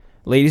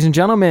Ladies and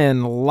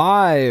gentlemen,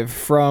 live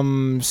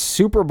from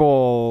Super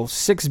Bowl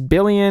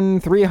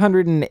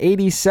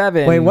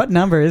 6,387,000,000. Wait, what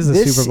number is the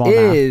Super Bowl now?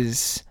 This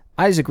is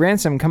Isaac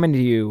Ransom coming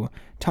to you,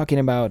 talking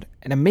about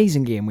an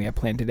amazing game we have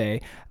planned today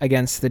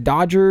against the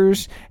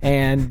Dodgers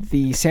and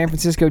the San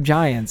Francisco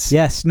Giants.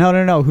 Yes,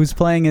 no. Who's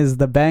playing is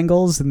the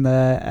Bengals and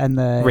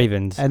the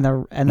Ravens and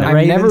the I've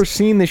Ravens. never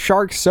seen the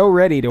Sharks so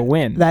ready to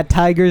win. That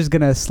tiger's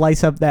gonna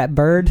slice up that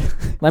bird.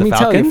 Let me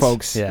tell you, Falcons?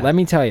 folks. Yeah. Let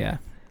me tell you.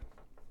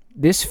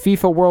 This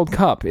FIFA World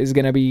Cup is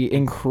going to be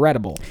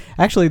incredible.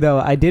 Actually, though,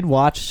 I did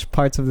watch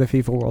parts of the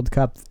FIFA World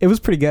Cup. It was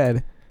pretty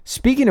good.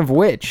 Speaking of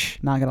which,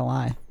 Not gonna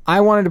lie.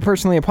 I wanted to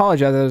personally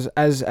apologize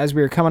as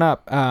we were coming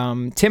up.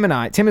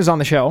 Tim is on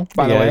the show,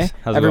 by the Hey, way. guys.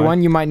 How's it Everyone,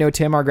 going? you might know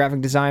Tim, our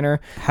graphic designer.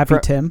 Happy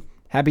Tim.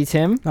 Happy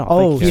Tim.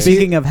 Oh, thank you.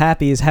 speaking of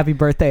happy, is happy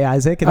birthday,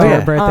 Isaac. It's Oh, your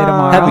yeah. birthday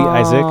tomorrow. Happy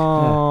Isaac.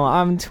 Oh,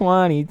 I'm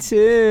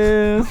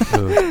 22.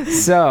 Ooh.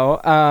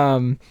 So,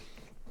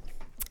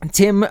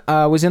 Tim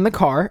was in the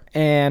car,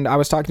 and I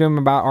was talking to him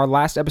about our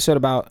last episode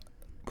about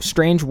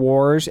strange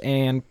wars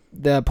and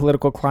the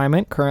political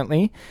climate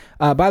currently.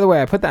 By the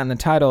way, I put that in the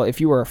title. If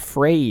you were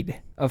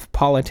afraid of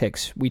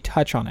politics, we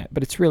touch on it,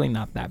 but it's really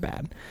not that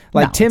bad.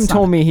 Like, No, Tim it's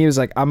told not. me, he was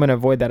like, I'm going to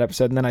avoid that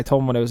episode, and then I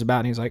told him what it was about,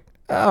 and he was like,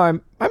 oh,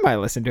 I might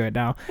listen to it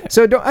now.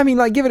 So,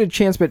 give it a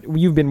chance, but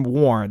you've been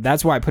warned.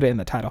 That's why I put it in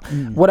the title.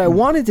 What I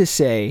wanted to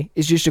say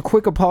is just a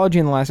quick apology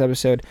in the last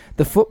episode.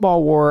 The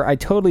football war, I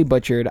totally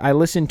butchered. I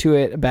listened to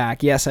it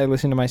back. Yes, I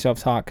listened to myself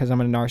talk because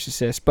I'm a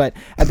narcissist, but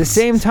at the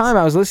same time,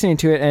 I was listening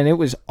to it, and it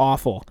was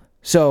awful.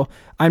 So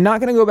I'm not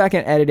going to go back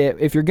and edit it.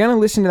 If you're going to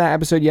listen to that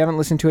episode, you haven't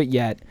listened to it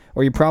yet,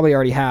 or you probably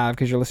already have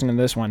because you're listening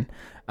to this one.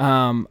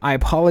 I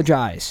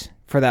apologize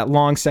for that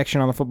long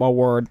section on the football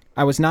war.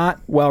 I was not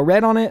well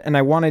read on it, and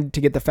I wanted to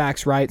get the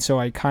facts right, so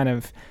I kind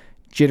of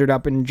jittered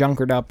up and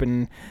junkered up,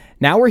 and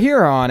now we're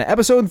here on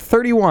episode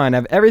 31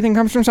 of Everything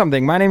Comes From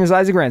Something. My name is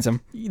Isaac Ransom.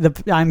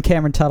 I'm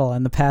Cameron Tuttle,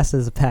 and the past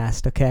is the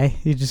past, okay?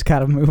 You just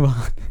gotta move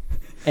on.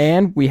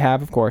 And we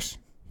have, of course,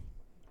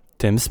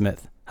 Tim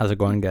Smith. How's it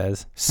going,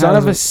 guys? Son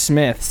How's of a it-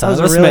 Smith. That Son was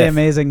of a really Smith.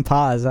 amazing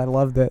pause. I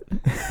loved it.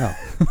 Oh,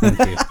 thank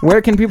you.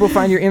 Where can people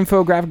find your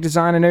info, graphic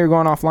design? I know you're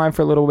going offline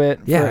for a little bit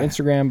Yeah. for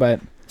Instagram, but...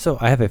 So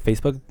I have a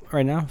Facebook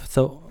right now,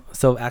 so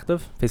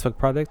active Facebook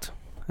project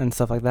and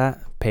stuff like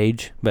that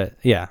page. But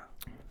yeah,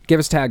 Give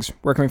us tags.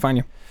 Where can we find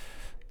you?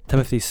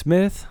 Timothy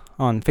Smith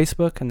on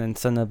Facebook, and then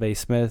Son of a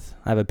Smith.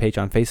 I have a page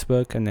on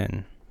Facebook, and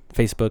then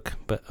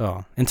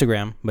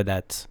Instagram, but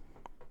that's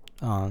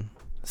on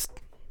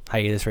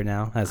hiatus right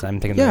now as I'm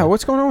taking. Yeah,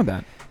 what's going on with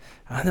that?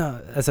 I don't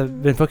know. As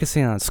I've been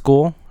focusing on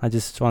school, I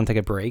just want to take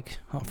a break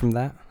from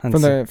that. And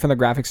From the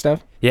graphic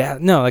stuff?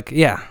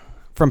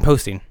 from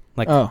posting.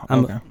 Like Oh,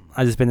 okay.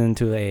 I just been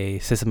into a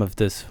system of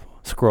this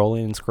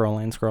scrolling,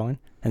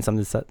 and so I'm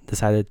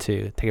decided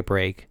to take a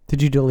break.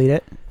 Did you delete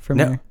it from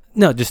No. your...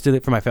 No, just do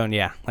it for my phone.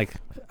 Yeah, like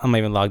I'm not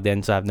even logged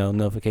in, so I have no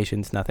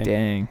notifications, nothing.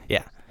 Dang.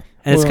 Yeah,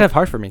 and it's Well- kind of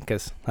hard for me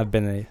because I've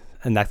been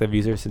an active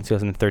user since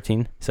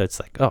 2013. So it's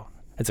like,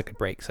 it's a good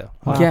break. So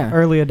Wow, Yeah.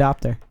 early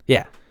adopter.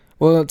 yeah,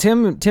 Well,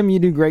 Tim, you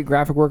do great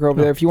graphic work over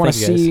Oh, there. If you want to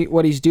thank you, see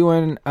what he's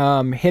doing,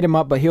 hit him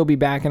up, but he'll be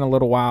back in a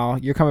little while.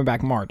 You're coming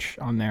back March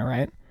on there,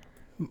 right?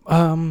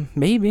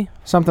 maybe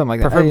Something like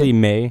that. preferably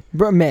May.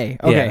 May.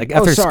 Okay. Yeah, like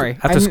after sorry.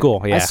 after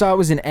school. I Yeah, saw it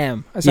was an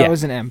M.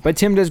 But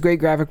Tim does great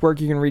graphic work.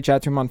 You can reach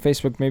out to him on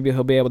Facebook. Maybe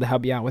he'll be able to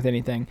help you out with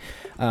anything.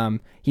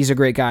 He's a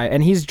great guy.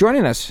 And he's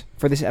joining us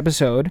for this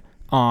episode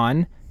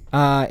on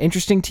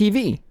Interesting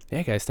TV.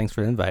 yeah, guys. Thanks for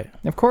the invite.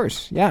 Of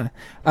course, yeah.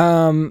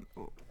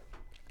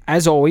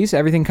 As always,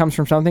 Everything Comes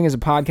From Something is a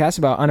podcast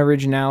about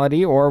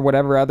unoriginality or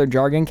whatever other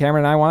jargon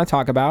Cameron and I want to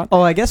talk about.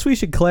 Oh, I guess we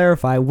should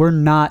clarify. We're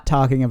not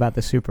talking about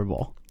the Super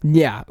Bowl.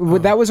 Yeah,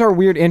 that was our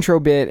weird intro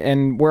bit,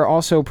 and we're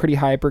also pretty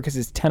hyper because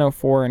it's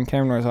 10:04, and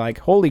Cameron was like,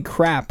 holy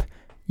crap,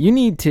 you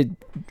need to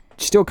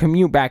still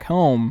commute back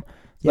home.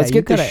 Yeah, Let's you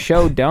get this gotta-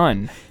 show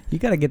done. You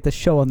got to get the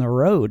show on the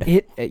road.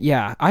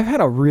 Yeah, I've had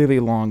a really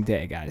long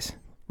day, guys.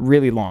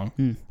 Really long.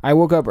 Hmm. I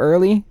woke up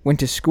early, went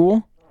to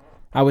school.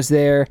 I was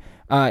there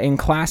in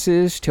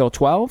classes till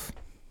 12.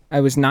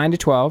 I was 9 to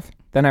 12.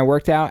 Then I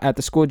worked out at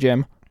the school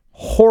gym.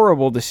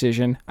 Horrible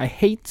decision. I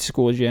hate the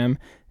school gym.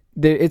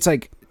 It's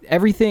like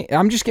everything.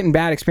 I'm just getting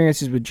bad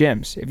experiences with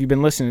gyms. If you've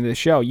been listening to the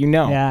show, you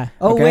know. Yeah.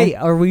 Oh, Okay? wait.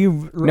 Are we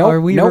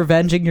Nope.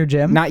 revenging your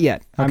gym? Not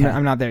yet. Okay.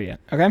 I'm not there yet.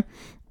 Okay.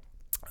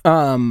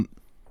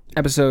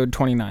 Episode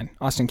 29,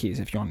 Austin Keys,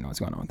 if you want to know what's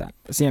going on with that.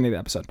 That's the end of the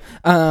episode.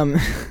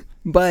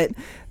 But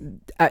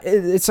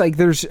it's like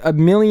there's a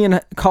million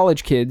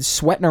college kids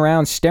sweating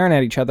around staring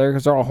at each other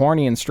because they're all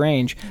horny and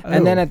strange.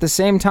 And then Oh. at the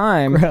same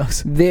time,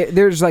 Gross.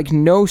 there's like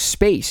no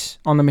space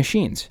on the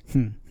machines.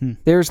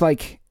 There's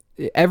like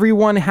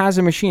everyone has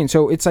a machine.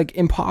 So it's like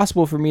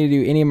impossible for me to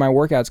do any of my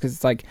workouts because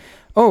it's like,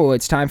 oh,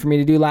 it's time for me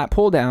to do lat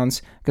pull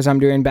downs because I'm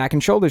doing back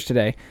and shoulders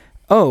today.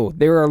 Oh,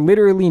 there are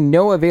literally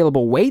no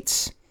available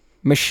weights,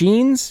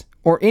 machines,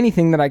 or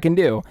anything that I can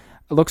do.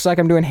 It looks like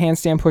I'm doing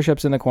handstand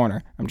push-ups in the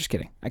corner. I'm just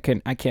kidding. I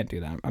can't do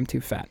that. I'm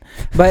too fat.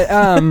 But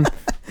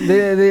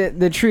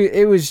the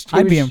truth,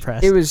 I'd be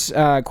impressed. It was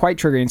quite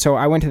triggering. So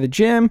I went to the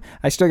gym.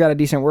 I still got a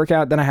decent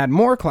workout. Then I had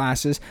more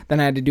classes. Then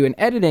I had to do an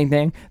editing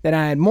thing. Then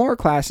I had more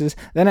classes.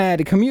 Then I had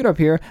to commute up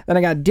here. Then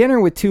I got dinner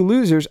with 2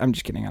 losers. I'm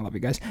just kidding. I love you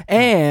guys.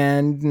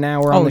 And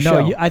now we're on the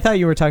show. I thought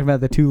you were talking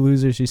about the 2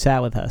 losers who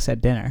sat with us at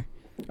dinner.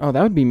 Oh,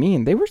 that would be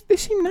mean. They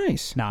seem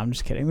nice. No, I'm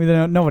just kidding.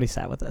 Nobody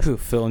sat with us. Who,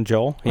 Phil and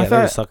Joel? Yeah, thought-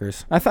 they're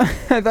suckers. I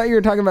thought you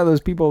were talking about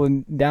those people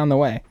down the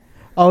way.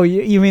 Oh,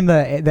 you mean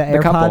the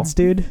couple. AirPods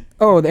dude?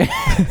 Oh, they.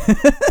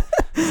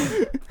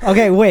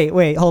 Okay,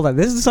 wait, hold on.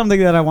 This is something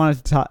that I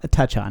wanted to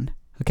touch on,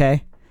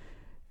 okay?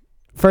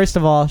 First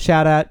of all,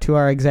 shout out to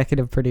our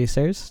executive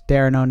producers,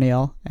 Darren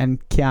O'Neill and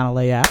Kiana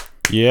Layat.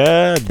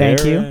 Yeah,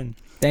 Thank you.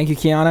 Thank you,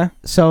 Kiana.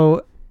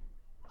 So,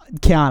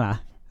 Kiana,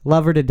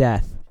 love her to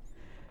death.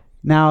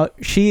 Now,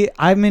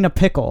 I'm in a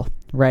pickle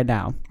right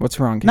now. What's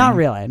wrong,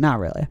 Kiana? Not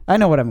really. I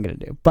know what I'm going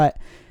to do.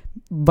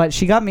 But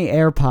she got me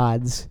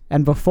AirPods,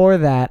 and before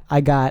that,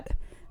 I got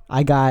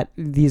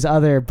these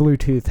other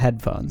Bluetooth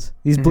headphones,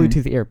 these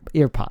Bluetooth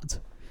earpods.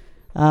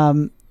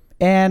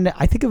 And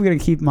I think I'm going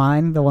to keep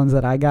mine, the ones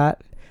that I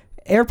got.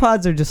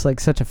 AirPods are just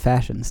like such a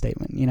fashion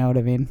statement, you know what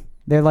I mean?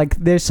 They're like,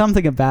 there's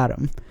something about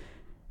them.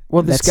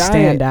 Well, this that guy,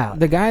 stand out.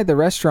 the guy at the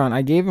restaurant,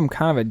 I gave him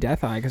kind of a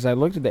death eye because I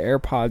looked at the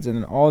AirPods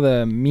and all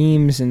the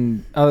memes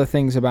and other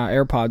things about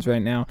AirPods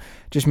right now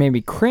just made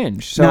me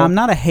cringe. So no, I'm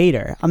not a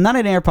hater. I'm not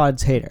an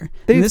AirPods hater.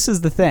 And this is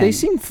the thing. They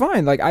seem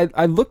fine. Like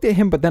I looked at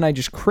him, but then I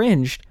just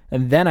cringed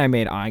and then I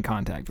made eye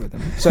contact with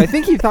him. So I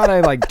think he thought I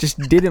like just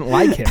didn't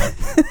like him,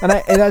 and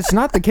that's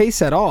not the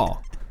case at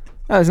all.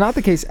 That is not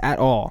the case at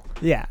all.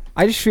 Yeah.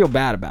 I just feel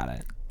bad about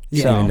it.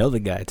 You didn't even know the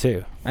guy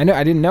too. I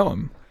didn't know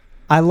him.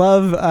 I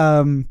love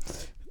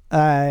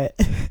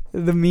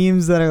the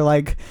memes that are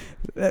like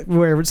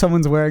where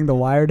someone's wearing the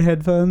wired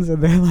headphones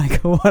and they're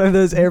like, one of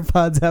those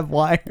AirPods have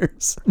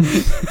wires.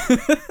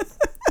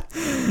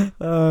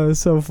 Oh,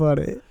 so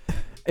funny.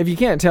 If you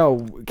can't tell,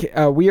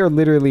 we are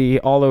literally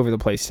all over the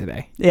place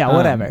today. Yeah,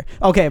 whatever.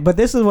 Okay, but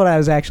this is what I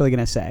was actually going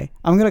to say.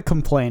 I'm going to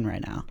complain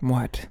right now.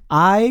 What?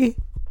 I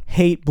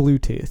hate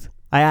Bluetooth.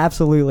 I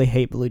absolutely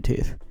hate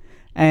Bluetooth.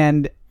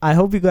 And I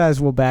hope you guys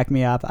will back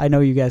me up. I know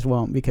you guys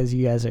won't because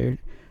you guys are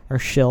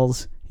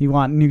shills. You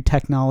want new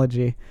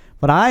technology.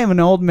 But I am an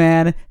old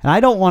man, and I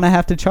don't want to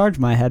have to charge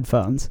my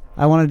headphones.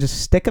 I want to just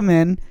stick them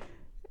in,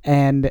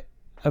 and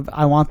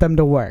I want them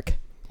to work,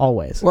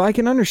 always. Well, I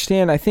can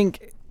understand. I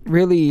think,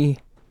 really,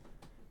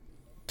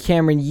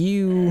 Cameron,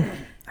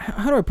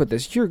 how do I put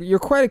this? You're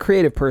quite a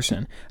creative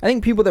person. I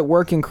think people that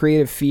work in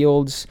creative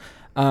fields,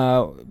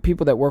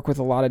 people that work with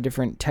a lot of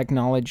different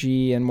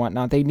technology and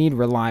whatnot, they need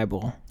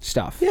reliable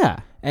stuff. Yeah.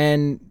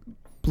 And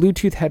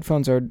Bluetooth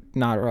headphones are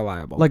not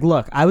reliable. Like,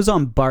 look, I was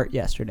on BART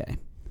yesterday,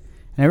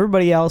 and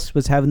everybody else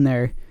was having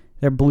their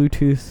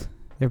Bluetooth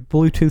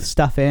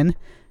stuff in,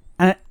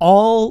 and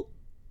all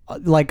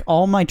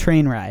my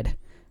train ride,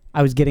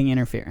 I was getting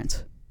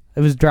interference.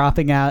 It was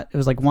dropping out. It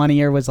was like one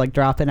ear was like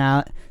dropping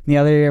out, and the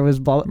other ear was.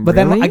 But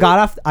then Really? I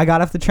got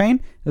off the train.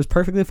 It was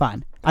perfectly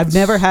fine. I've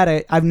never had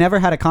a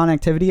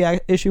connectivity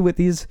issue with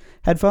these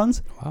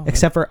headphones,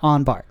 except for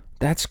on BART.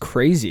 That's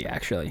crazy,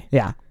 actually.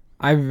 Yeah.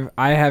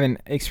 I haven't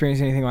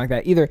experienced anything like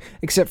that either,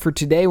 except for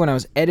today when I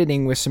was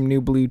editing with some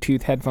new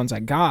Bluetooth headphones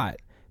I got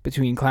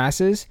between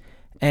classes,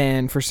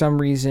 and for some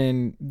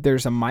reason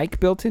there's a mic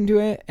built into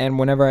it, and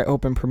whenever I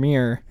open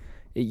Premiere,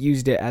 it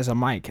used it as a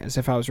mic, as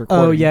if I was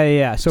recording. Oh,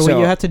 yeah. So what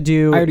you have to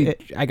do...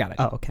 I got it.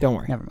 Oh, okay. Don't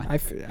worry. Never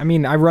mind. I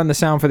mean, I run the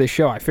sound for this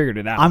show. I figured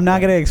it out. I'm not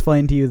going to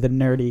explain to you the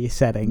nerdy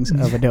settings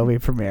of Adobe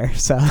Premiere,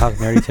 so... Talk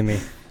nerdy to me.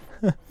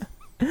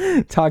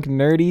 Talk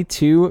nerdy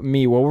to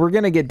me. Well, we're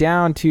going to get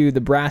down to the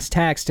brass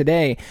tacks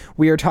today.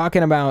 We are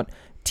talking about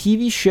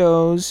TV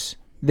shows,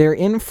 their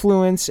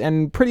influence,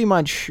 and pretty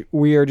much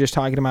we are just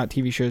talking about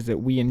TV shows that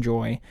we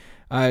enjoy.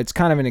 It's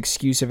kind of an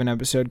excuse of an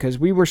episode because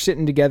we were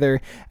sitting together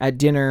at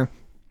dinner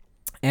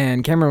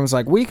and Cameron was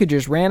like, we could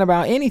just rant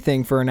about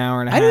anything for an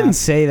hour and a half. I didn't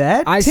say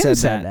that. I Tim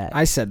said that.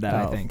 I said that,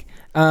 Oh. I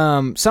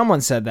think.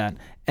 Someone said that.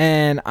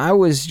 And I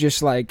was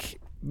just like,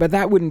 but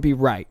that wouldn't be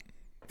right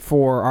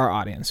for our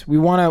audience. We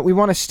want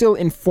to still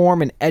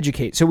inform and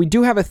educate. So we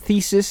do have a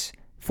thesis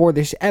for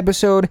this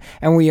episode,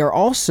 and we are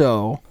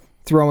also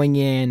throwing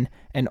in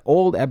an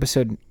old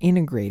episode and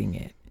integrating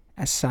it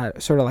as sort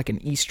of like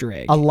an Easter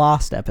egg. A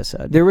lost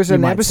episode. There was you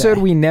an might episode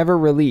say. we never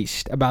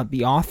released about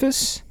The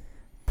Office,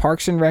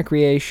 Parks and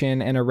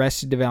Recreation, and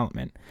Arrested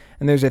Development.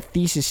 And there's a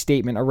thesis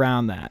statement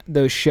around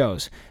those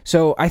shows.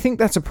 So I think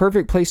that's a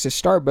perfect place to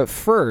start. But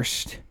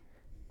first,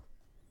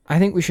 I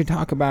think we should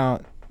talk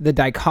about the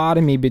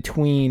dichotomy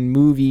between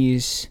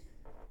movies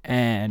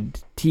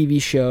and TV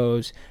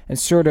shows and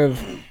sort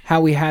of how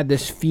we had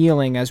this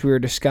feeling as we were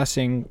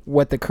discussing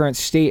what the current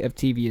state of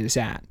TV is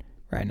at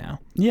right now.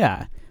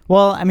 Yeah.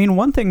 Well, I mean,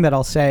 one thing that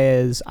I'll say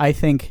is I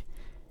think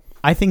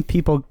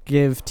people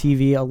give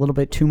TV a little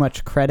bit too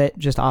much credit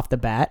just off the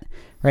bat,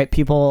 right?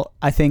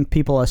 I think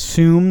people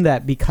assume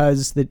that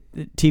because the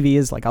TV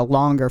is like a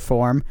longer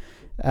form,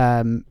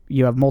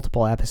 you have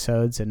multiple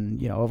episodes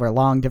and, over a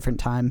long different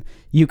time,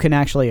 you can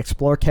actually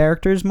explore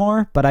characters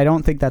more, but I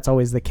don't think that's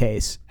always the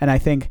case. And I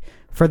think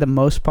for the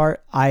most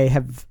part, I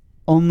have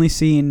only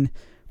seen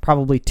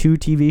probably 2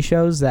 TV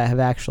shows that have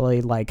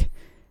actually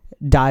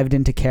dived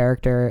into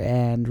character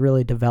and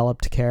really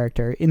developed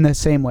character in the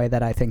same way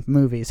that I think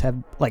movies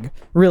have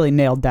really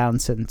nailed down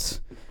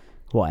since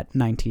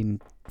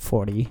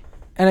 1940.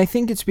 And I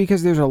think it's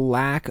because there's a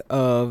lack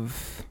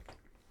of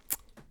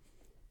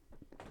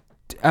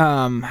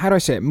how do I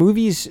say it?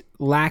 Movies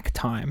lack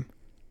time,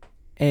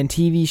 and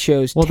TV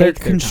shows they're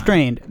take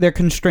constrained. Their time. They're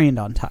constrained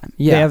on time.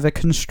 Yeah. They have a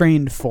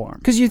constrained form.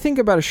 Because you think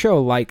about a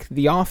show like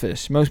The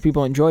Office. Most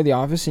people enjoy The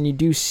Office, and you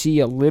do see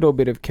a little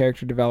bit of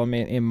character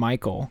development in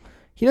Michael.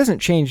 He doesn't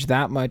change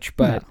that much,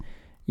 but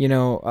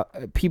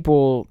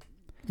people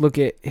look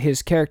at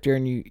his character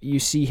and you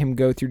see him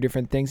go through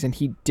different things, and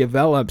he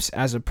develops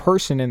as a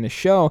person in the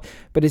show,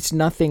 but it's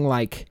nothing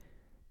like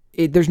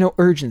there's no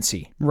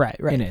urgency right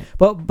in it.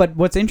 But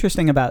what's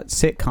interesting about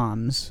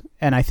sitcoms,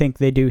 and I think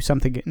they do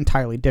something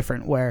entirely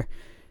different, where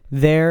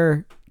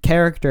their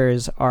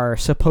characters are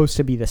supposed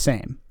to be the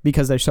same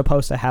because they're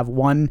supposed to have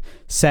one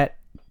set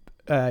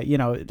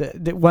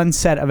one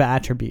set of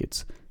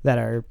attributes that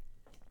are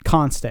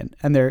constant,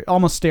 and they're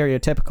almost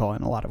stereotypical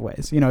in a lot of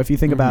ways. If you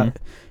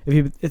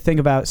think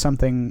about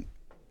something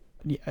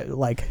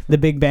like The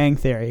Big Bang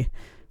Theory,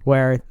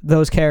 where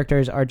those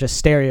characters are just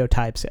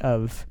stereotypes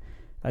of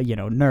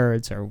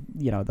nerds or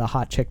the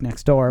hot chick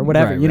next door or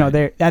whatever.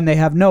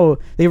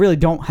 They really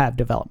don't have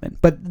development.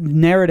 But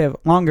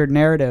longer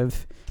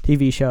narrative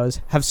TV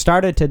shows have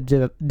started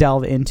to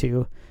delve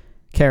into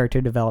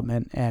character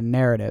development and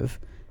narrative,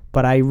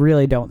 but I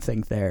really don't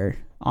think they're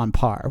on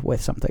par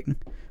with something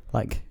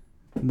like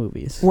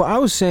movies. Well, I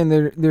was saying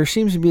there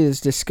seems to be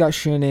this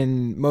discussion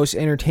in most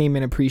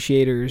entertainment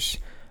appreciators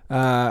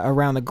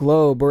around the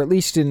globe, or at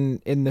least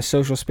in the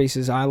social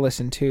spaces I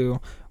listen to,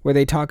 where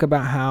they talk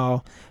about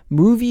how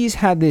movies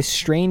had this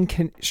strange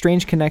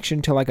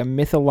connection to a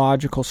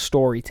mythological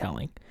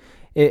storytelling.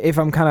 If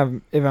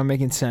I'm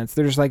making sense,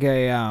 there's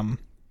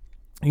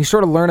you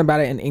sort of learn about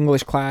it in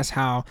English class,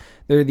 how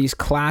there are these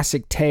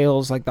classic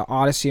tales like the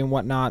Odyssey and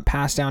whatnot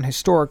passed down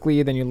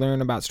historically. Then you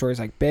learn about stories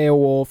like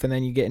Beowulf, and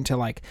then you get into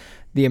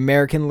the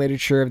American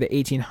literature of the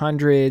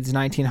 1800s,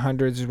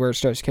 1900s is where it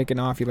starts kicking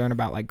off. You learn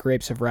about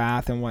Grapes of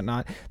Wrath and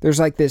whatnot. There's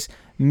this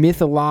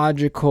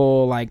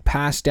mythological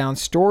passed down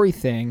story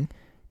thing,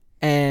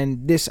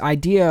 and this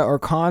idea or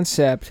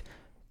concept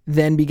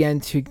then began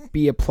to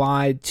be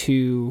applied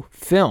to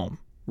film,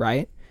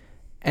 right?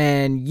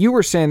 And you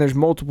were saying there's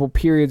multiple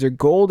periods or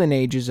golden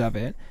ages of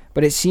it,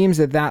 but it seems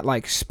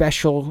that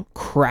special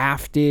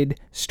crafted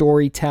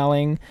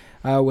storytelling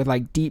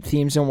with deep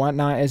themes and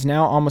whatnot is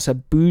now almost a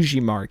bougie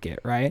market,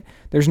 right?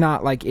 There's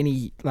not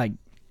any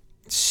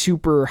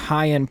super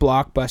high-end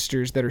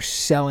blockbusters that are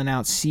selling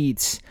out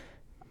seats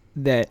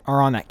that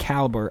are on that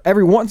caliber.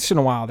 Every once in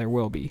a while there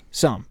will be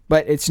some,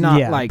 but it's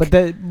not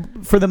but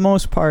for the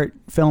most part,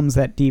 films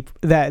that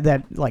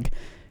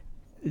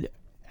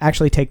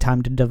actually take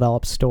time to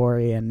develop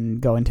story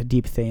and go into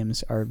deep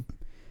themes are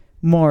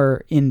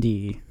more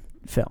indie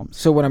films.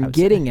 So what I'm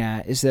getting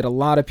at is that a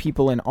lot of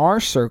people in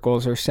our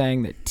circles are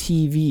saying that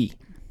TV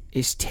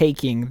is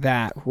taking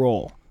that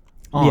role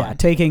on. Yeah,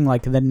 taking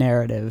the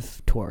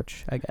narrative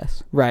torch, I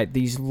guess. Right,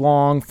 these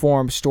long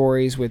form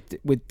stories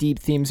with deep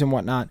themes and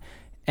whatnot.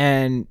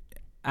 And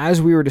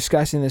as we were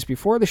discussing this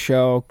before the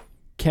show,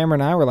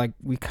 Cameron and I were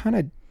we kind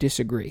of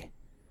disagree.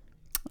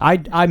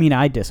 I mean,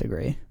 I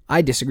disagree.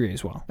 I disagree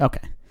as well. Okay.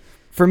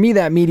 For me,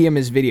 that medium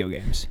is video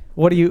games.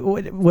 Will,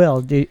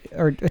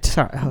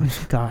 sorry,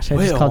 oh gosh, I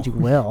just called you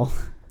Will.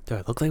 Do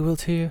I look like Will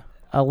to you?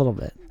 A little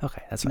bit.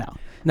 Okay, that's right.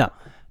 No.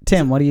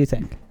 Tim, what do you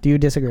think? Do you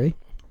disagree?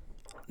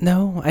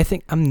 No, I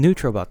think I'm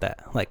neutral about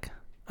that.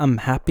 I'm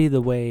happy the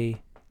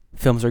way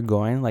films are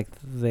going. I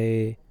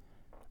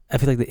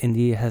feel like the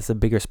indie has a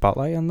bigger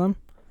spotlight on them.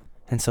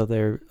 And so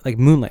they're,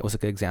 Moonlight was a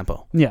good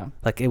example. Yeah.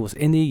 It was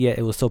indie, yet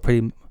it was still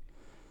pretty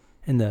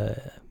in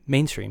the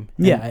mainstream.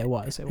 Yeah, it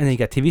was. And then you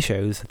got TV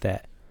shows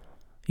that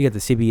you got the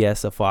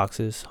CBS, the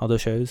Foxes, all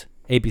those shows,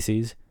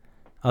 ABCs.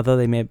 Although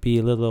they may be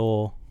a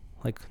little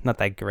not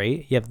that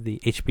great, you have the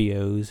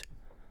HBOs.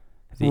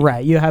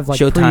 Right, you have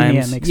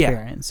premium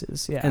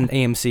experiences, yeah. And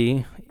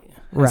AMC.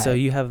 Right. And so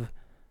you have,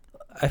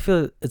 I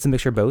feel it's a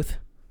mixture of both.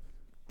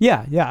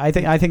 Yeah, I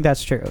think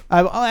that's true.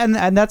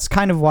 And that's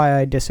kind of why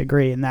I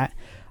disagree in that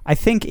I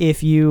think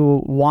if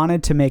you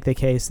wanted to make the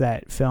case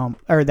that film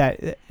or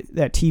that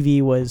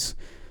TV was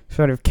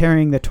sort of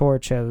carrying the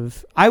torch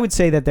of, I would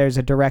say that there's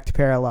a direct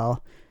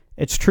parallel.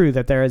 It's true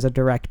that there is a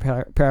direct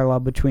parallel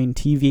between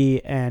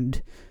TV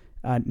and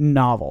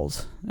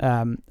novels.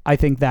 I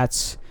think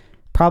that's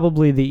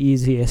probably the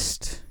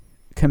easiest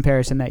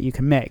comparison that you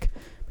can make.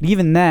 But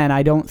even then,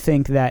 I don't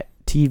think that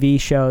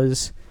TV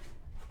shows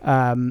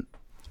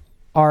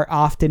are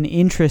often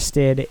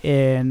interested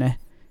in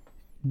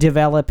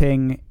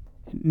developing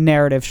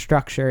narrative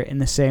structure in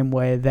the same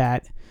way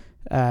that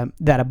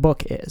a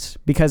book is.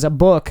 Because a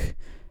book,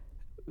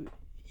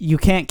 you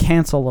can't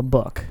cancel a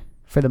book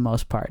for the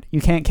most part. You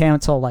can't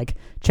cancel like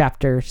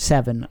chapter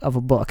 7 of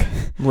a book.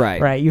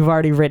 Right. Right. You've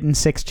already written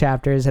 6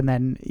 chapters, and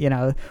then,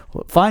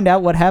 find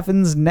out what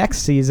happens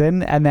next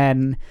season, and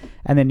then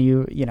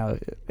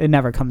it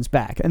never comes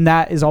back. And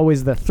that is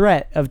always the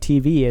threat of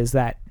TV, is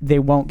that they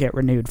won't get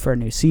renewed for a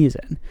new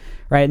season.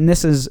 Right. And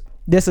this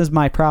is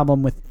my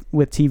problem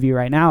with TV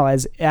right now,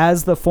 as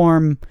the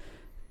form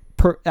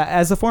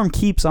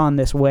keeps on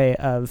this way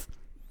of,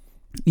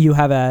 you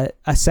have a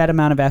set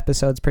amount of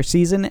episodes per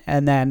season,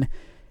 and then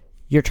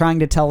you're trying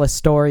to tell a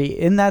story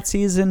in that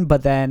season,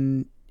 but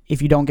then if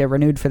you don't get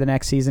renewed for the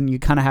next season, you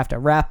kind of have to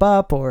wrap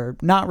up or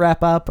not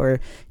wrap up, or,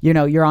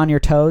 you're on your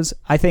toes.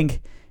 I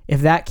think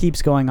if that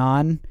keeps going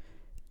on,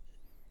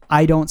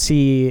 I don't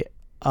see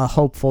a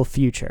hopeful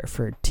future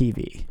for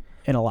TV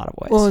in a lot of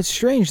ways. Well, it's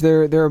strange.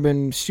 There have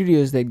been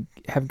studios that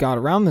have got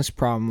around this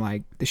problem,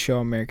 like the show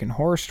American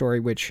Horror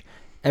Story, which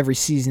every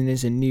season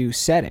is a new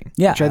setting.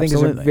 Yeah, which I think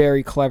absolutely. is a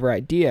very clever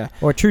idea.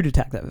 Or True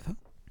Detective.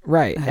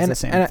 Right. Has the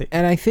same thing.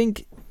 And I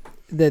think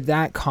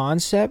that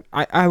concept,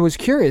 I was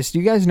curious, do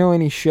you guys know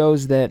any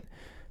shows that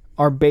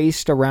are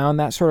based around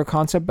that sort of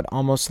concept, but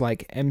almost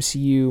like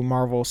MCU,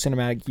 Marvel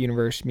Cinematic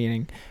Universe,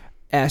 meaning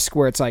esque,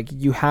 where it's like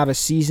you have a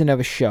season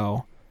of a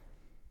show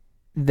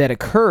that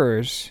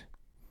occurs,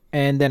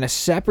 and then a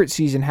separate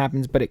season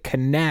happens, but it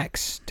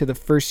connects to the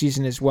first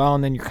season as well,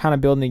 and then you're kind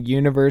of building a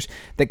universe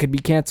that could be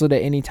canceled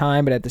at any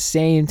time, but at the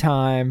same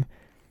time,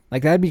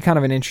 like, that'd be kind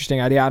of an interesting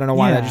idea. I don't know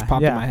why that just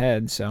popped in my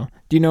head. So,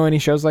 do you know any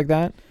shows like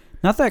that?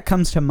 Not that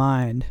comes to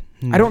mind.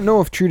 I don't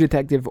know if True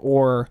Detective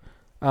or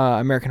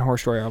American Horror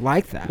Story are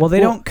like that. Well,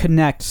 they don't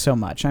connect so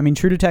much. I mean,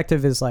 True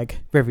Detective is like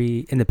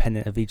very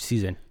independent of each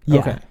season. Yeah,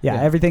 Okay.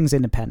 yeah, everything's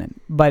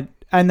independent.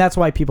 And that's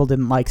why people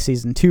didn't like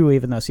season 2,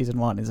 even though season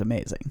 1 is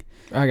amazing.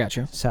 I got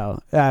you.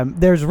 So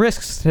there's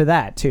risks to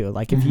that too.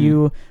 Like, if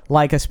you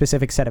like a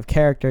specific set of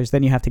characters,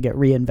 then you have to get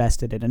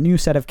reinvested in a new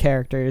set of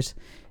characters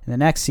in the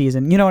next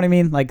season. You know what I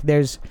mean? Like,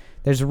 there's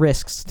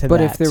risks to that.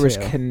 But if there was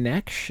too.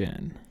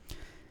 connection,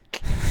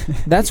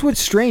 that's what's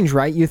strange,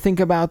 right? You think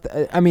about,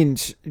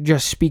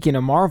 just speaking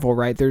of Marvel,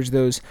 right? There's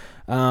those,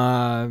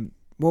 what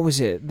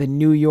was it? The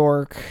New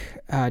York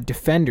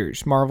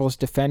Defenders, Marvel's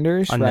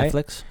Defenders, on right?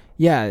 Netflix.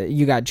 Yeah,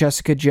 you got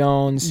Jessica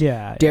Jones,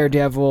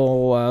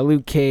 Daredevil,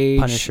 Luke Cage,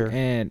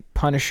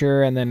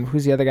 Punisher, and then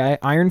who's the other guy?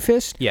 Iron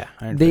Fist? Yeah,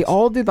 Iron They Fist.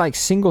 all did like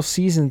single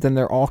seasons, and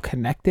they're all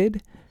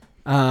connected,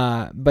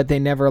 but they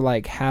never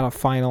like had a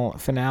final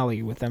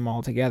finale with them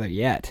all together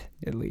yet,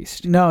 at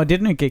least. No,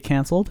 didn't it get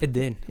canceled? It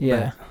did.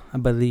 Yeah. But I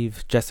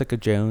believe Jessica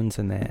Jones,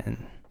 and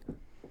then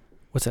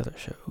what's the other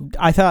show?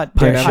 I thought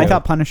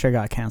Punisher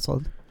got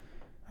canceled.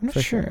 I'm not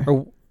For sure.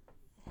 Or,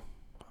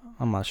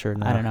 I'm not sure.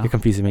 No. I don't know. You're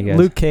confusing me, guys.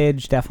 Luke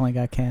Cage definitely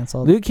got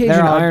canceled. Luke Cage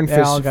and Iron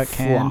Fist got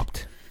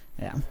flopped.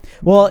 Yeah.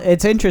 Well,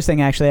 it's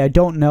interesting, actually. I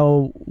don't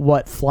know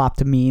what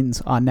flopped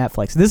means on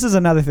Netflix. This is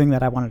another thing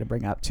that I wanted to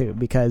bring up, too,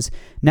 because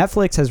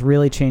Netflix has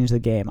really changed the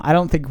game. I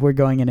don't think we're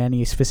going in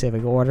any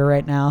specific order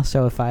right now,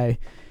 so if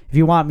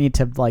you want me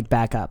to, like,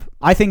 back up,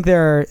 I think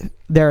there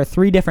are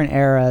 3 different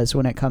eras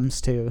when it comes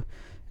to,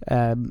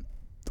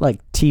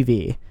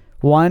 TV.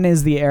 One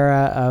is the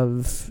era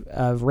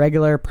of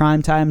regular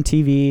primetime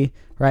TV,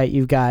 right?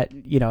 You've got,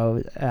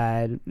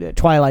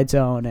 Twilight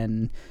Zone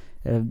and,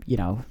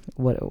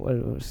 what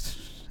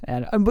was,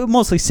 and but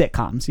mostly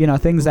sitcoms,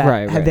 things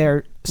that have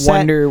their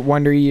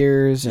Wonder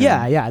Years. And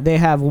yeah. They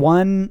have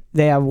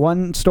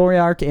one story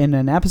arc in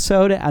an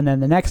episode, and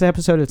then the next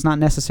episode it's not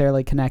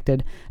necessarily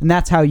connected, and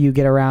that's how you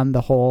get around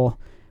the whole,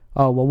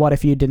 oh, well, what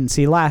if you didn't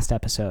see last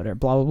episode, or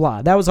blah, blah,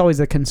 blah. That was always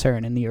the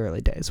concern in the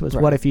early days, was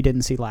what if you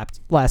didn't see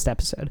last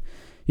episode?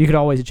 You could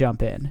always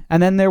jump in.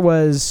 And then there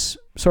was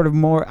sort of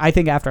more, I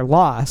think after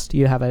Lost,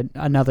 you have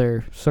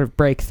another sort of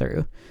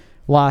breakthrough.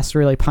 Lost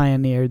really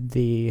pioneered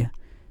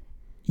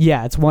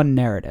it's one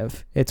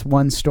narrative. It's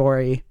one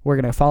story. We're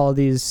going to follow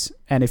these.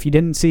 And if you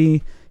didn't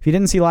see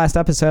last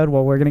episode,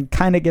 well, we're going to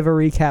kind of give a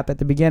recap at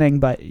the beginning,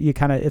 but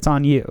it's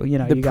on you. You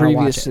got to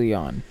watch it.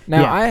 On.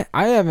 Now,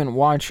 I haven't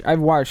watched,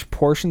 I've watched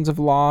portions of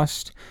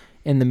Lost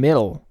in the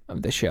middle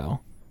of the show.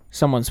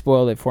 Someone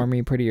spoiled it for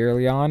me pretty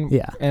early on.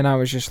 Yeah. And I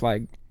was just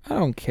like, I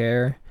don't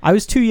care. I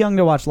was too young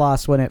to watch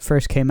Lost when it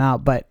first came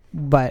out, but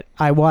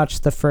I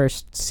watched the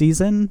first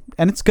season,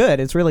 and it's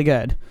good. It's really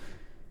good.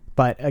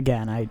 But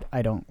again,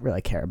 I don't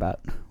really care about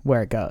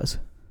where it goes.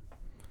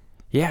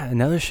 Yeah,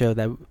 another show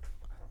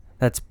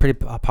that's pretty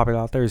popular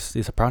out there is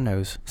The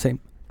Sopranos. They're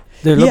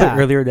a little bit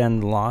earlier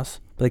than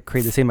Lost, but they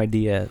create the same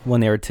idea,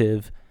 one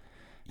narrative.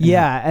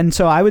 And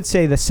so I would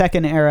say the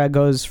second era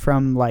goes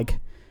from like...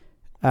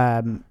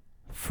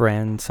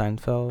 Friends,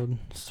 Seinfeld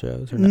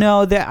shows? Or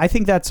no, I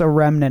think that's a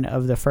remnant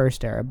of the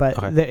first era, but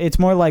it's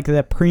more like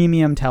the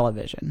premium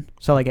television.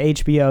 So like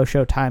HBO,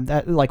 Showtime,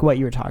 that, like what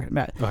you were talking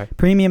about. Okay.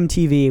 Premium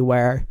TV,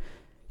 where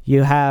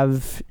you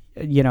have,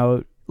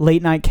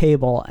 late night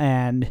cable,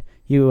 and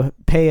you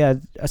pay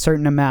a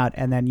certain amount,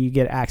 and then you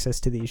get access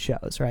to these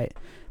shows, right?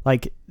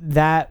 Like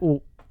that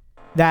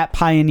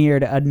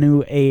pioneered a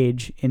new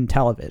age in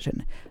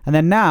television. And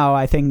then now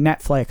I think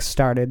Netflix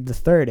started the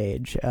third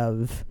age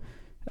of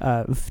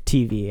of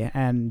TV,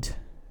 and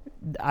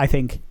I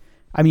think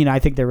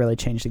they're really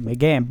changing the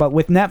game. But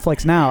with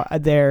Netflix now,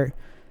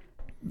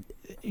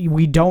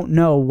 we don't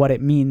know what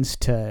it means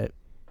to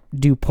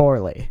do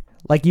poorly.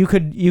 Like you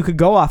could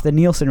go off the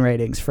Nielsen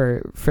ratings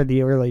for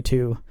the early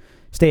 2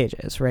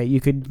 stages, right? You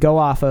could go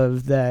off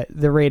of the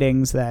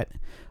ratings that,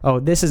 oh,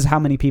 this is how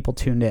many people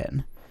tuned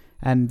in,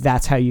 and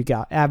that's how you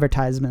got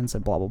advertisements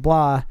and blah blah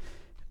blah.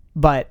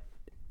 But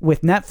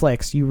with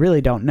Netflix, you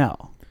really don't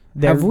know.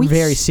 They're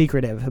very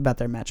secretive about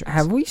their metrics.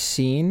 Have we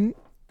seen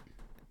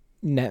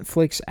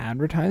Netflix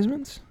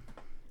advertisements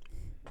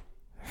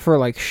for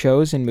like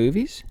shows and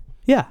movies?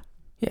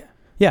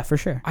 Yeah, for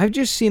sure. I've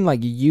just seen like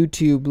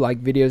YouTube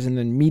like videos and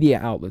then media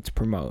outlets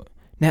promote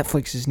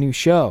Netflix's new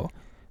show.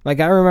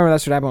 Like I remember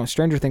that's what happened with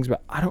Stranger Things,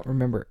 but I don't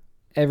remember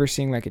ever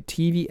seeing like a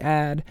TV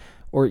ad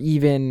or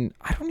even,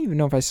 I don't even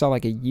know if I saw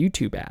like a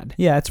YouTube ad.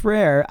 Yeah, it's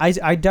rare.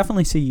 I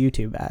definitely see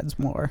YouTube ads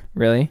more.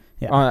 Really?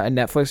 Yeah. A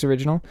Netflix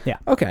original? Yeah.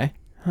 Okay.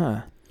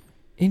 Huh.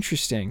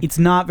 Interesting. It's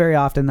not very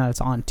often that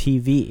it's on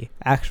TV,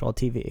 actual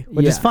TV,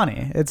 which is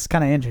funny. It's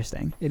kind of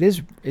interesting. It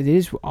is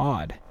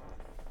odd.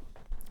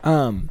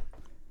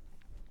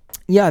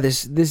 Yeah,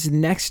 this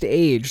next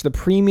age, the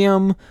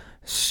premium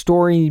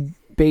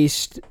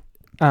story-based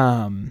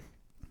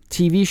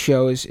TV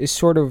show is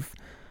sort of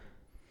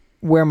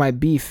where my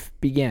beef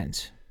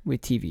begins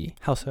with TV.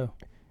 How so?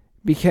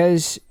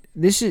 Because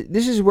this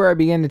is where I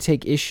began to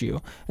take issue.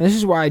 And this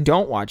is why I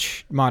don't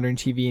watch modern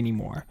TV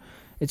anymore.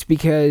 It's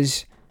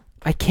because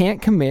I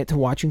can't commit to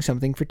watching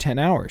something for 10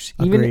 hours.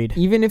 Agreed.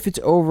 Even if it's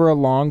over a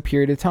long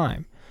period of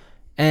time.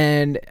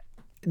 And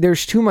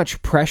there's too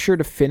much pressure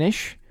to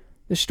finish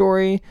the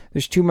story.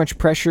 There's too much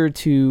pressure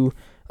to...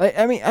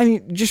 I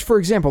mean, just for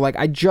example, like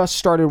I just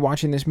started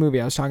watching this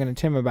movie I was talking to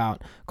Tim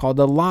about called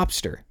The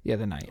Lobster the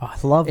other night. Oh,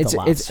 I love The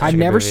Lobster. I've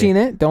never seen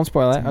it. Don't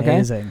spoil it. It's okay.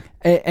 amazing.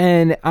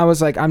 And I was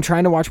like, I'm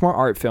trying to watch more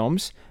art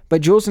films,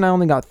 but Jules and I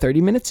only got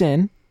 30 minutes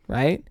in,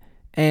 right?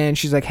 And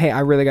she's like, hey, I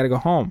really got to go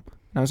home.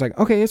 And I was like,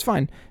 okay, it's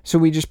fine. So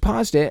we just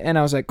paused it, and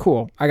I was like,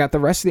 cool. I got the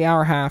rest of the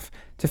hour and a half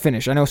to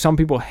finish. I know some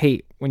people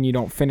hate when you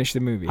don't finish the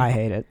movie. I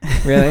hate it.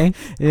 Really?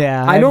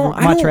 Yeah. I'd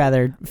much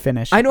rather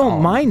finish. I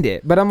don't mind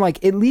it, but I'm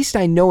like, at least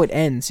I know it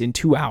ends in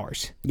 2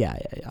 hours. Yeah.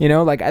 You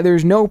know, like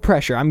there's no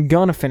pressure. I'm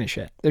gonna finish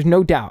it. There's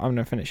no doubt I'm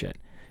gonna finish it.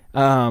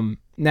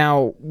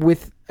 Now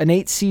with an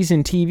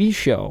 8-season TV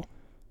show,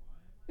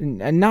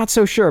 I'm not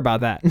so sure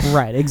about that.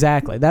 Right.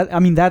 Exactly.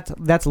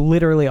 That's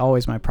literally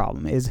always my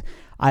problem. Is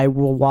I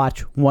will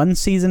watch one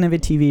season of a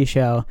TV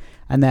show,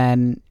 and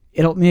then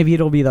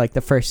it'll be like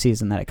the first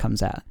season that it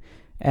comes out,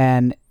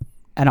 and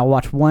I'll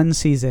watch one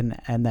season,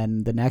 and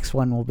then the next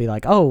one will be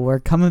like, oh, we're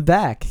coming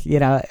back, you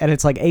know, and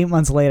it's like 8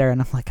 months later, and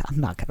I'm like, I'm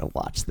not gonna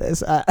watch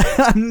this.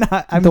 I'm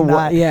not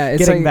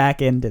getting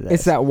back into this.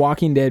 It's that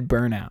Walking Dead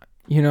burnout.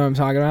 You know what I'm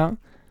talking about?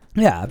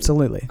 Yeah,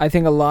 absolutely. I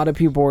think a lot of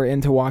people were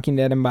into Walking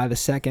Dead, and by the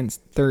second,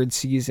 third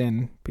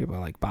season, people are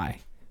like, bye,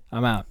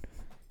 I'm out.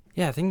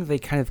 Yeah, I think they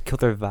kind of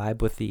killed their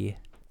vibe with the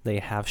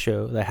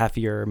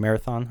half-year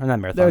marathon, or not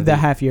marathon. The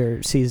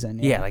half-year season.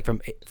 Yeah, like from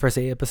first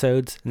 8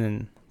 episodes, and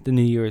then the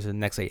New Year's and the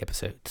next 8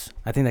 episodes.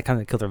 I think that kind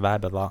of killed their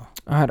vibe a lot.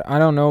 I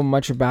don't know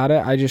much about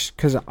it.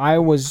 Because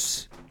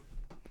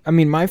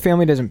my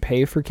family doesn't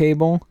pay for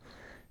cable,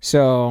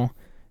 so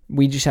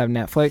we just have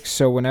Netflix.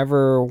 So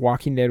whenever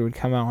Walking Dead would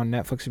come out on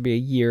Netflix, would be a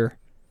year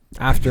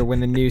after when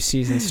the new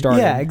season started.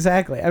 Yeah,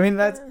 exactly. I mean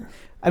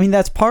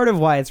that's part of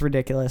why it's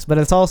ridiculous, but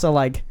it's also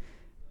like,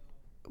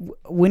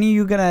 when are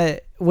you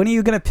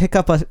gonna pick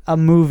up a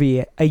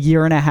movie a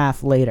year and a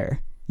half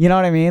later? You know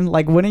what I mean?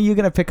 Like, when are you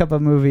gonna pick up a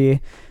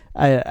movie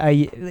a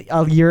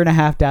year and a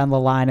half down the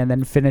line and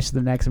then finish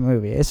the next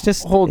movie? It's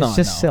just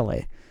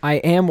silly. I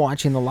am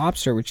watching The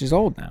Lobster, which is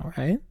old now,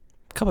 right?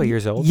 A couple of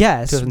years old.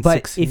 Yes,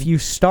 but if you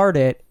start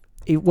it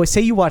was,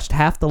 say you watched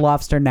half The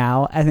Lobster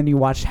now, and then you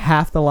watched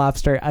half The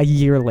Lobster a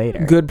year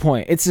later. Good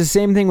point. It's the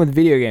same thing with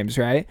video games,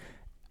 right?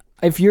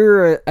 If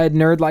you're a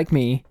nerd like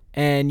me,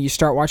 and you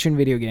start watching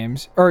video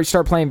games or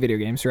start playing video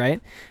games,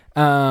 right?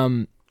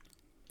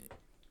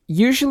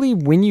 Usually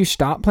when you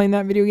stop playing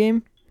that video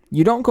game,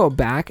 you don't go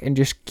back and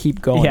just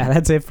keep going. Yeah,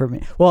 that's it for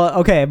me. Well,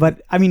 okay,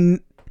 but I mean,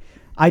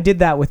 I did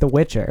that with The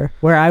Witcher,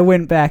 where I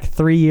went back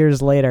 3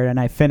 years later and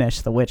I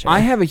finished The Witcher. I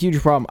have a huge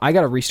problem. I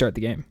got to restart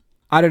the game.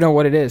 I don't know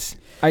what it is.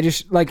 I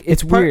just like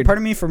it's weird. Part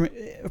of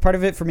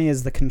it for me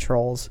is the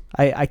controls.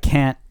 I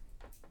can't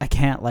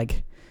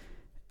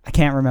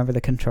remember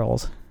the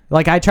controls.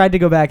 Like, I tried to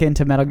go back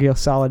into Metal Gear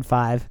Solid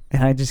 5,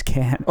 and I just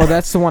can't. Oh,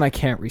 that's the one I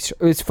can't restart.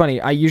 It's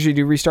funny. I usually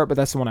do restart, but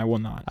that's the one I will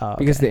not. Oh, okay.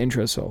 Because the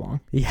intro is so long.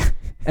 Yeah.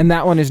 And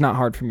that one is not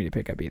hard for me to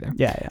pick up either.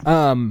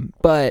 Yeah.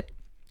 But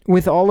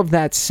with all of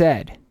that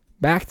said,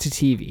 back to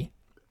TV,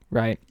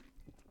 right?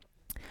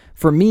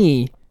 For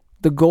me,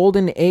 the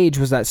golden age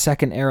was that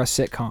second era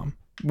sitcom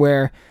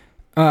where...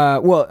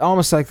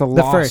 almost like the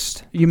Lost. The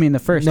first. You mean the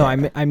first? No,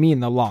 era. I mean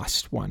the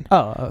Lost one.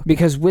 Oh. Okay.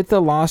 Because with the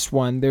Lost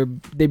one,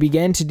 they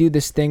began to do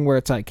this thing where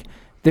it's like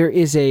there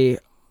is a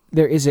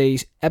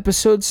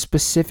episode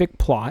specific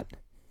plot.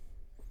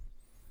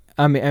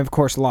 I mean, of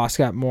course, Lost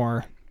got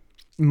more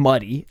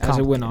muddy as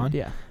it went on.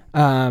 Yeah.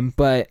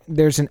 But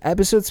there's an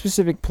episode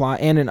specific plot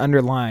and an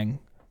underlying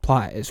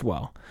plot as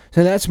well.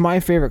 So that's my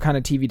favorite kind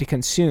of TV to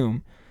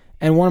consume.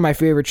 And one of my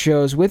favorite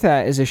shows with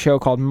that is a show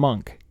called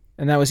Monk.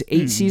 And that was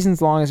 8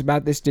 seasons long. It's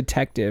about this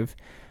detective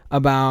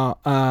about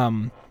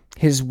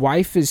his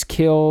wife is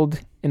killed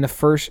in the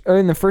first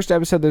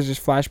episode. There's this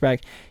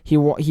flashback. He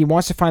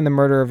wants to find the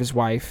murder of his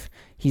wife.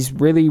 He's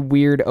really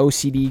weird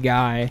OCD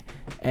guy.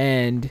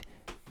 And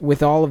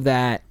with all of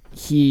that,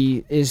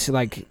 he's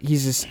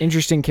this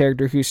interesting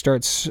character who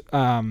starts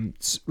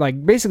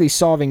like basically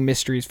solving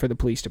mysteries for the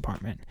police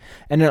department.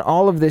 And in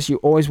all of this, you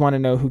always want to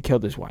know who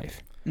killed his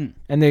wife.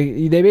 And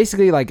they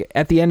basically, like,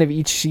 at the end of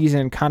each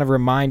season kind of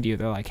remind you,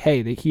 they're like,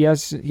 hey, he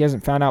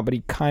hasn't found out, but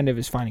he kind of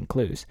is finding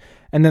clues.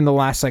 And then the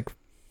last like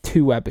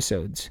 2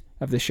 episodes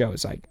of the show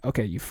is like,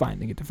 okay, you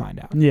finally get to find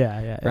out.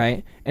 Yeah.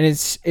 Right. And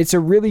it's a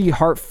really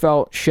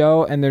heartfelt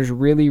show, and there's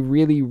really,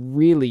 really,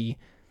 really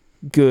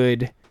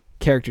good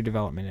character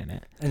development in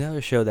it.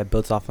 Another show that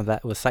builds off of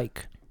that was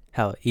Psych.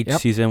 How each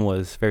season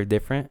was very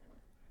different,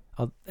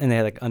 and they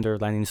had like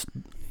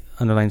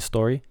underlying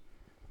story,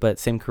 but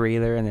same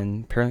creator and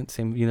then parent,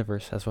 same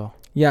universe as well.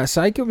 Yeah,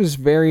 Psych was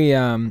very.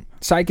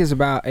 Psych is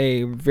about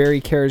a very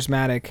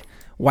charismatic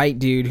white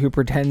dude who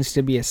pretends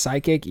to be a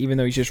psychic, even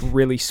though he's just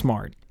really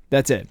smart.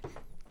 That's it.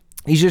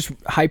 He's just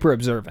hyper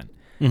observant,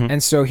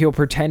 and so he'll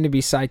pretend to be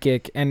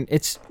psychic, and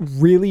it's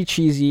really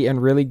cheesy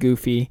and really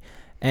goofy,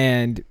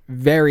 and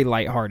very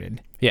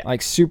lighthearted. Yeah,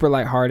 like super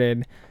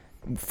lighthearted,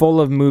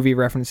 full of movie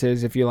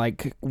references. If you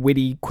like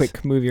witty,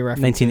 quick movie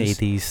references,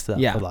 1980s stuff.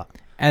 Yeah, a lot.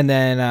 And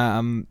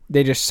then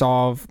they just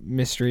solve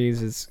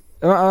mysteries. It's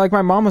like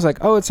my mom was like,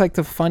 "Oh, it's like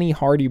the funny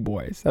Hardy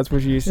Boys." That's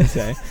what she used to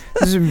say.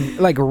 This is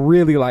like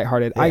really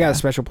lighthearted. Yeah. I got a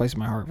special place in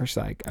my heart for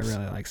Psych. I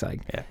really like Psych.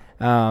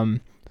 Yeah.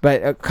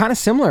 But kind of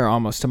similar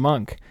almost to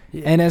Monk.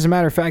 Yeah. And as a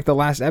matter of fact, the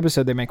last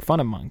episode they make fun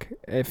of Monk.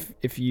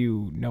 If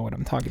you know what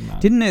I'm talking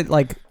about. Didn't it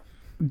like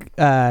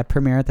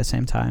premiere at the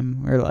same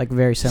time, or like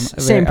very similar?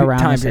 Same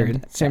time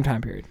period. Same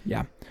time period.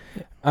 Yeah.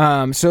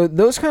 So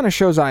those kind of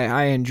shows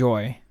I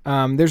enjoy.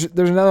 There's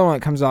another one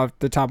that comes off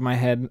the top of my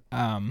head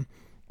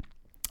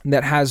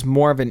that has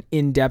more of an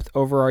in-depth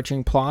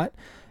overarching plot,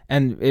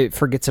 and it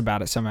forgets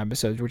about it some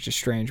episodes, which is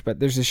strange. But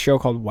there's this show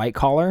called White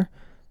Collar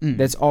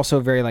that's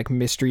also very like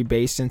mystery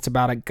based, and it's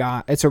about a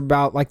guy. It's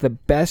about like the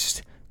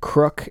best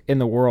crook in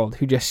the world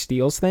who just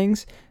steals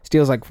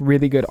like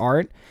really good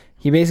art.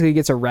 He basically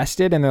gets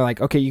arrested, and they're like,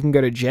 okay, you can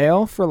go to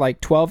jail for like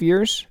 12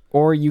 years,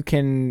 or you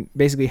can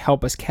basically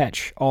help us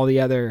catch all the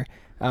other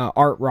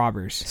art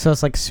robbers. So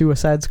it's like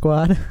Suicide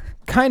Squad?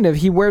 Kind of.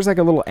 He wears like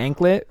a little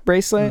anklet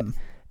bracelet,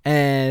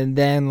 and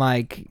then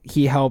like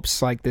he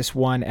helps like this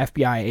one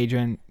FBI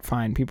agent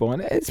find people,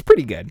 and it's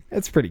pretty good.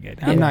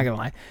 I'm not gonna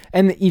lie.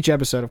 And each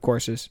episode, of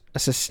course, is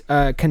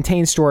a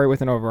contained story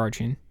with an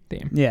overarching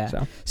theme. Yeah.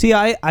 So. See,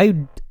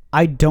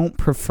 I don't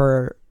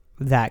prefer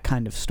that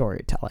kind of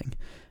storytelling.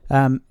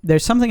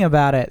 There's something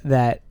about it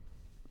that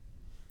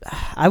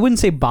I wouldn't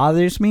say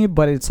bothers me,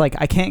 but it's like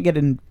I can't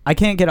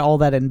get all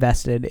that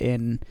invested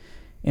in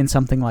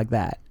something like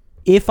that.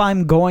 If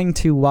I'm going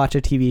to watch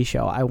a TV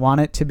show, I want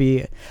it to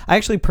be. I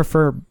actually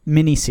prefer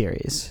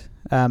miniseries.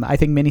 I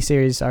think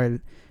miniseries are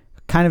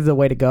kind of the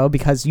way to go,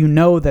 because you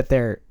know that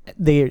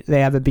they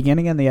have a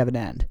beginning and they have an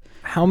end.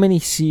 How many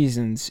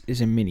seasons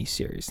is a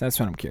miniseries? That's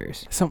what I'm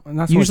curious.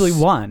 Usually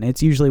one.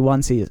 It's usually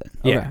one season.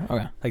 Yeah.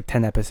 Okay. Like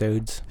 10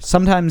 episodes.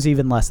 Sometimes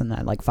even less than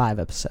that, like 5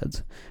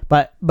 episodes.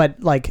 But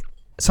like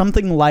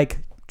something like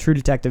True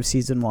Detective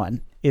season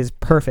 1 is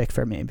perfect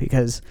for me,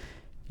 because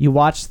you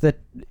watch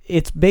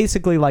it's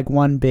basically like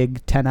one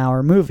big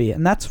 10-hour movie,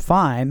 and that's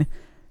fine.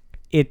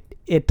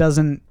 It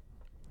doesn't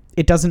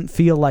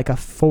feel like a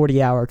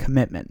 40-hour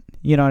commitment.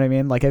 You know what I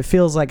mean? Like it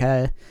feels like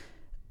a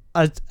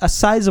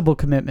sizable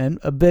commitment,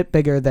 a bit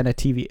bigger than a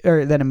TV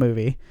or than a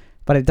movie,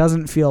 but it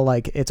doesn't feel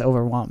like it's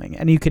overwhelming.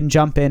 And you can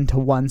jump into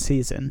one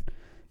season,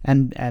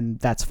 and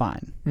that's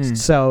fine.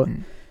 So,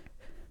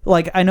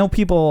 like I know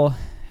people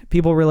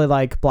really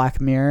like Black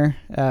Mirror,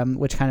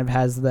 which kind of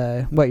has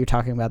what you're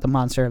talking about, the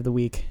monster of the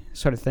week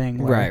sort of thing.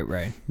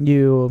 Right.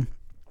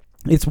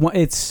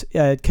 It's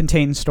a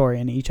contained story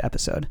in each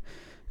episode.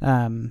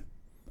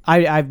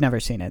 I've never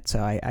seen it,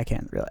 so I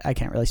can't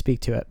really speak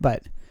to it.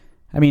 But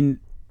I mean,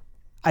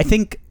 I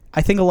think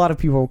a lot of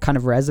people kind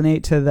of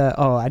resonate to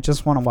I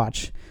just want to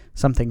watch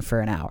something for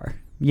an hour.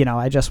 You know,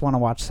 I just want to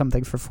watch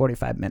something for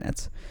 45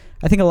 minutes.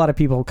 I think a lot of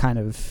people kind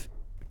of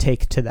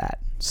take to that.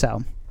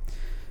 So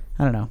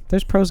I don't know.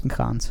 There's pros and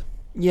cons.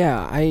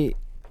 Yeah,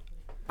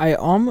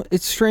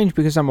 it's strange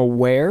because I'm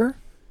aware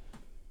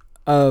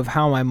of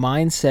how my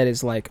mindset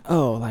is like,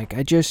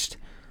 I just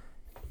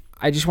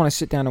want to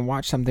sit down and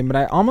watch something, but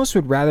I almost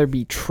would rather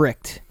be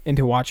tricked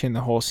into watching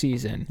the whole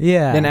season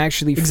than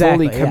actually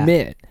fully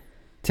commit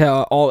to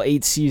all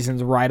 8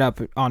 seasons right up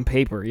on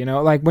paper. You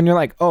know, like when you're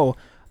like, oh,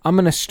 I'm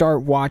going to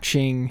start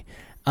watching,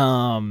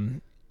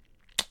 what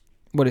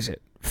is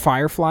it?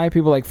 Firefly?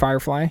 People like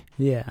Firefly?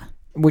 Yeah.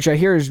 which I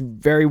hear is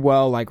very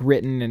well like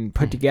written and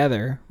put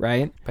together,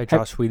 right? By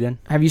Joss Whedon.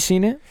 Have you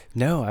seen it?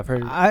 No, I've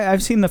heard.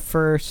 I've seen the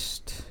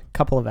first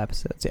couple of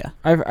episodes. Yeah,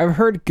 I've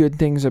heard good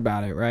things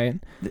about it, right?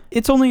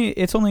 it's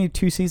only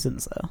 2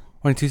 seasons though.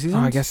 Only 2 seasons?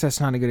 Oh, I guess that's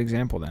not a good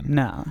example then.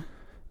 No,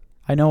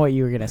 I know what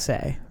you were gonna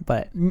say,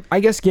 but I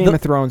guess Game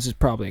of Thrones is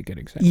probably a good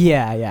example.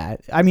 yeah.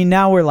 I mean,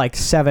 now we're like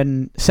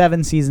seven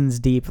seasons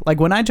deep. Like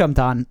when I jumped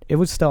on, it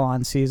was still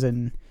on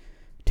season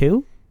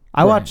 2.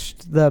 I Right.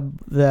 watched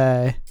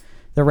the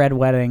Red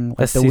Wedding like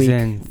That's the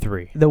season week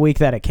 3. the week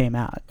that it came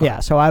out. Oh. Yeah,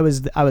 so I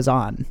was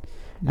on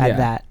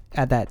Yeah.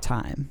 at that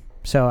time.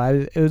 So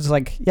it was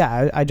like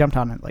I jumped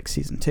on it like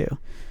season 2,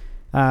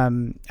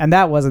 and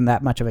that wasn't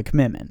that much of a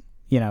commitment.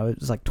 You know, it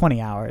was like 20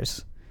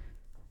 hours.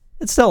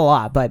 It's still a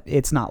lot, but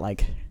it's not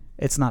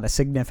a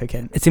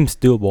significant. It seems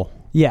doable.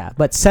 Yeah,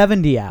 but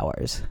 70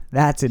 hours,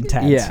 that's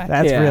intense. Yeah,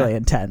 That's yeah. really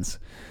intense.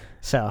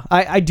 So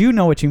I do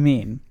know what you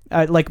mean.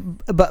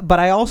 But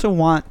I also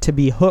want to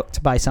be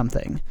hooked by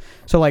something.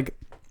 So like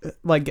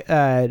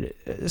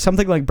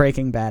something like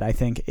Breaking Bad, I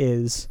think,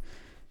 is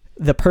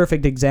the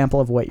perfect example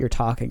of what you're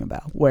talking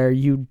about, where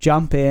you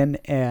jump in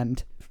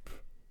and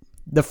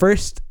the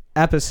first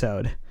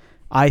episode,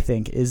 I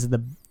think, is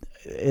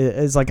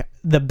like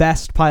the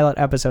best pilot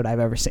episode I've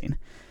ever seen.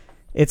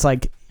 It's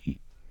like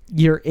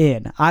you're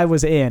in. I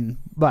was in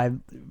by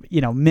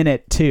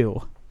minute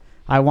 2.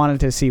 I wanted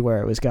to see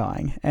where it was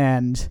going,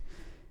 and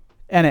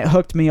it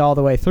hooked me all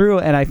the way through,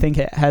 and I think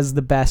it has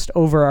the best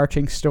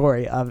overarching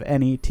story of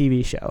any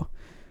TV show.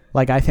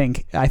 Like I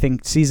think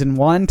season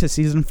 1 to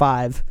season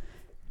 5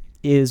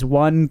 is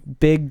one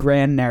big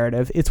grand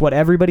narrative. It's what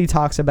everybody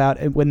talks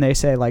about when they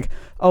say like,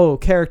 oh,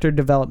 character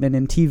development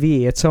in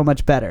TV, it's so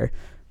much better.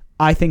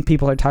 I think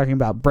people are talking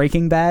about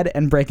Breaking Bad,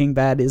 and Breaking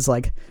Bad is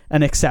like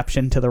an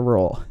exception to the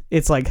rule.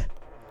 It's like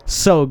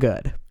so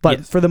good. But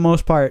Yes. for the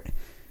most part,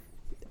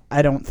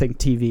 I don't think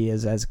TV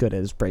is as good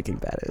as Breaking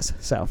Bad is.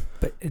 So,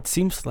 But it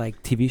seems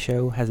like TV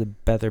show has a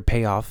better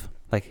payoff.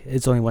 Like,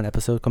 it's only one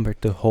episode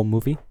compared to the whole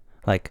movie.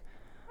 Like,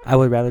 I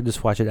would rather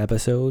just watch an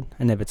episode,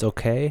 and if it's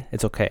okay,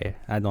 it's okay.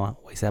 I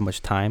don't waste that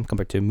much time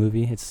compared to a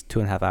movie. It's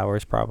 2.5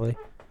 hours probably.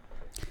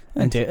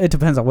 it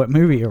depends on what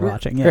movie you're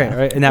watching. Yeah.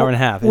 Right, an hour and a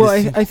half. Well,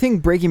 I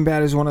think Breaking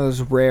Bad is one of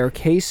those rare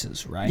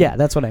cases, right? Yeah,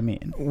 that's what I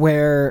mean.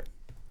 Where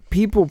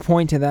people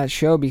point to that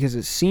show because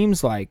it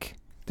seems like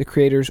the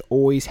creators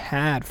always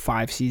had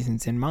 5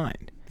 seasons in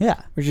mind, Yeah.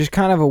 which is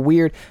kind of a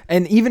weird.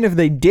 And even if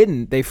they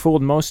didn't, they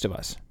fooled most of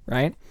us,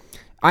 right?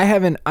 I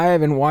haven't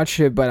watched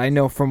it, but I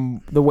know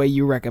from the way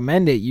you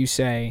recommend it, you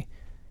say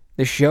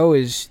the show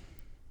is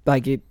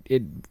like it.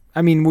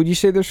 I mean, would you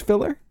say there's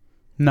filler?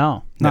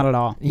 No, not at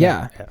all.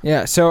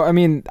 Yeah. So, I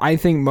mean, I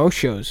think most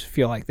shows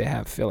feel like they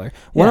have filler.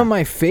 One of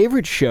my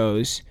favorite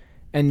shows,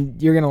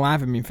 and you're going to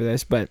laugh at me for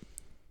this, but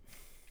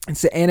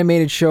it's the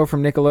animated show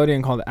from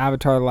Nickelodeon called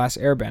Avatar: The Last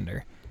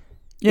Airbender.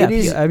 Yeah, It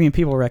is- I mean,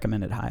 people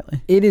recommend it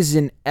highly. It is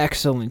an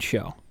excellent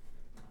show.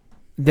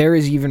 There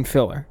is even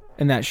filler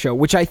in that show,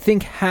 which I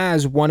think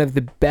has one of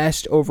the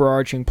best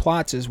overarching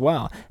plots as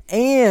well.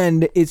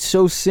 And it's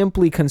so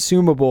simply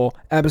consumable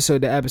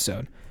episode to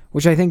episode,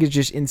 which I think is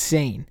just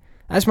insane.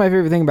 That's my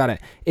favorite thing about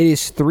it. It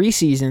is 3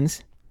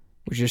 seasons,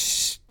 which is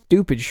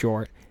stupid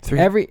short.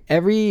 3.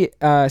 Every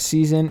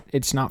season,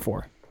 it's not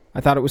 4.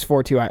 I thought it was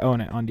 4 too. I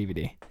own it on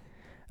DVD.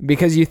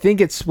 Because you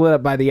think it's split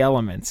up by the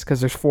elements, because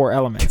there's 4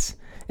 elements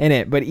in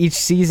it, but each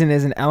season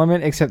is an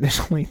element, except there's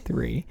only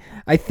 3.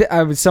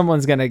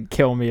 Someone's gonna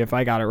kill me if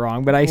I got it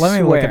wrong, but I swear.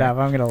 Let me look it up.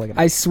 I'm gonna look it up.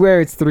 I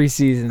swear it's 3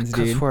 seasons,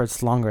 Because dude. for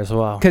it's longer as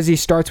well. Because he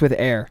starts with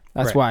air.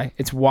 That's Right. why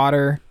it's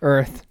water,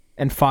 earth,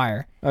 and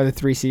fire are the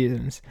 3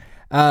 seasons.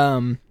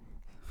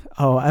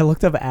 Oh, I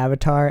looked up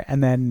Avatar,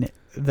 and then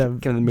the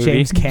movie.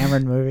 James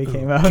Cameron movie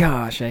came out.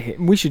 Gosh,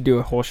 we should do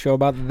a whole show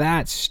about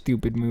that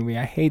stupid movie.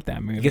 I hate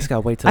that movie. You just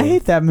gotta wait till I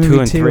hate that 2 movie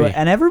and too, 3.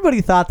 and everybody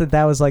thought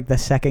that was like the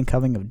second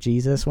coming of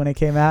Jesus when it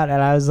came out,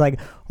 and I was like,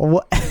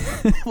 "What?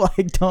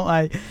 Like,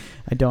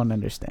 I don't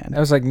understand." I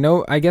was like,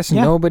 no. I guess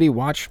Yeah. nobody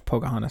watched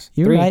Pocahontas.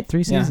 You're 3. right, 3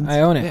 Yeah, seasons.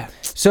 I own it. Yeah.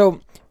 So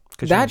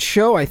Good that job.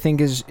 show I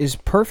think is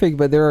perfect,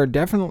 but there are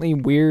definitely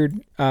weird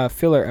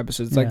filler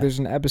episodes. Like Yeah. there's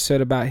an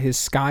episode about his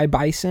sky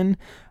bison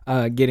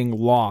getting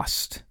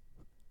lost,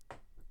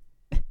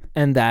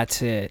 and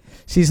that's it.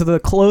 See, so the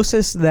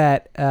closest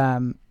that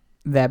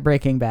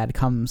Breaking Bad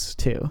comes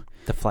to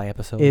The Fly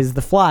episode. is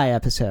the Fly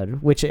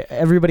episode, which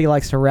everybody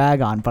likes to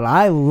rag on, but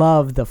I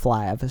love the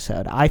Fly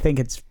episode. I think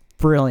it's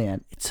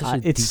brilliant. It's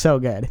such It's so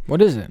good.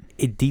 What is it?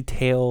 a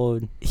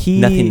detailed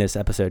He nothingness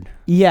episode.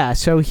 Yeah,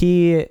 so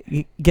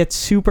he gets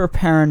super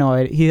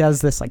paranoid. He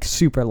has this like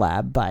super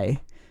lab by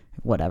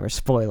whatever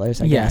spoilers,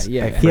 I guess.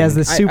 Yeah. He has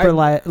this I- super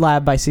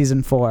lab by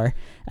season 4,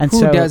 and Who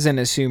so doesn't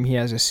assume he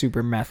has a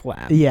super meth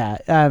lab? yeah,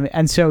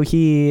 and so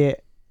he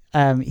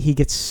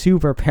gets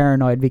super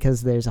paranoid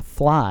because there's a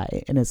fly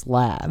in his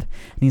lab,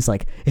 and he's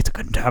like, "It's a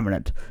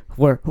contaminant.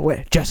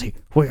 Jesse,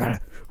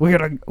 we we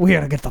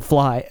gotta get the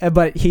fly.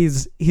 But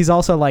he's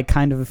also like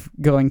kind of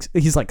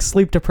he's like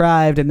sleep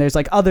deprived, and there's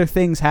like other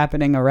things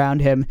happening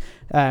around him,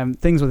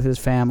 things with his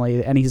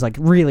family, and he's like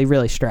really,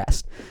 really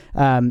stressed.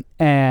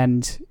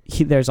 And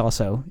there's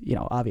also, you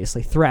know,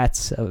 obviously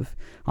threats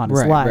on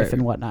his life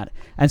and whatnot.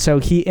 And so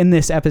in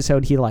this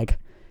episode, he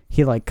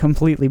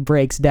completely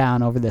breaks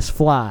down over this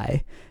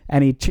fly,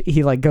 and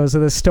he like goes to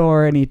the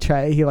store, and he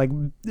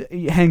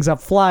hangs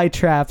up fly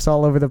traps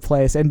all over the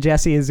place, and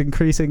Jesse is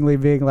increasingly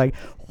being like,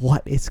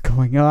 what is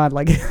going on?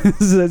 Like,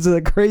 this is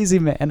a crazy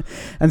man.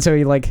 And so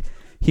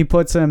he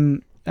puts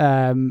him,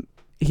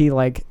 he's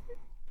like,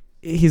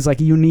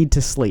 you need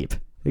to sleep,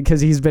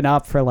 because he's been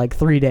up for like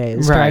 3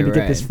 days trying to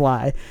get this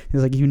fly.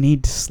 He's like, you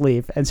need to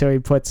sleep. And so he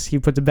puts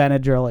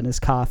Benadryl in his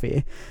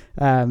coffee.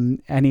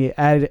 And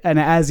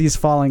as he's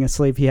falling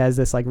asleep, he has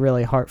this like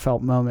really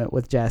heartfelt moment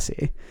with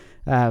Jesse.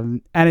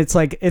 And it's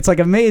like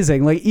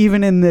amazing. Like,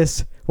 even in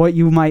this, what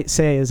you might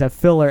say is a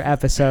filler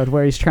episode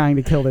where he's trying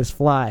to kill this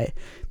fly,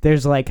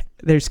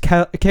 there's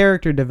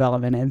character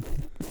development and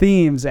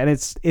themes, and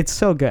it's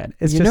so good.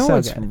 It's just so good.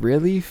 What's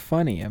really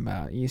funny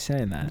about you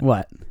saying that?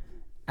 What?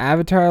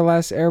 Avatar: The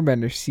Last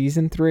Airbender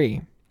Season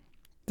 3.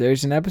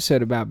 There's an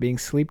episode about being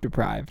sleep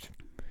deprived.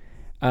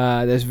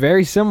 That's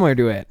very similar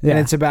to it. Yeah. And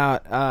it's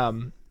about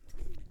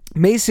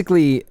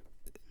basically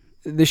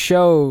the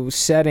show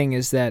setting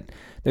is that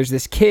there's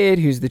this kid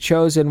who's the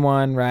chosen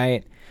one,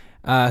 right?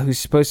 Who's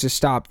supposed to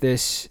stop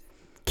this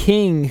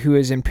king who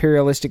has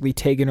imperialistically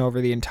taken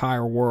over the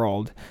entire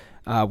world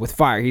with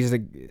fire. He's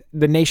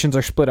the nations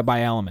are split up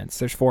by elements.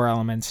 There's 4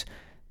 elements.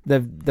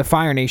 The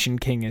Fire Nation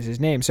King is his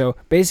name. So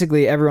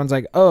basically everyone's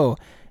like, oh,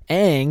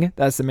 Aang,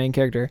 that's the main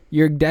character,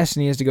 your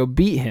destiny is to go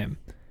beat him.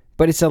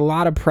 But it's a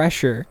lot of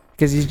pressure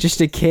because he's just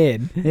a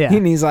kid. Yeah.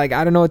 And he's like,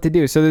 I don't know what to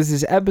do. So there's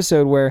this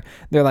episode where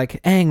they're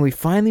like, Aang, we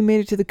finally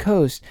made it to the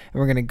coast, and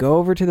we're going to go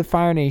over to the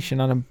Fire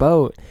Nation on a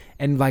boat.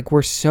 And like,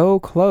 we're so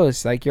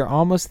close. Like, you're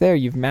almost there.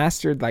 You've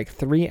mastered like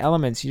 3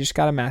 elements. You just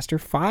got to master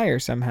fire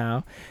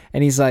somehow.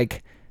 And he's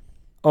like,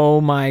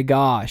 oh my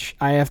gosh,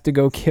 I have to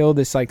go kill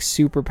this like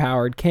super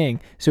powered king.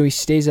 So he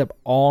stays up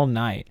all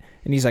night,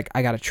 and he's like,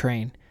 I gotta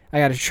train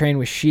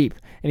with sheep.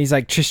 And he's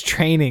like just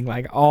training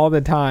like all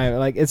the time.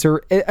 Like, it's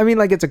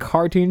a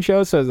cartoon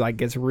show, so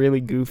it's really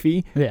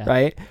goofy. Yeah.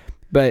 Right.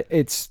 But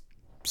it's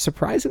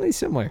surprisingly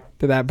similar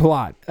to that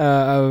plot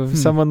of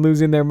someone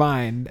losing their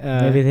mind.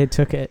 Maybe they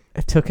took it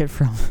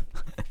from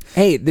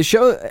Hey, the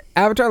show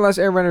Avatar: The Last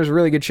Airbender is a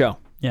really good show.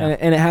 Yeah.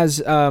 And it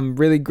has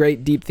really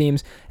great deep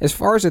themes. As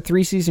far as a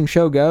 3-season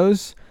show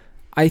goes,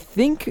 I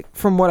think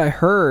from what I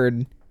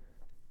heard,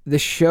 the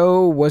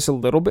show was a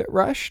little bit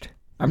rushed.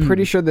 I'm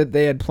pretty sure that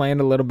they had planned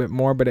a little bit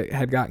more, but it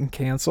had gotten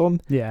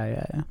canceled.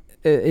 Yeah.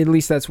 At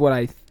least that's what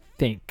I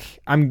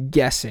think. I'm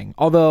guessing.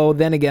 Although,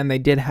 then again, they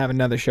did have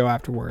another show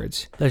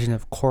afterwards. Legend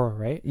of Korra,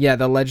 right? Yeah,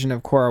 The Legend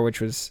of Korra,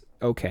 which was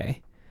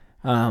okay.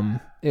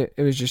 It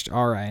was just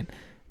all right.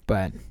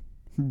 But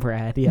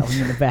Brad yelling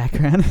in the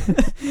background.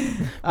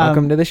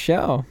 welcome to the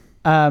show.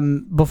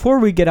 Before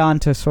we get on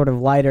to sort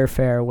of lighter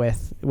fare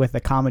with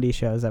the comedy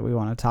shows that we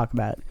want to talk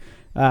about,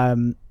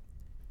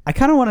 I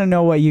kind of want to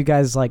know what you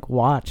guys like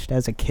watched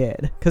as a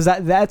kid, because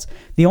that's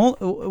the only,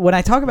 when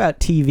I talk about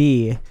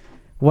TV,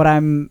 what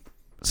I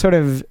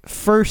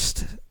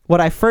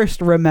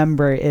first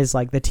remember is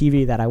like the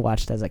TV that I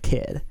watched as a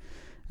kid.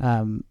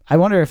 I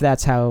wonder if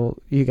that's how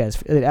you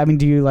guys, I mean,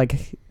 do you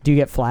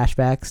get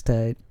flashbacks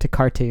to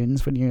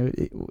cartoons when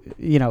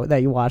you know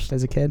that you watched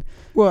as a kid?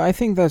 Well, I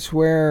think that's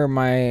where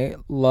my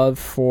love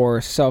for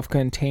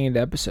self-contained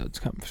episodes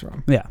comes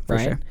from. Yeah, for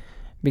right? sure.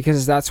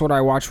 Because that's what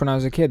I watched when I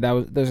was a kid.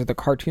 Those are the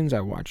cartoons I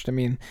watched. I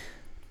mean,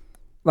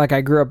 like,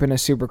 I grew up in a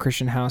super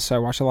Christian house, so I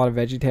watched a lot of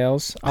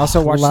VeggieTales. I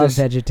also watched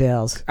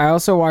VeggieTales. I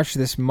also watched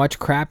this much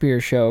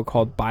crappier show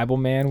called Bible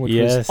Man, which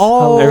was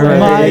oh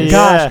my Yeah.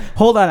 gosh!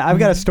 Hold on, I've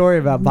got a story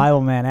about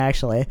Bible Man.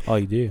 Actually, Oh,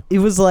 you do? it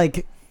was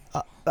like,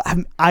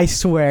 I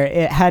swear,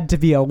 it had to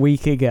be a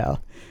week ago,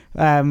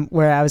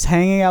 where I was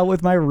hanging out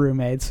with my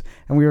roommates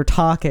and we were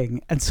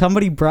talking, and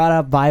somebody brought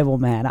up Bible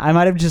Man. I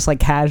might have just like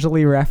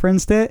casually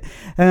referenced it,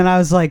 and then I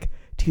was like,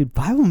 dude,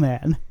 Bible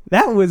Man.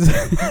 That was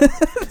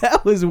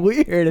that was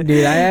weird.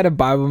 Dude, I had a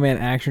Bible Man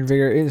action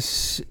figure. It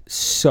is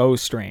so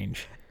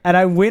strange. And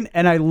I went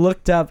and I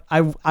looked up.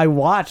 I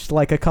watched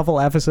like a couple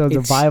episodes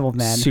of Bible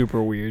Man.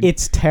 Super weird.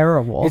 It's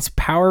terrible. It's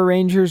Power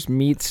Rangers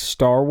meets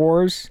Star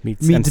Wars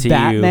Meets meets MCU.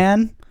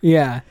 Batman.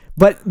 Yeah.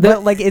 But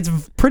like it's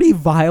pretty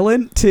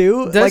violent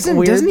too.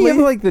 Doesn't he have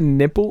weirdly. like the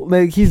nipple?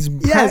 Like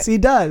Yes, he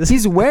does.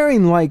 He's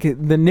wearing like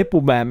the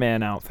nipple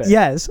Batman outfit.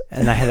 Yes.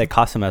 And I had a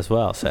costume as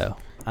well, so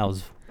I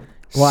was...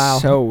 Wow.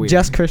 So weird.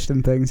 Just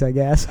Christian things, I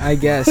guess. I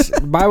guess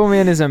Bible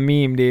Man is a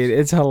meme, dude.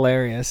 It's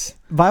hilarious.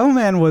 Bible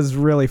Man was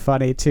really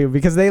funny too,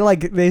 because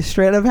they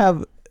straight up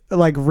have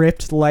like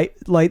ripped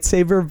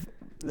lightsaber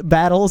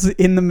battles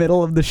in the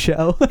middle of the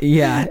show.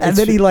 Yeah. And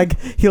then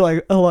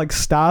he'll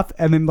stop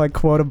and then like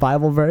quote a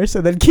Bible verse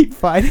and then keep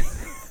fighting.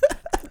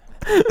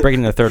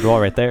 Breaking the third wall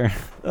right there.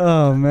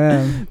 Oh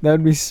man! That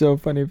would be so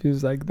funny if he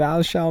was like,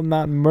 "Thou shalt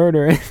not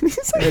murder." And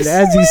he's like, And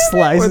as he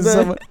swearing with slices it.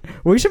 someone,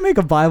 we should make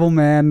a Bible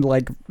Man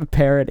like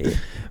parody.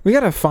 We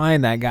gotta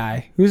find that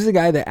guy. Who's the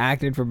guy that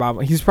acted for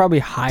Bob? He's probably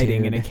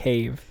hiding in a Dude.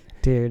 cave.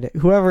 Dude,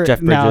 whoever.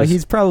 Jeff No, Bridges.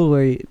 he's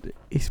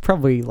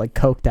probably like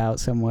coked out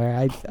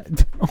somewhere.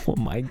 Oh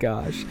my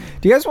gosh!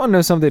 Do you guys want to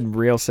know something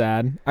real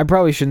sad? I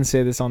probably shouldn't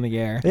say this on the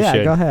air. Yeah,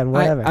 should. go ahead.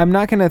 Whatever. I'm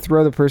not gonna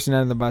throw the person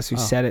under the bus who Oh.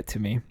 said it to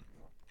me.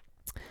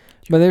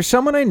 But there's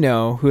someone I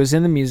know who is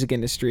in the music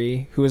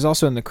industry, who is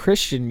also in the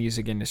Christian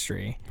music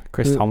industry,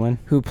 Chris Who- Tomlin.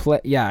 who play.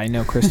 Yeah, I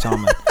know Chris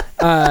Tomlin.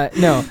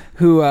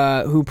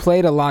 Who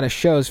played a lot of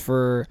shows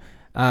for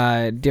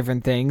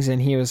different things,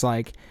 and he was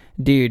like,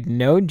 "Dude,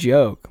 no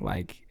joke.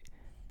 Like,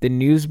 the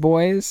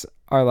Newsboys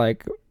are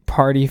like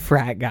party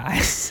frat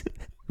guys."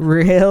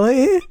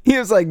 Really? He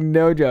was like,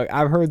 "No joke.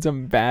 I've heard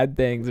some bad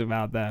things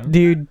about them."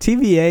 Dude,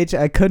 TBH,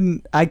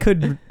 I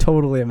could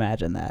totally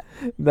imagine that.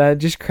 That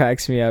just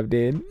cracks me up,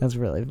 dude. That's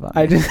really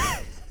funny.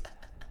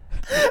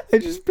 I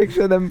just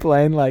picture them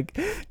playing like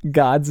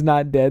 "God's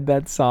Not Dead"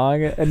 that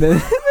song, and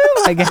then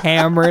like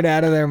hammered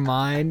out of their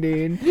mind,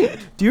 dude.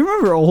 Do you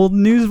remember old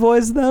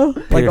Newsboys though?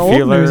 Like Peter old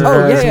Feeler.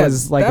 Newsboys Oh,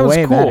 was like that was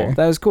way cool. better.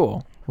 That was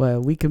cool.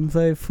 Well, we can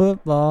play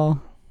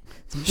football.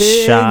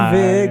 Big, Shy.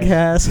 big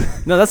house.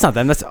 No, that's not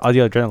them. That's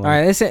Audio Adrenaline. All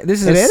right, this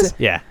is It a is?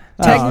 Yeah.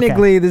 Oh, okay.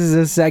 technically this is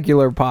a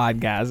secular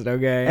podcast.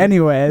 Okay.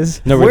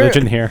 Anyways, No We're-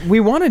 religion here. We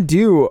want to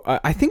do.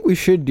 I think we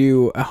should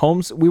do a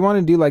homes. We want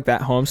to do like that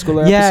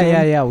homeschooler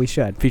episode. yeah, we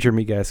should. Feature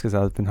me, guys, because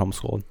I've been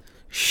homeschooled.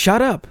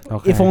 Shut up.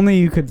 Okay. If only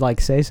you could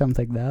like say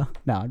something though.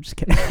 No, I'm just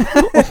kidding.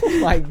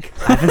 Like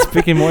I've been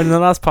speaking more than the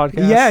last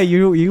podcast. Yeah,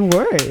 you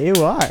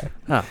are.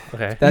 Oh,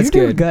 okay. That's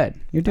You're doing good.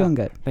 good. You're doing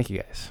good. Thank you,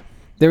 guys.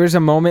 there was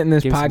a moment in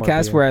this Give some more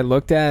podcast beer. where I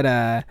looked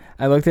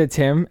at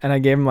Tim and I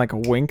gave him like a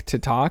wink to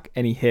talk,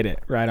 and he hit it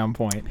right on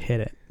point. Hit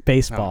it.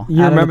 Baseball.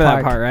 You Out of the remember that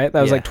park. part, right?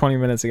 That was Yeah. like 20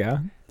 minutes ago.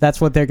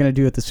 That's what they're gonna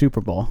do at the Super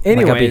Bowl. Like,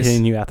 I'll be Anyways,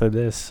 hitting you after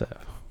this. So.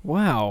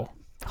 wow.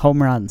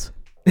 Home runs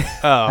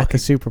Oh, at the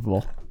Super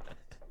Bowl.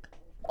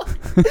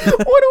 What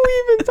are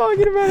we even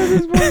talking about at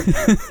this point?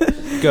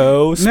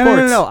 go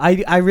sports. No.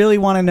 I really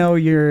want to know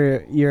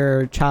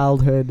your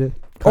childhood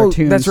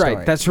cartoon. that's story.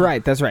 right.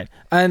 That's right.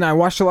 And I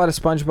watched a lot of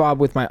SpongeBob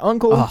with my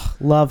uncle. Oh,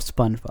 love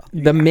SpongeBob.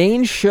 The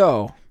main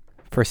show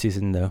First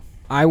season, though.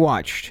 I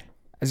watched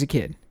as a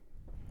kid,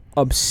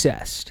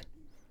 obsessed.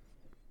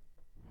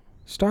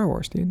 Star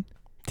Wars, dude.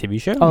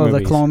 TV show? Oh, the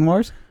Movies? Clone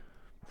Wars.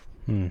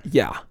 Hmm.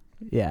 Yeah.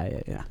 Yeah.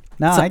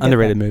 No, It's I an get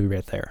underrated that. movie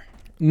right there.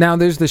 Now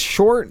there's the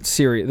short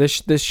series.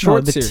 This No,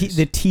 short the series.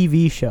 the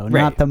TV show, Right.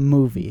 not the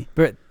movie.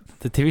 But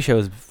the TV show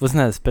wasn't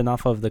that a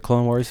spin-off of the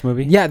Clone Wars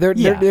movie? yeah, there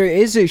Yeah. there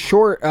is a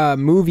short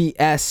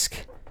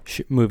movie-esque.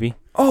 Movie.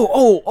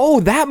 Oh,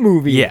 that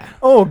movie. Yeah.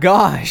 Oh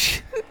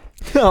gosh.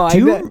 No,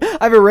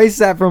 I've erased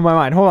that from my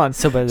mind. Hold on.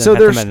 So, but So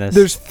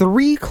there's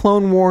 3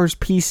 Clone Wars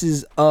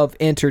pieces of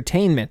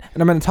entertainment,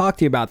 and I'm going to talk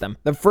to you about them.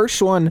 The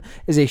first one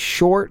is a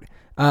short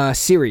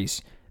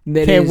series.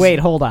 that Okay, is- wait,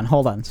 hold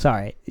on.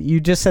 Sorry, you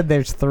just said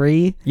there's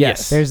 3.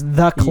 Yes. There's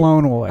the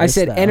Clone Wars. I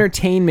said though.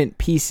 entertainment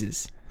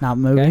pieces. not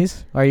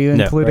movies. Are you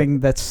No, including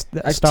that's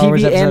Star TV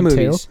Wars and episode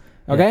movies.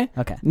 2? Okay?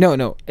 Okay.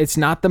 No, it's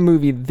not the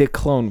movie The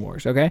Clone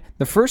Wars, okay?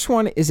 The first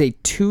one is a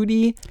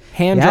 2D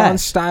hand-drawn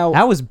Yes, style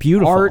that was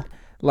beautiful. art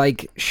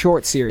like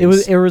short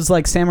series. It was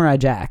like Samurai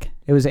Jack.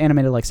 It was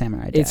animated like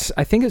Samurai Jack.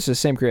 I think it's the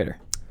same creator.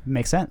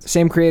 Makes sense.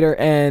 Same creator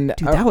and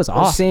Dude, that was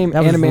awesome. Same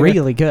that was animator.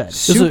 really good.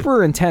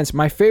 Super intense.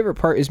 My favorite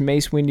part is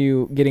Mace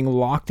Windu getting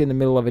locked in the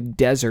middle of a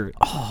desert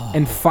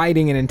and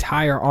fighting an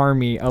entire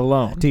army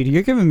alone. Dude,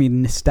 you're giving me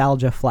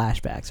nostalgia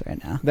flashbacks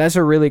right now. That's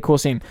a really cool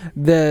scene.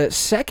 The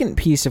second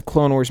piece of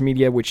Clone Wars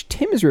media, which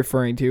Tim is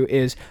referring to,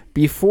 is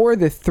before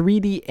the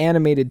 3D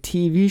animated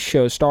TV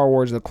show Star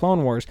Wars The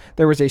Clone Wars,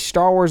 there was a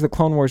Star Wars The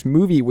Clone Wars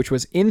movie which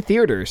was in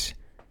theaters.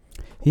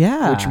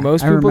 Yeah. Which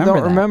most I people don't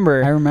that.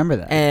 remember. I remember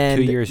that.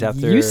 And 2 years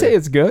after- You say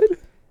it's good?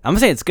 I'm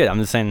saying it's good. I'm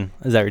just saying,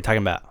 is that what you're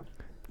talking about?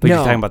 But no,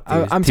 you're talking about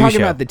the I'm TV talking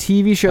show. about the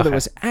TV show that Okay.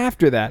 was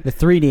after that. the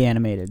 3D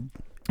animated.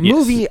 Yes.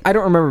 Movie, I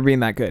don't remember being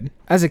that good.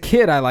 As a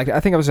kid, I liked it.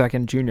 I think I was like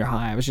in junior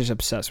high. I was just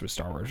obsessed with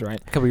Star Wars,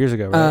 right? a couple years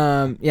ago,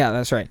 right? Yeah,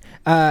 that's right.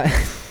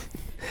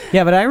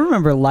 Yeah, but I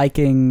remember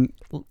liking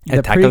the,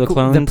 Attack of the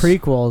Clones? the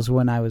prequels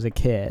when I was a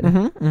kid.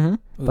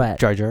 But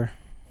Jar Jar.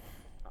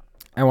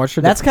 I watched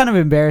it. that's kind of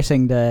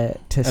embarrassing to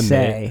Admit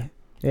say.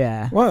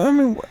 Yeah. Well, I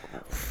mean,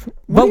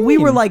 But we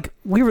were what?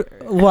 We the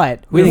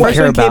didn't first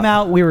care one came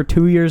about- out, we were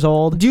 2 years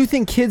old. do you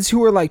think kids who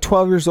were like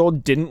 12 years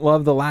old didn't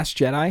love The Last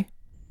Jedi?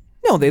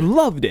 No, they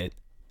loved it.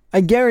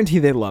 I guarantee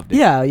they loved it.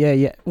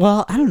 Yeah.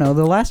 Well, I don't know.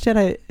 The Last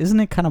Jedi, isn't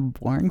it kind of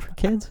boring for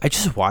kids? I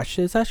just watched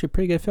it. It's actually a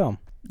pretty good film.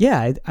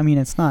 Yeah, I mean,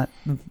 it's not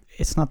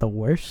the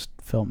worst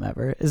film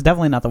ever. It's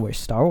definitely not the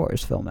worst Star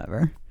Wars film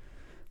ever.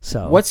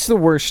 So What's the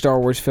worst Star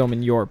Wars film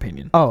in your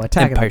opinion? Oh,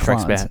 Attack Empire of the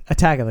Strikes Clones. Back.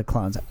 Attack of the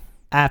Clones.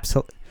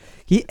 Absolutely.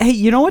 Hey,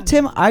 you know what,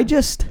 Tim?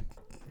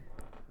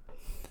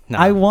 No.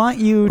 I want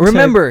you to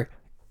Remember,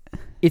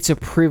 it's a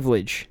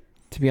privilege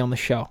to be on the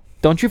show.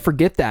 Don't you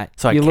forget that.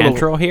 So I you can't little-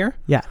 troll here?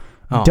 Yeah.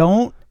 Oh.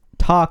 Don't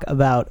talk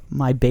about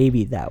my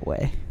baby that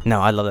way. No,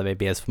 I love that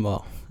baby as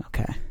well.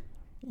 Okay.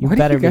 You What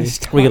better are you guys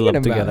be. We could talking live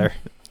about? together.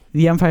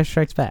 The Empire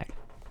Strikes Back.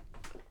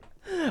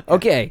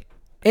 Okay.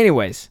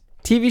 Anyways,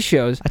 TV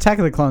shows. Attack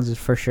of the Clones is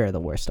for sure the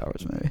worst Star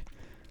Wars movie.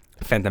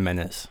 Phantom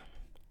Menace.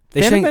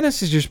 They Phantom should-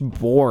 Menace is just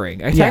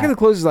boring. Attack Yeah. of the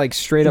Clones is like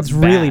straight It's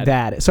up really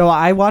bad. So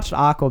I watched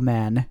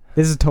Aquaman.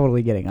 This is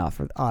totally getting off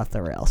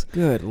the rails.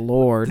 Good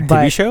lord.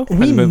 But TV show? Or We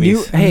the knew.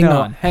 movies? Hang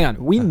No. on.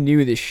 We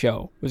knew this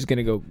show was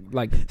gonna go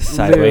like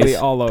Sideways. literally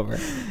all over.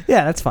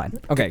 Yeah, that's fine.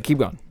 Okay, keep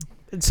going.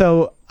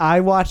 So I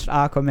watched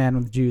Aquaman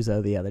with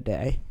Juzo the other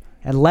day,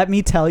 and let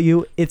me tell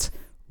you, it's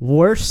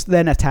worse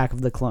than Attack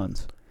of the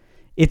Clones.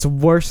 It's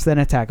worse than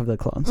Attack of the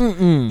Clones.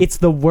 Mm-mm. It's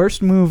the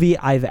worst movie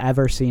I've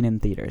ever seen in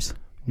theaters.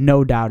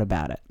 No doubt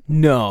about it.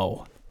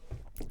 No.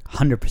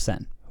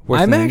 100%.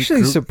 Worse I'm than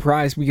actually Groot.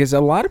 surprised because a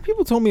lot of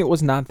people told me it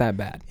was not that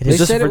bad. It They is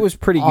just said for- it was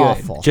pretty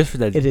awful. good. Just for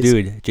that It is-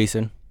 dude,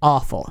 Jason.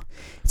 Awful.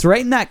 It's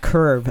right in that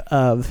curve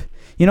of,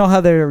 you know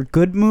how there are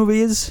good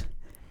movies,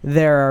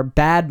 there are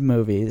bad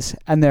movies,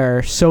 and there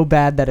are so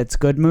bad that it's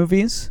good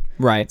movies.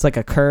 Right. It's like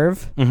a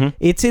curve. Mm-hmm.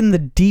 It's in the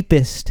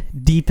deepest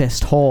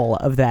hole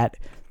of that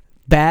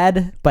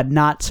bad, but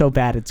not so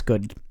bad it's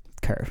good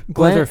curve. What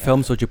Glenn- other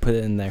films would you put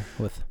it in there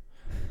with?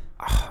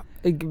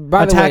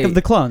 By the Attack way, of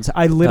the Clones.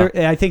 I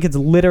think it's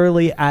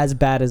literally as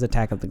bad as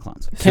Attack of the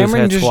Clones.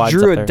 Cameron Suicide just Squad's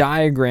drew up a there.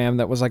 diagram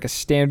that was like a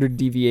standard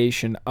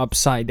deviation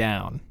upside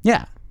down.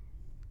 Yeah.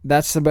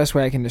 That's the best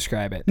way I can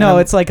describe it. No, And I'm-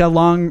 it's like a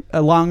long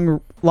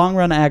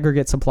run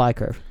aggregate supply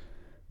curve.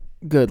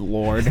 good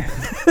lord.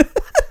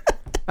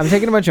 I'm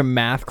taking a bunch of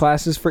math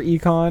classes for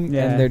econ,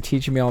 Yeah. and they're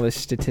teaching me all this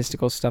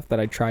statistical stuff that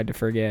I tried to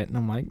forget, and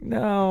I'm like,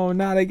 no,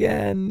 not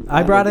again. I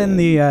not brought in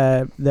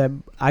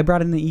again. I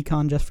brought in the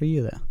econ just for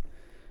you though.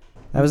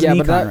 That was yeah, an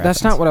but econ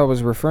that's not reference. what I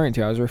was referring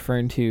to. I was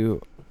referring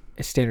to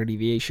a standard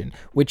deviation,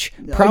 which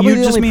Oh, probably you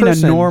the just only mean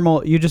person, a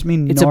normal. You just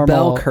mean It's normal. a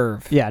bell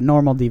curve. Yeah,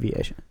 normal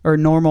deviation or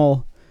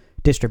normal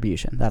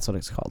distribution. That's what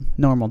it's called.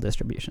 Normal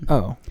distribution.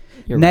 Oh,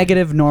 you're right.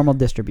 Negative normal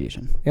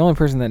distribution. The only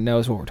person that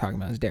knows what we're talking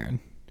about is Darren.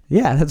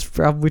 Yeah, that's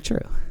probably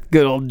true.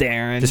 Good old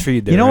Darren. Just for you,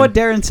 Darren. You know what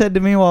Darren said to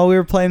me while we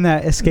were playing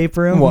that escape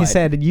room? He What?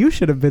 said, "You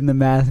should have been the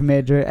math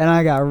major," and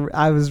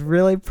I was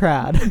really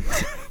proud.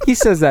 He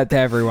says that to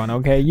everyone.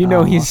 Okay, you know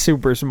Aw. he's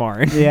super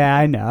smart. Yeah,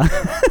 I know.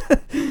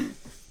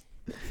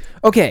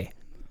 Okay,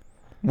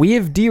 we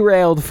have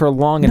derailed for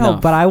long No,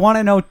 enough. but I want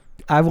to know.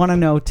 I want to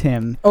know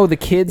Tim. Oh, the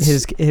kids.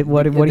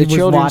 What the he was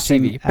children's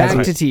watching TV. Back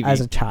as to TV. as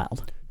a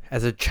child.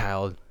 As a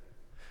child,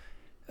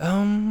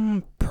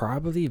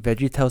 probably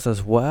VeggieTales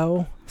as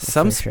well.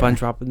 Some For sure.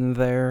 SpongeBob in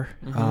there.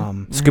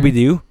 Mhm. Scooby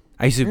Doo.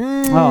 I used to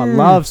Oh, I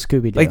love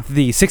Scooby Doo. like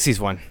the '60s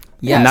one.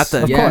 Yes, not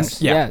the- Of yes,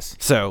 course. Yeah. yes.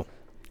 So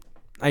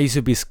I used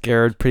to be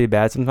scared pretty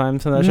bad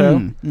sometimes on that show.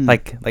 Mm.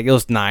 Like it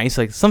was nice.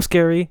 Like some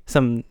scary,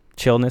 some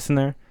chillness in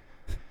there.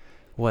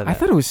 What? I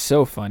thought it was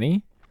so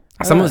funny.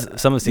 some of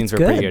the scenes were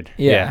it's pretty good. good.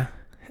 Yeah,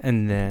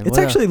 And then It's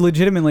actually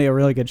legitimately a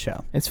really good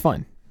show. it's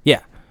fun.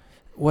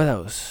 what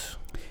else?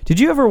 Did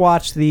you ever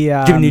watch the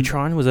Jimmy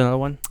Neutron was another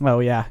one. Oh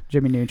yeah,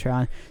 Jimmy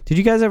Neutron. Did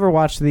you guys ever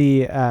watch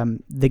the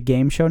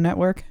Game Show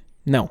Network,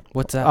 No,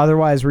 What's that?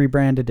 otherwise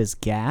rebranded as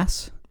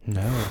Gas?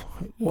 No.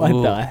 what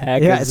Ooh. the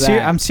heck Yeah, is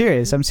that? I'm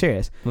serious. I'm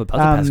serious. I'm about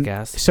to pass Um,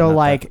 gas. So Not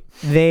like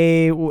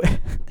they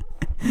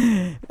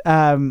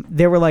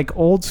there were like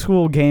old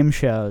school game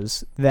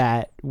shows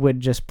that would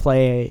just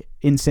play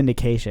in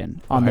syndication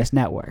on Okay. this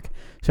network.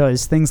 So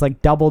it's things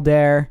like Double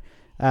Dare,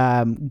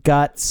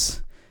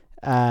 Guts,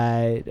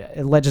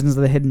 Legends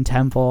of the Hidden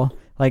Temple.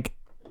 Like,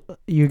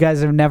 you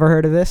guys have never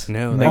heard of this? that.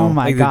 No. No. Oh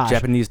my like gosh. The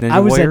Japanese Ninja I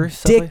was Warrior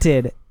stuff like-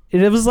 addicted.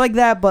 It was like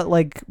that, but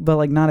like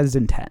not as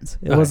intense.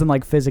 It Okay. wasn't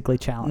like physically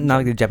challenging. Not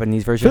like the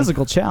Japanese version.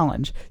 Physical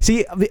challenge.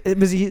 See, it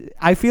was.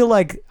 I feel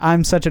like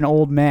I'm such an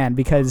old man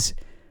because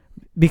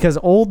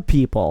old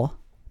people,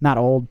 not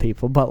old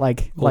people, but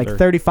like Older.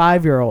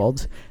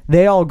 35-year-olds,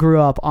 they all grew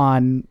up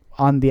on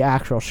the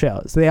actual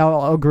shows. They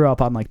all grew up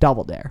on like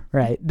Double Dare,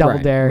 right? Double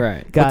Right, Dare,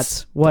 right.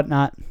 Guts,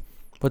 whatnot.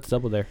 What's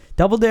Double Dare?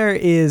 Double Dare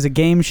is a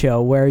game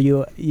show where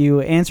you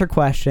answer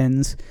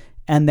questions,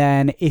 and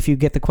then if you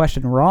get the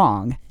question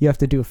wrong, you have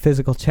to do a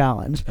physical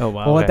challenge. Oh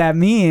wow. Well, what okay. that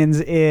means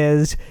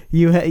is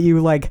you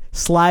like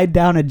slide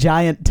down a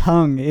giant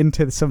tongue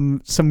into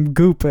some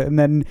goop, and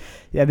then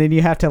you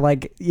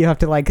have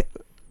to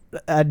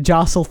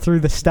jostle through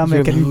the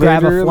stomach You're and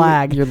grab a literally-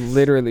 flag. You're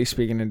literally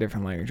speaking a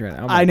different language right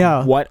now. I'm I like,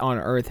 know. What on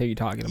earth are you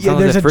talking about? Yeah, Sounds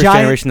like there's the a first giant-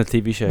 generation of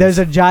TV shows. There's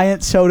a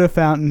giant soda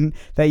fountain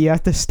that you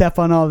have to step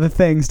on all the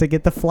things to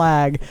get the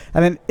flag,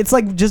 and then it's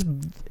like just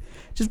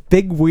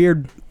big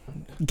weird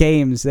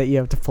games that you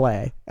have to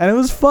play, and it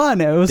was fun.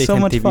 It was so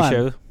Daytime much TV fun.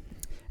 show.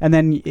 And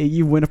then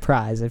you win a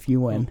prize if you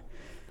win.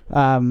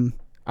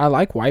 I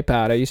like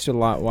Wipeout. I used to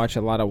watch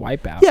a lot of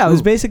Wipeout. Yeah, it was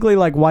Ooh. basically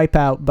like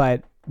Wipeout,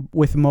 but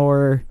with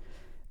more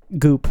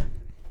goop.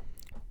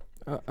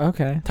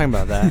 Okay. Talking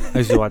about that, I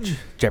used to watch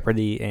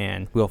Jeopardy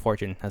and Wheel of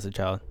Fortune as a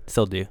child.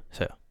 Still do.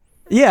 So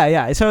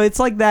Yeah. So it's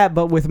like that,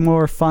 but with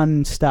more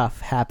fun stuff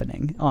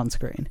happening on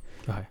screen.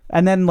 Okay.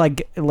 And then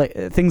like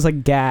things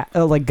like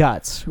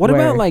Guts. What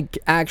where- about like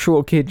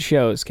actual kid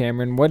shows,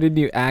 Cameron? What did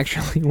you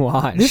actually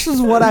watch? This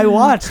is what I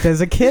watched as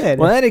a kid.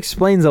 well, that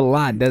explains a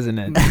lot, doesn't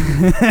it?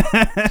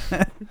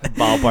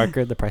 Bob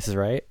Barker, The Price is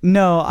Right.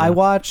 No, I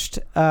watched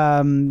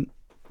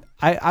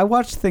I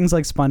watched things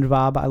like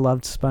SpongeBob. I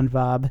loved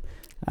SpongeBob.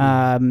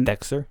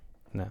 Dexter.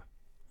 No.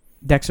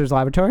 Dexter's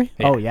Laboratory?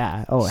 Yeah. Oh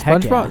yeah. Oh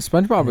heck yeah.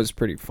 SpongeBob was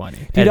pretty funny.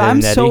 Dude, Ed, Ed I'm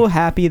and so Eddie.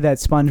 happy that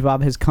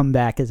SpongeBob has come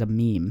back as a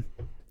meme.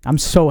 I'm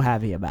so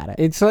happy about it.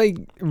 It's like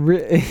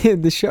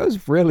the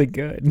show's really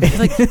good. It's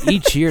like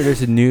each year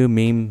there's a new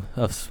meme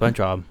of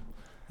SpongeBob.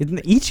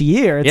 Each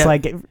year, it's Yeah.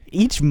 like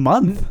each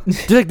month.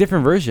 There's like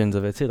different versions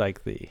of it too,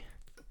 like the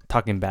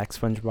talking back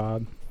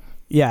SpongeBob.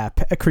 Yeah,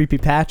 a creepy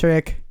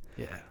Patrick.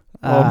 Yeah.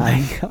 Oh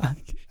my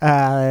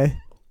god.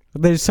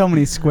 There's so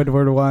many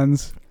Squidward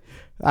ones.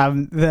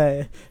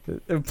 The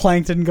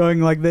Plankton going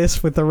like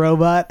this with the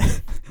robot.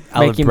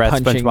 Olive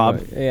Breath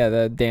SpongeBob.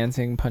 The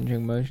dancing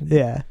punching motion.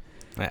 Yeah.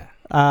 Yeah.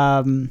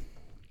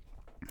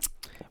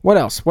 What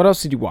else? What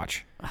else did you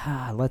watch?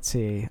 Let's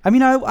see. I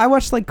mean, I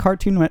watched like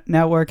Cartoon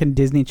Network and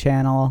Disney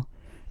Channel.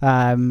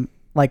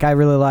 Like I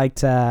really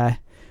liked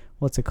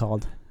what's it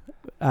called?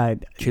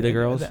 Cheetah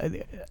Girls.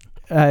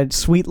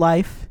 Sweet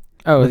Life.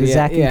 Oh, With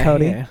Zach and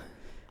Cody. Yeah.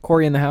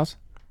 Corey in the House.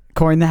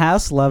 Corey in the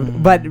House,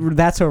 loved. But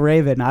That's So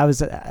Raven. I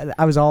was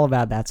all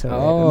about That's So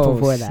Raven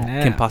before that.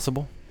 snap. Kim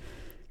Possible.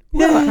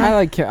 Well, I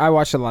like. I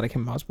watched a lot of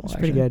Kim Possible. It's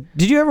pretty good.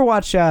 Did you ever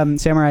watch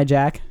Samurai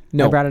Jack?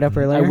 No, I brought it up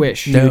earlier. I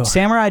wish. Dude, No.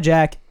 Samurai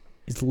Jack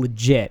is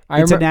legit.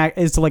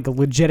 It's like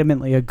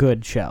legitimately a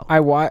good show.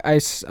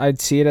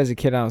 I'd see it as a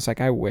kid. And I was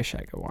like, I wish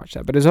I could watch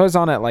that, but it's always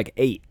on at like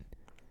 8.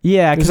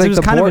 Yeah, It was because like it was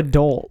the kind of board-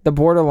 adult. The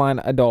borderline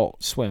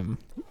Adult Swim.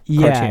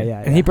 Yeah, cartoon.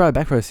 yeah, And he brought it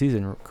back for a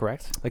season,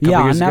 correct? Like a yeah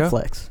couple on years ago?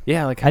 Netflix.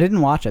 Yeah, like I didn't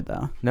watch it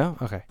though. no.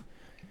 Okay.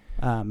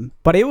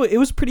 But it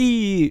was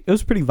pretty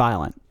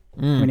violent.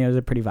 Mm. I mean, it was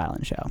a pretty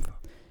violent show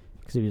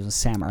because he was a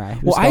samurai.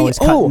 He was Well, always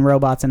cutting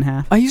robots in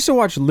half. I used to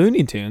watch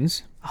Looney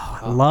Tunes.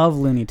 I love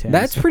Looney Tunes.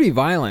 That's pretty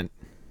violent.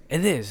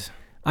 It is.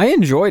 I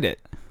enjoyed it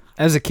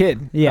as a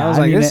kid. Yeah, I was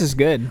I like, mean, this is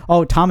good.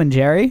 Oh, Tom and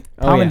Jerry.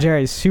 Oh, Tom yeah. and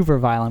Jerry is super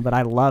violent, but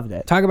I loved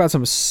it. Talk about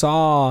some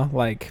Saw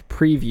like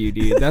preview,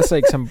 dude. That's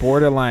like some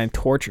borderline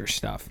torture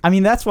stuff. I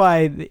mean, that's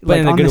why like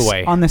in a on good the,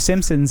 way. on The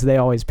Simpsons they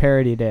always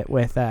parodied it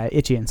with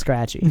Itchy and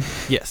Scratchy,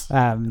 Yes.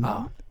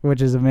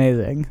 which is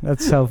amazing.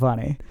 That's so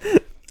funny.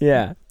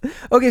 Yeah.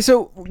 Okay,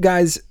 so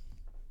guys,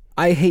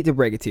 I hate to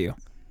break it to you,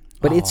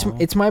 but Aw.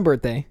 it's my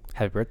birthday.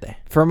 Happy birthday.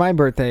 For my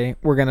birthday,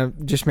 we're gonna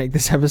just make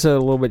this episode a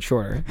little bit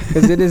shorter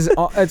because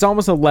it's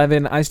almost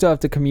 11. I still have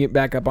to commute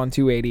back up on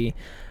 280,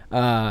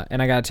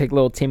 and I gotta take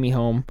little Timmy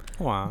home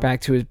Wow.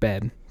 back to his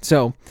bed.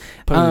 So,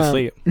 Put him to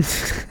sleep.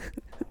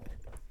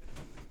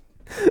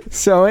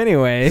 so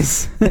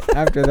anyways,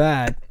 after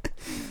that,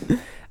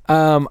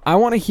 I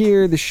want to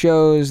hear the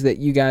shows that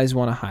you guys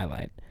want to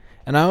highlight,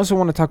 and I also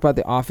want to talk about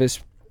The Office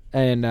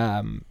and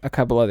a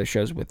couple other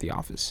shows with The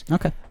Office.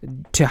 Okay.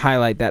 To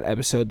highlight that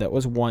episode that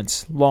was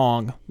once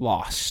long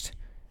lost.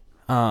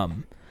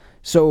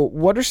 So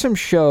what are some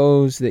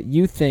shows that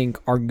you think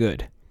are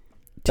good?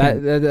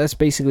 That's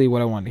basically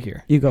what I wanted to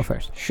hear. You go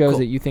first. Shows Cool.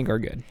 that you think are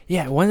good.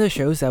 Yeah, one of the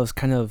shows that was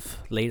kind of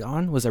late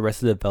on was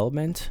Arrested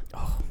Development.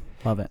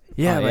 Love it.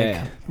 Yeah, Oh, like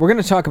we're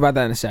gonna talk about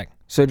that in a sec.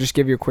 So just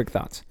give your quick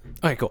thoughts.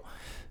 okay, cool.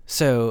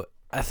 So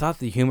I thought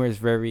the humor is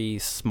very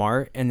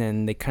smart, and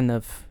then they kind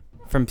of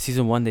from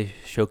season 1 they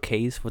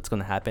showcase what's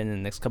going to happen in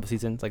the next couple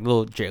seasons, like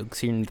little jokes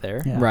here and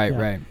there. Yeah, right,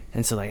 yeah. right.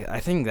 And so like I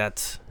think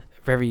that's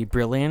very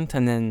brilliant,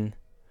 and then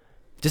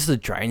just the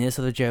dryness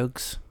of the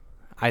jokes,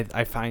 I loved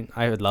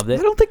I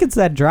it. don't think it's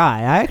that dry.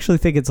 I actually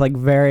think it's like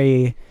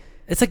very.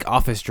 It's like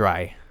Office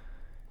dry.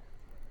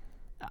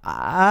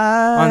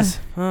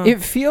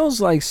 It feels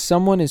like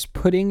someone is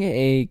putting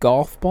a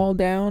golf ball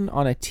down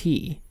on a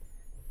tee,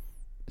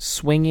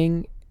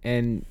 swinging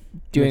and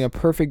doing a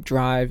perfect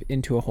drive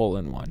into a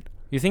hole-in-one.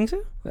 You think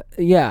so?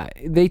 Yeah,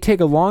 they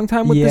take a long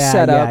time with the yeah,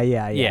 setup,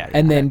 Yeah.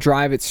 and then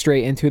drive it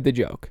straight into the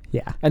joke,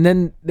 yeah. and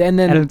then And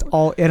it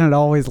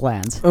always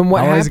lands. and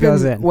what always happens?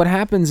 goes in. What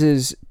happens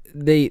is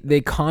they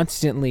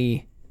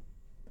constantly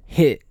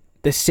hit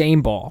the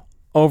same ball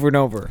over and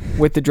over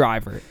with the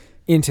driver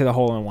into the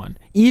hole-in-one.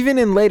 Even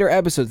in later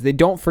episodes, they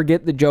don't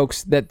forget the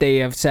jokes that they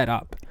have set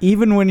up.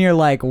 Even when you're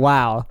like,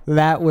 wow,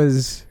 that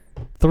was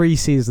 3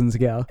 seasons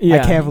ago. I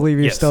Yeah. can't believe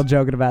you're Yes. still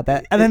joking about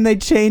that. And then they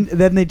change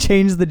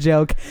the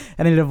joke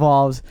and it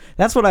evolves.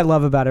 That's what I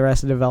love about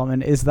Arrested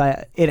Development is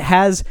that it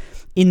has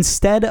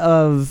instead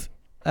of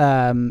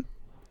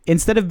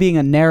being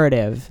a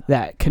narrative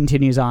that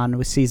continues on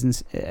with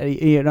seasons,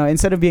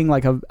 instead of being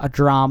like a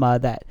drama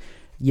that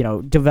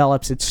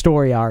develops its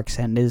story arcs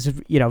and is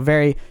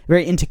very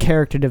very into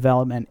character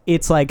development,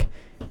 it's like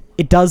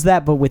it does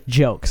that but with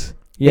jokes.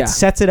 Yeah. It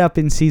sets it up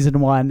in season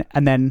 1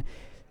 and then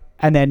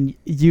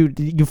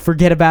you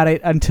forget about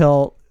it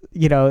until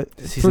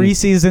 3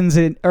 seasons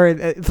in, or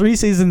 3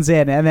 seasons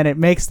in, and then it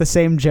makes the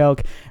same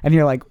joke and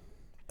you're like,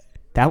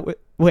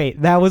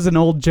 wait, that was an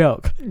old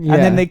joke. Yeah.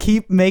 And then they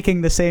keep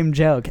making the same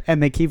joke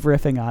and they keep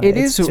riffing on it.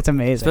 It's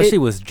amazing. Especially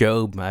with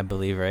Job, I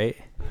believe, right?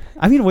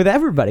 I mean, with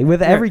everybody,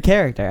 with every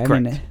character. I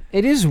Correct. mean,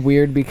 It is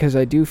weird because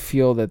I do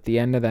feel that the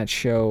end of that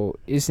show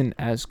isn't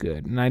as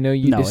good, and I know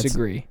you No, it's-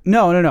 disagree.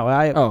 no.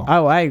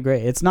 Oh. I agree.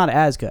 It's not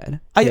as good.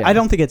 Yeah. I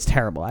don't think it's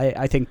terrible.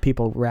 I think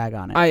people rag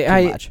on it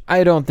too much.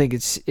 I don't think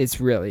it's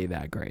really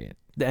that great.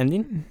 The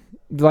ending?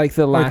 Like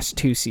the last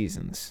 2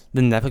 seasons.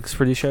 The Netflix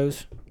produced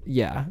shows?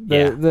 Yeah.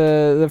 Yeah.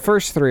 The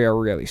first 3 are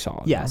really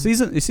solid. Yeah,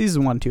 though.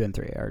 season 1, 2, and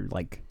 3 are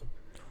like,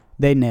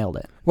 they nailed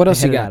it. What They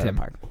else you hit it got, out of the Tim?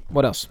 park.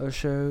 What else? Those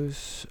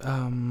shows.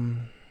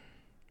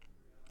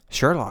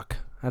 Sherlock.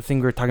 I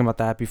think we were talking about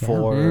that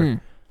before Mm.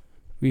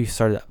 we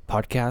started the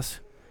podcast.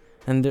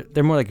 And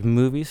they're more like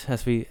movies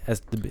as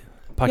the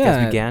podcast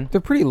Yeah, began.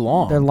 They're pretty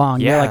long. They're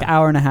long. Yeah. They're like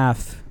hour and a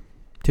half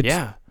to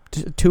Yeah.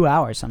 2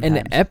 hours sometimes.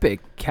 An epic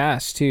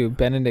cast too.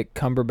 Benedict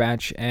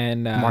Cumberbatch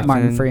and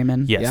Martin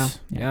Freeman. Yes.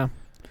 Yeah.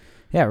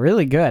 Yeah,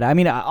 really good. I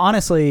mean,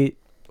 honestly,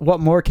 what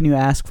more can you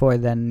ask for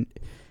than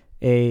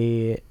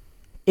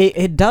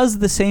it does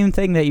the same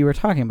thing that you were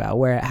talking about,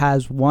 where it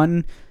has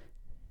one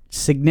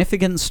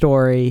significant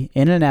story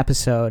in an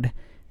episode,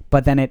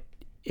 but then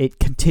it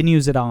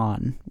continues it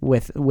on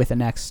with the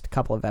next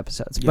couple of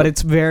episodes. But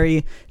it's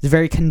very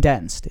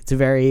condensed. It's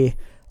very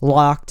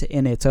locked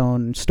in its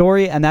own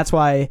story, and that's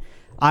why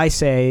I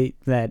say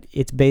that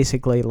it's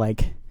basically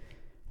like,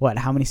 what,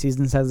 how many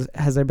seasons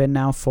has there been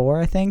now? 4,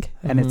 I think,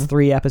 and it's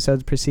 3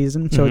 episodes per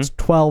season, so Mhm. it's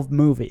 12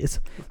 movies.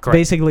 Correct.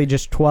 Basically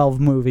just 12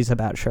 movies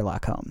about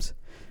Sherlock Holmes,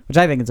 which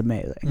I think is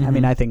amazing. I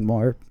mean, Mhm. I think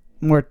more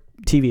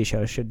TV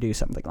shows should do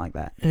something like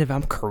that. And if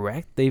I'm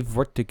correct, they've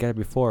worked together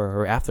before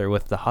or after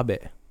with The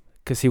Hobbit.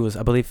 Because he was,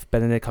 I believe,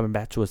 Benedict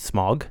Cumberbatch was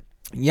Smaug.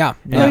 Yeah.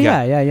 Oh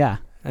yeah.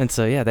 And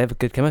so, yeah, they have a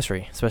good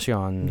chemistry, especially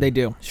on They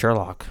do.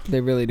 Sherlock.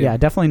 They really do. Yeah,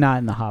 definitely not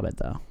in The Hobbit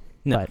though.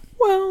 No. But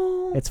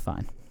Well, it's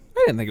fine.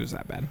 I didn't think it was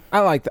that bad. I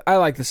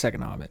like the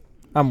second Hobbit.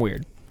 I'm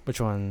weird.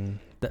 Which one?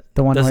 The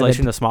one where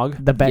Desolation of Smog?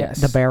 the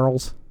Yes. the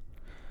barrels.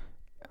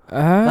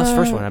 That's the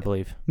first one, I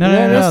believe. No,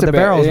 Yeah, no, that's the the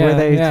barrels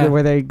yeah.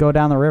 where they go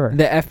down the river.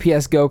 The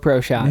FPS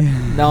GoPro shot.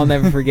 I'll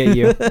never forget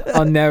you.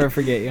 I'll never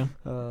forget you.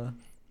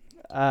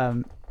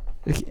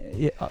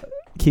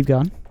 Keep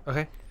going.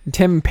 Okay.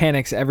 Tim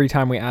panics every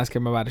time we ask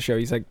him about a show.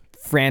 He's like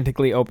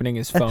frantically opening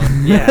his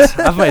phone. Yes,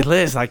 I've made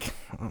lists. Like,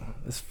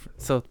 it's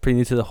so pretty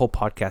new to the whole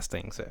podcast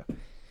thing. So,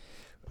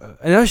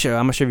 another show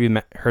I'm not sure if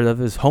you heard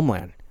of is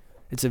Homeland.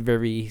 It's a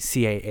very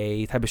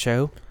CAA type of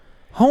show.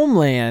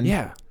 Homeland.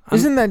 Yeah.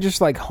 Isn't that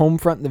just like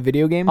Homefront, the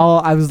video game? Oh,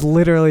 I was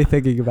literally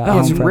thinking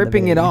about. He's Homefront the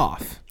ripping it video.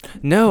 off.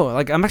 No,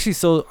 like I'm actually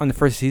still on the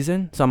first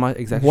season, so I'm not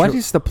exactly What sure.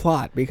 is the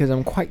plot? Because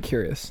I'm quite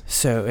curious.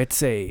 So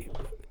it's a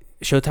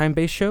Showtime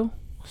based show.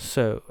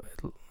 So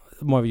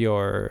more of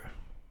your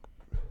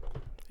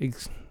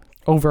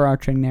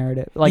Overarching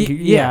narrative, like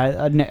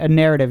yeah. a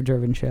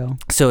narrative-driven show.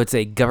 so it's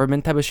a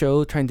government type of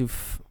show trying to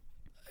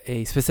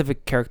a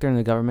specific character in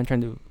the government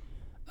trying to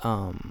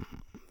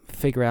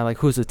figure out like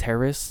who's a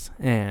terrorist,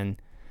 and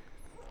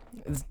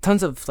it's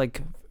tons of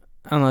like,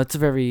 I don't know, it's a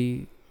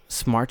very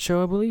smart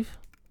show, I believe.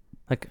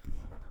 Like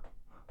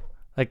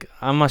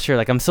I'm not sure,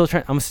 like I'm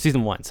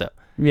season 1, so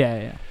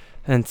Yeah.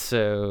 and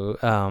so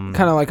Kind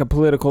of like a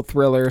political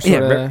thriller.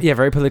 Sort of.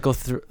 very political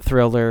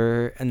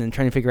thriller, and then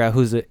trying to figure out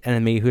who's the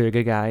enemy, who are the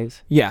good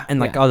guys, Yeah. and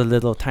like all the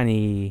little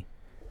tiny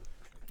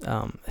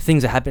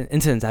things that happen,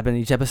 incidents happen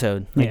in each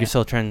episode, like Yeah. you're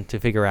still trying to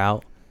figure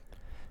out.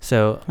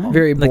 So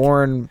Very like-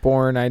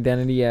 born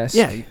identity esque.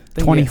 yeah,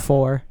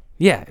 24.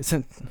 yeah, it's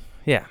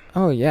yeah.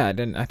 Oh yeah,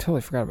 I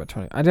totally forgot about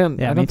 20. I don't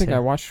me think too. I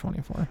watched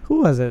 24.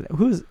 Who was it?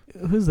 Who's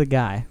the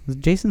guy? Was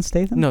it Jason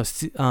Statham? No,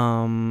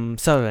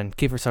 Sutherland,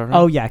 Kiefer Sutherland.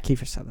 Oh yeah,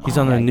 Kiefer Sutherland. He's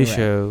on yeah, a new you're right.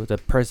 show, the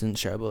President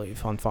Show, I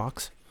believe, on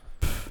Fox.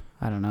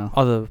 I don't know.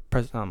 Oh, the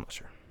President. I'm not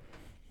sure.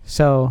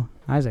 So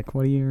Isaac,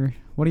 what are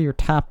your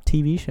top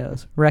TV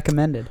shows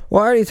recommended?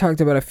 Well, I already talked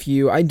about a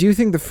few. I do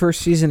think the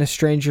first season of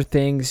Stranger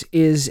Things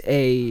is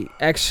a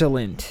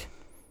excellent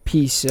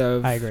piece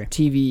of I agree.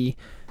 TV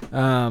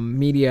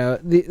media.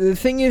 The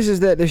thing is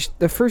that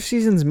the first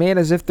season's made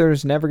as if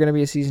there's never going to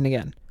be a season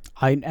again.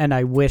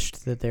 I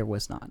wished that there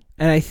was not.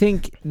 And I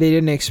think they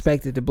didn't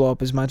expect it to blow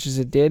up as much as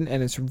it did,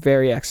 and it's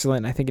very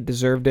excellent. I think it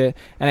deserved it,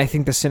 and I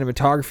think the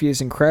cinematography is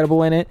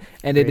incredible in it,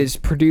 and it Agreed. is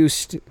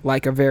produced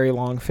like a very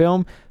long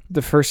film.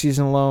 The first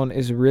season alone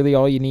is really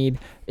all you need.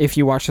 If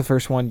you watch the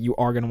first one, you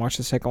are going to watch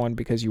the second one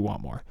because you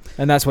want more,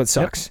 and that's what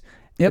sucks.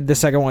 Yep. The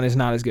second one is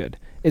not as good.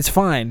 It's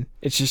fine.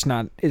 It's just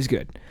not as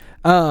good.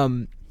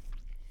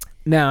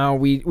 Now,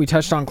 we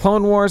touched on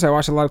Clone Wars. I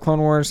watched a lot of Clone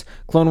Wars.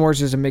 Clone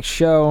Wars is a mixed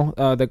show.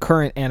 The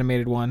current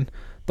animated one,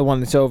 the one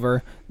that's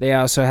over, they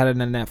also had a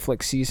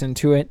Netflix season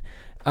to it.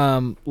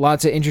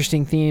 Lots of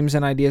interesting themes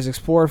and ideas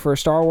explored for a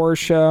Star Wars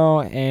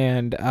show,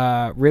 and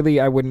really,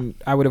 I would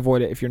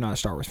avoid it if you're not a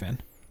Star Wars fan.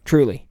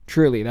 Truly,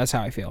 that's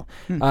how I feel.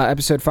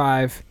 Episode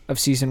 5 of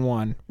season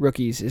 1,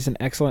 Rookies, is an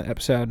excellent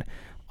episode.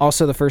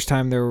 Also, the first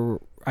time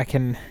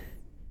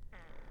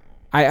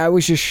I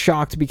was just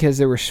shocked because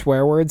there were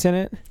swear words in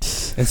it.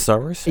 In Star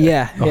Wars?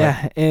 Yeah, Okay.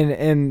 yeah,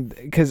 and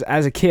because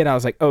as a kid I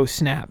was like, oh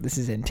snap, this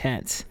is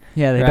intense.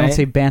 Yeah, they Right? don't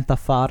say bantha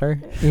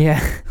fodder.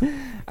 Yeah,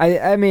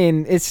 I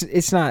mean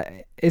it's not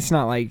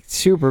like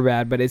super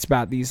bad, but it's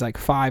about these like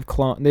 5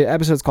 clone. The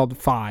episode's called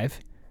 5,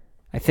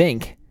 I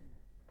think.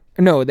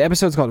 No, the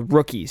episode's called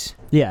Rookies,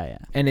 Yeah.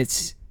 and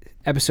it's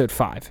episode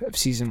 5 of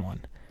season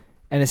 1,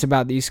 and it's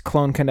about these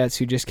clone cadets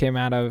who just came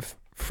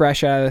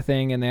fresh out of the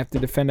thing, and they have to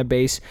defend a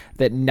base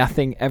that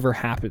nothing ever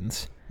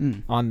happens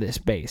on this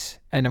base.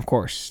 And of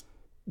course,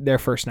 their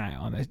first night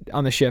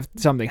on the shift,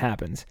 something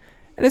happens,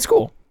 and it's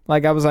cool.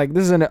 Like I was like,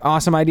 this is an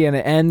awesome idea, and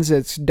it ends.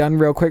 It's done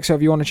real quick, so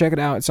if you want to check it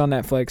out, it's on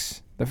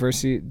Netflix. The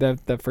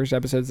first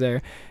episode's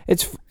there.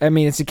 It's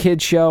a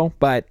kid's show,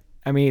 but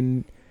I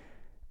mean,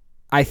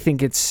 I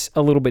think it's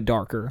a little bit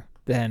darker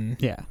than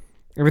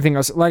everything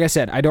else. Like I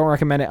said, I don't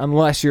recommend it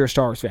unless you're a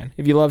Star Wars fan.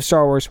 If you love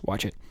Star Wars,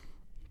 watch it.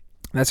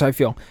 That's how I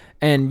feel.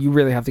 And you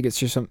really have to get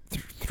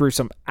through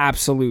some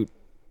absolute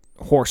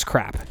horse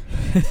crap,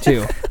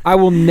 too. I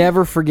will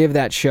never forgive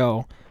that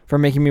show for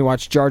making me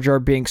watch Jar Jar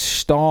Binks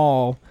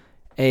stall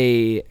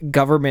a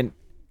government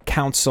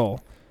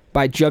council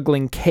by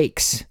juggling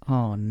cakes.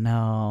 Oh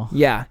no.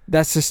 Yeah,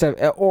 that's the stuff.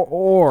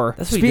 Or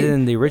that's what he did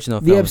in the original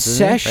the films,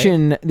 isn't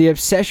it, right? the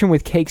obsession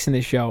with cakes in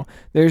this show.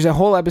 There's a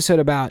whole episode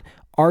about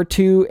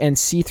R2 and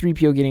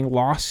C-3PO getting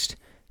lost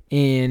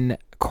in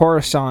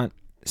Coruscant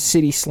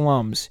city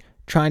slums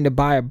trying to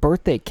buy a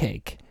birthday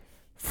cake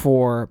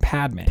for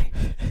Padme.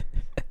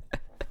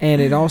 And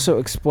it also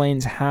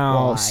explains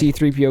how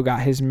C-3PO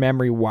got his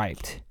memory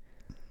wiped.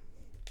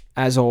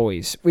 As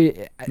always.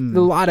 A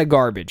lot of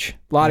garbage.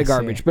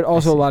 But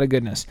also a lot of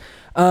goodness.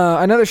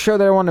 Another show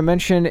that I want to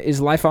mention is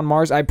Life on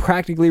Mars. I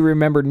practically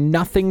remember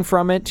nothing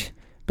from it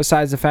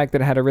besides the fact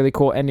that it had a really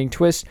cool ending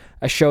twist.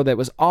 A show that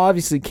was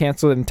obviously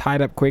canceled and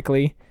tied up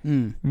quickly.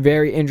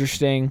 Very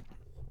interesting.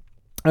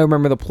 I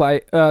remember the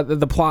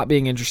plot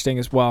being interesting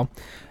as well.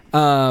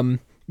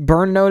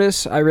 Burn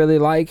Notice, I really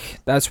like.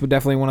 That's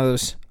definitely one of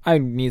those. I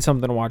need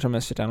something to watch. I'm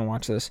going to sit down and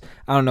watch this.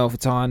 I don't know if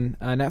it's on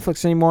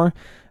Netflix anymore.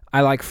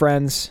 I like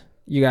Friends.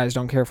 You guys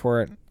don't care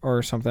for it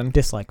or something.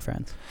 Dislike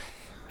Friends.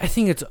 I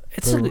think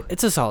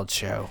it's a solid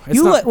show. It's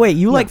You not,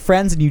 like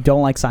Friends and you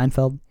don't like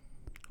Seinfeld?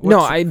 No,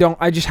 I don't.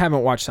 I just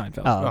haven't watched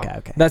Seinfeld. Oh,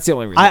 okay. That's the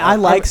only reason. I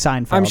like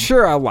Seinfeld. I'm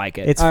sure I'll like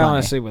it. It's I funny.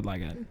 honestly would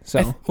like it.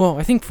 So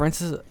I think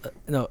Friends is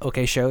an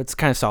okay show. It's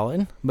kind of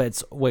solid, but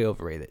it's way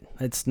overrated.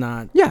 It's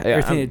not. Yeah,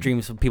 everything that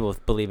dreams people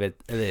believe it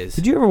is.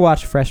 Did you ever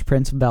watch Fresh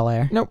Prince of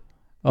Bel-Air? Nope.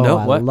 Oh, Nope,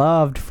 I what?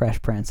 loved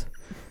Fresh Prince.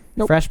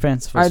 Nope. Fresh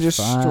Prince was I just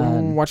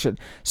fun. watched it.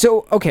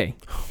 So okay,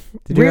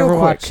 Did you real ever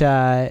quick.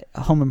 watch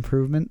Home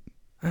Improvement?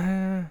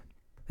 It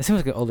seems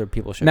like an older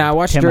people show. Now I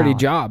watched Tim Dirty Allen.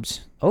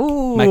 Jobs.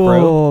 Oh,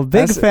 Micro. big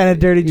That's- fan of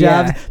Dirty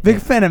yeah. Jobs. Big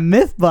fan of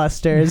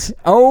Mythbusters.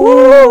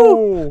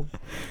 Oh,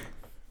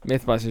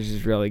 Mythbusters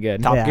is really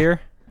good. Top Yeah.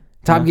 Gear.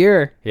 Top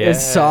Gear Yeah.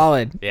 is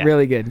solid. Yeah.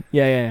 Really good.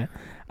 Yeah.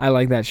 I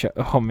like that show.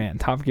 Oh man,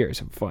 Top Gear is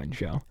a fun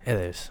show. It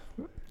is.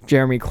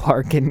 Jeremy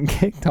Clark getting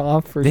kicked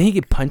off for Didn't he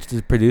get punched as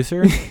a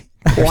producer?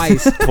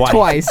 twice.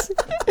 Twice.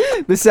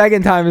 The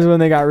second time is when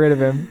they got rid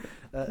of him.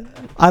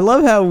 I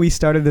love how we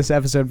started this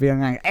episode being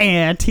like,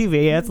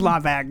 TV, it's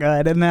not that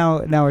good. And now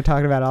we're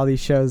talking about all these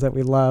shows that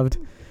we loved.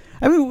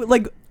 I mean,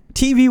 like,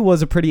 TV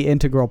was a pretty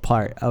integral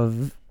part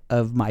of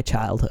my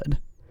childhood.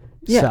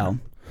 Yeah. So,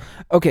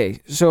 Okay,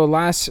 so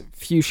last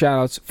few shout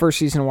outs. First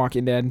season of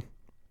Walking Dead.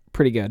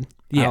 Pretty good.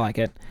 Yeah. I like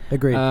it.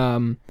 agreed.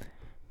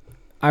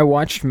 I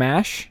watched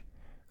MASH.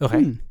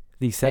 Okay. The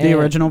the second.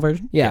 original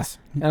version? Yes.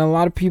 And a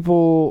lot of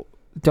people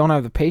don't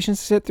have the patience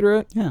to sit through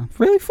it. Yeah. It's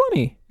really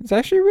funny. It's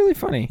actually really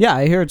funny. Yeah,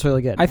 I hear it's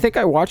really good. I think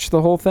I watched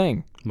the whole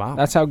thing. Wow.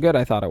 That's how good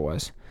I thought it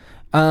was.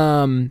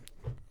 I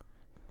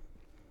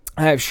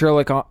have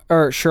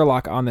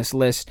Sherlock on this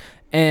list.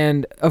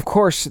 And, of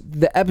course,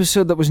 the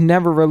episode that was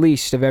never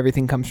released of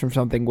Everything Comes From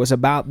Something was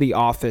about The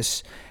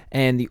Office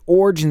and the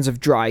origins of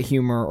dry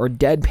humor or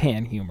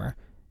deadpan humor,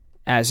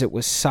 as it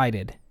was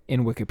cited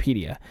in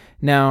Wikipedia.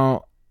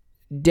 Now,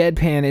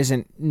 deadpan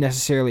isn't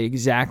necessarily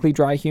exactly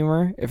dry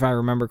humor, if I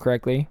remember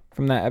correctly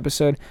from that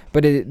episode,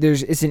 but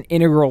it's an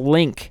integral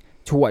link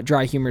to what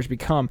dry humor has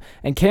become.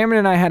 And Cameron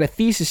and I had a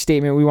thesis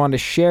statement we wanted to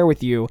share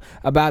with you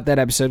about that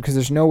episode because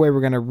there's no way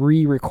we're going to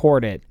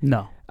re-record it.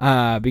 No.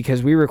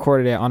 Because we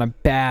recorded it on a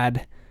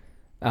bad.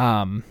 It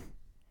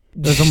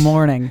was a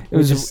morning. It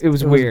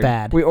was weird.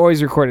 Bad. We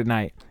always record at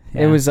night.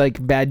 Yeah. It was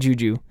like bad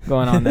juju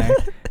going on there.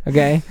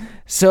 Okay,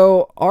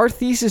 so our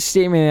thesis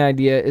statement and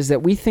idea is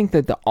that we think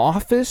that The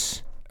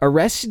Office,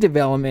 Arrested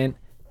Development,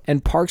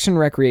 and Parks and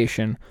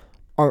Recreation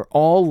are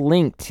all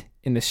linked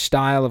in the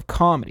style of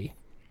comedy,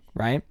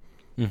 right?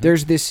 Mm-hmm.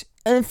 There's this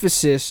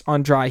emphasis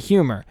on dry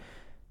humor,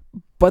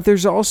 but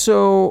there's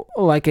also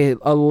like a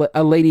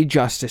Lady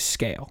Justice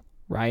scale,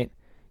 right?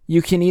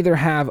 You can either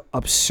have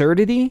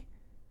absurdity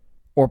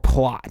or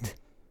plot.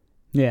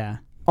 Yeah.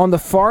 On the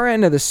far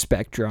end of the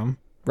spectrum,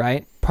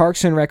 right,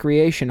 Parks and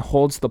Recreation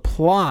holds the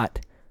plot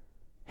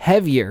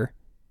heavier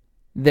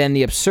than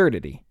the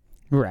absurdity.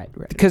 Right.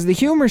 Because the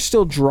humor is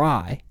still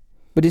dry,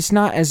 but it's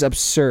not as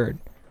absurd.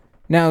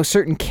 Now,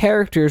 certain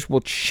characters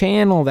will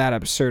channel that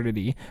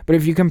absurdity, but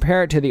if you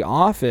compare it to The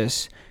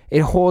Office,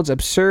 it holds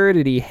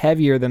absurdity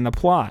heavier than the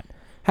plot.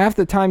 Half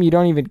the time, you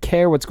don't even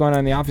care what's going on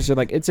in The Office. You're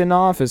like, it's an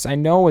office. I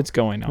know what's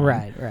going on.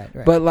 Right.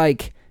 But,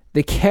 like,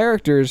 the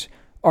characters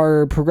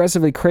are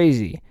progressively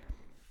crazy.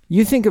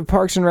 You think of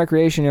Parks and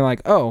Recreation, you're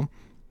like, oh,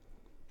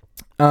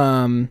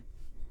 I'm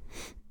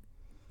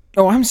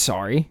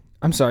sorry.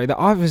 The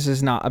Office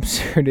is not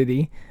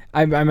absurdity.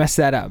 I messed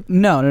that up.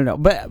 No.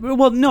 But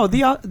no.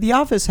 The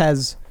Office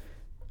has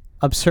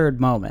absurd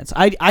moments.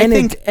 I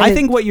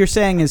think what you're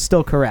saying is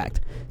still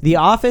correct. The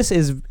Office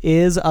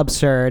is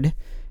absurd,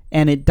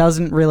 and it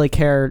doesn't really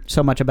care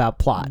so much about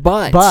plot.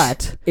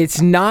 But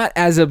it's not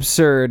as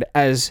absurd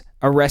as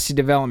Arrested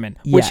Development,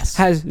 which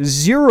has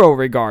zero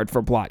regard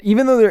for plot.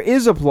 Even though there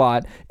is a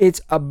plot, it's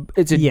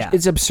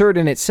absurd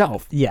in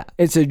itself. Yeah,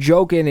 it's a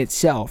joke in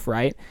itself,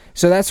 right?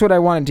 So that's what I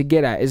wanted to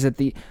get at. Is that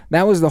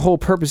that was the whole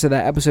purpose of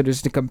that episode,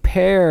 is to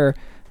compare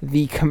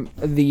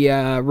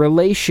the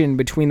relation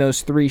between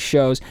those three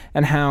shows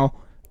and how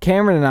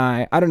Cameron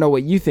and I don't know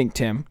what you think,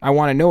 Tim. I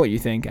want to know what you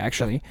think,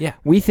 actually. Yeah.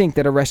 We think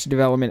that Arrested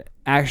Development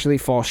actually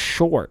falls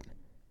short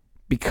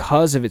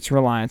because of its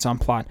reliance on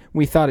plot.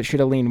 We thought it should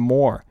have leaned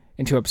more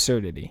into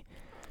absurdity.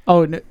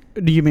 Oh, do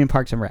you mean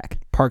Parks and Rec?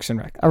 Parks and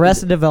Rec.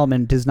 Arrested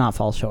Development does not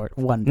fall short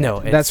one bit. No,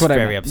 it's that's what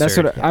very I meant.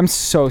 absurd. That's what I'm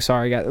so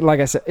sorry, guys. Like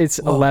I said, it's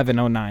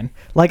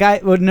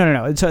 11:09.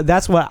 No. So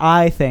that's what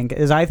I think.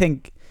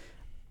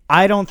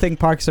 I don't think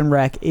Parks and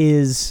Rec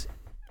is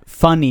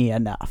funny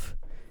enough.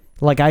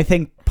 Like, I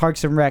think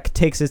Parks and Rec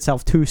takes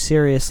itself too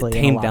seriously.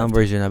 Tamed down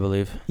version, I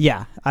believe.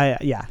 Yeah,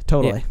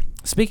 totally. Yeah.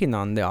 Speaking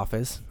on The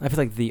Office, I feel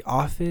like The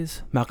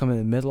Office, Malcolm in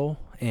the Middle,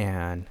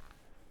 and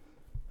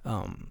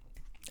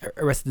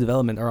Arrested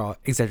Development are all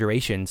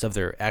exaggerations of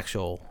their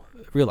actual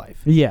real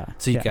life. Yeah.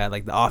 So you got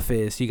like The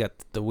Office, you got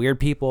the weird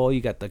people,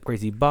 you got the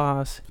crazy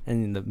boss,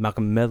 and in the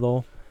Malcolm in the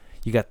Middle,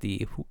 you got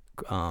the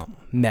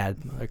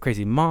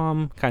crazy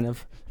mom, kind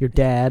of. Your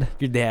dad,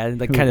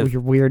 like kind of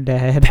your weird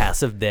dad,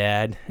 passive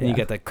dad, and you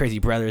got the crazy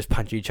brothers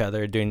punch each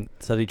other, doing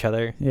stuff to each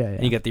other. Yeah.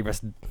 And you got the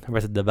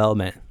Arrested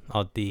Development,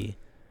 all the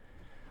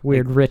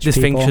weird rich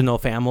dysfunctional people.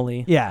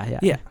 family.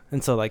 Yeah.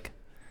 And so like,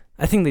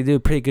 I think they do a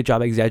pretty good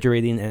job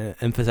exaggerating and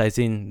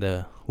emphasizing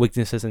the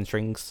weaknesses and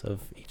strengths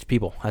of each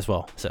people as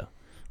well. So.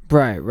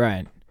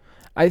 Right.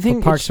 I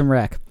think Parks and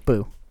Rec.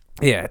 Boo.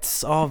 Yeah,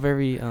 it's all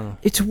very.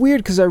 It's weird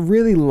because I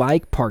really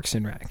like Parks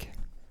and Rec,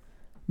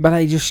 but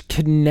I just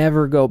could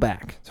never go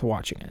back to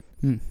watching it.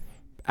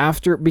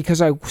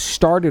 Because I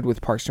started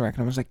with Parks and Rec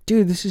and I was like,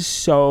 dude, this is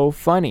so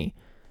funny.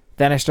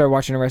 Then I started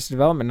watching Arrested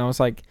Development and I was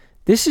like,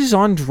 this is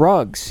on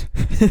drugs.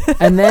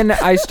 And then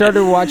I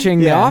started watching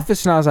The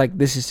Office and I was like,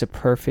 this is a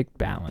perfect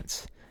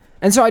balance.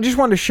 And so I just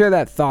wanted to share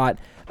that thought,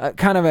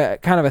 kind of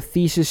a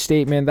thesis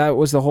statement. That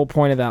was the whole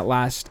point of that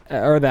last,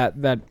 or that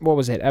what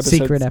was it?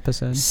 Secret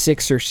episode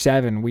 6 or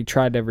 7. We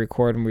tried to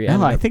record and we.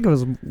 No, I think it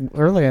was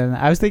earlier than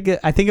that.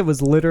 I think it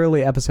was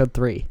literally episode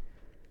 3.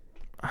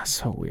 That's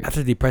so weird.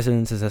 After the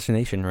president's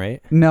assassination,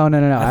 right? No.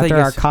 After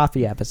our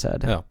coffee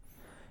episode. Oh.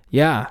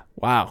 Yeah.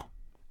 Wow.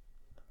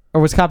 Or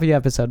was coffee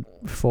episode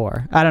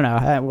 4? I don't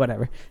know.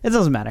 Whatever. It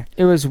doesn't matter.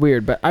 It was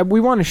weird, but we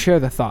want to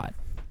share the thought,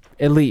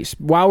 at least,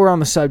 while we're on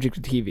the subject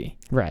of TV.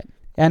 Right.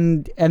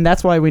 And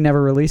that's why we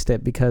never released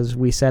it, because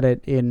we said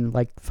it in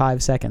like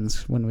 5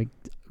 seconds when we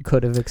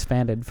could have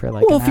expanded for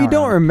like an if you hour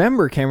don't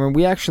remember, Cameron,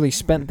 we actually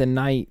spent the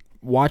night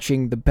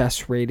watching the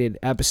best rated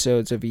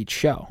episodes of each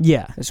show.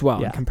 Yeah. As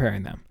well, and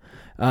comparing them,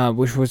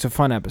 which was a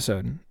fun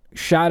episode.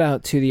 Shout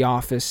out to the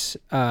Office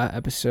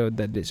episode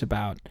that is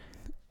about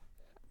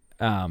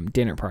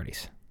dinner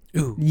parties.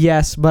 Ooh.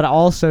 Yes, but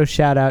also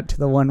shout out to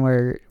the one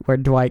where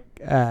Dwight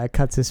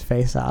cuts his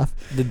face off.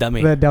 The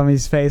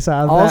dummy's face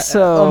off.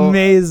 Also,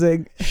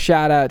 amazing.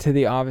 Shout out to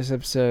the Office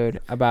episode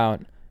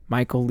about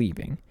Michael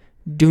leaving.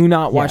 Do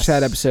not watch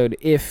that episode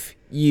if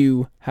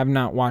you have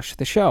not watched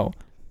the show.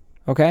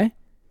 Okay?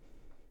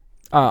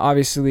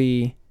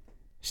 Obviously,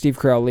 Steve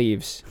Carell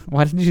leaves.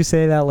 Why did you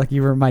say that like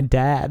you were my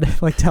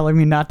dad? Like telling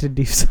me not to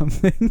do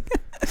something?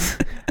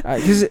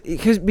 Because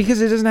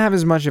it doesn't have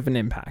as much of an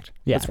impact.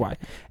 Yeah. That's why.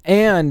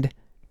 And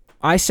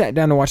I sat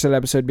down to watch that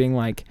episode being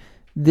like,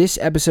 this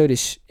episode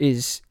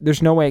is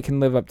there's no way it can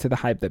live up to the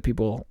hype that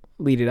people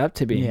lead it up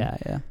to being.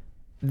 Yeah.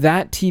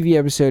 That TV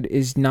episode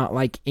is not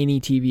like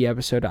any TV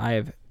episode I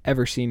have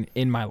ever seen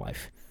in my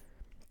life,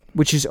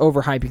 which is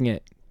overhyping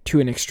it to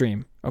an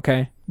extreme,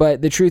 okay?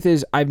 But the truth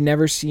is, I've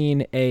never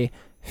seen a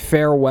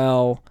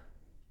farewell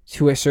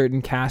to a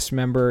certain cast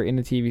member in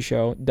a TV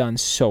show done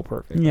so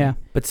perfectly. Yeah.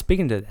 But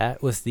speaking to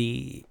that, was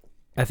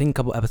I think a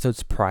couple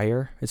episodes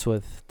prior, it's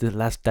with The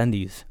Last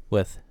Dundies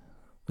with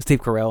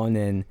Steve Carell, and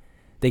then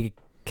they get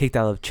kicked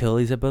out of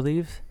Chili's, I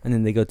believe, and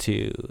then they go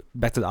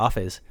back to the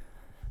office,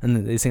 and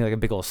then they sing like a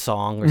big old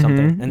song or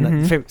something,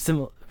 and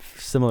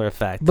similar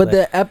effect. But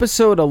the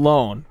episode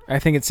alone, I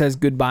think it says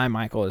 "Goodbye,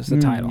 Michael" is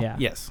the title. Yeah.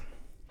 Yes.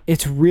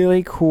 It's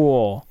really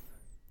cool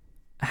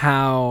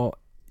how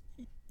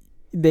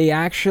they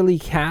actually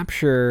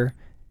capture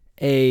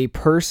a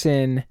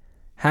person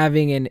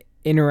having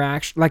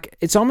interaction. Like,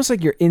 it's almost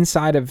like you're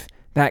inside of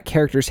that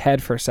character's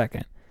head for a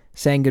second,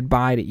 saying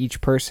goodbye to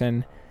each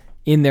person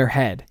in their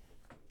head.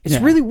 It's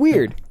really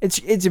weird. It's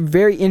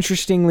very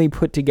interestingly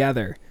put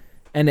together,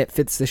 and it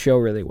fits the show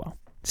really well.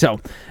 So,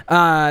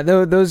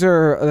 those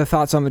are the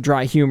thoughts on the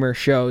dry humor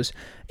shows.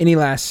 Any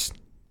last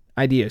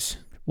ideas?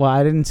 Well,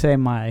 I didn't say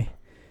my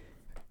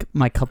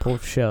couple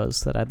of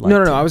shows that I'd like.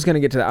 No. I was going to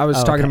get to that. I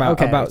was talking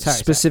about Sorry.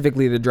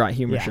 specifically the dry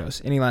humor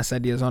shows. Any last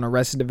ideas on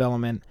Arrested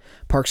Development,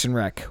 Parks and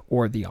Rec,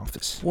 or The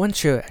Office? One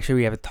show actually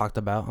we haven't talked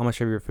about. I'm not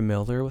sure if you're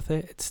familiar with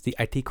it. It's the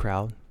IT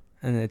Crowd,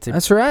 and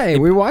That's right.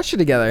 We watched it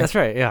together. That's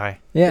right. Yeah.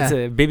 Yeah. It's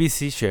a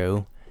BBC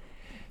show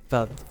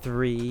about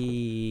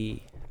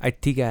 3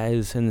 IT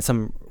guys in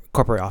some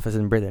corporate office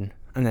in Britain,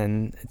 and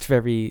then it's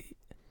very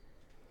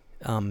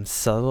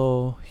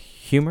subtle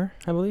humor,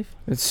 I believe.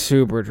 It's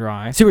super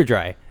dry. Super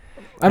dry.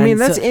 I mean,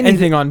 And that's so-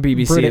 anything on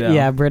BBC, though.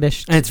 Yeah,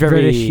 British. And it's very-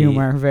 British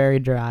humor, very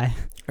dry.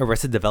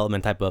 Arrested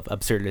Development type of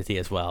absurdity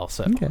as well.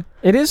 So Okay.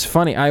 It is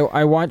funny.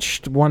 I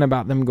watched one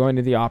about them going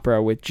to the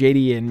opera with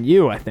JD and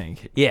you, I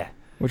think, yeah,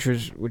 which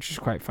is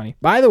quite funny.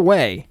 By the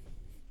way,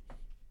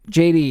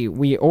 JD,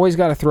 we always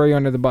got to throw you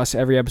under the bus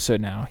every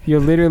episode now. You're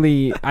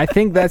literally, I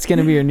think that's going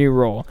to be your new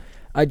role.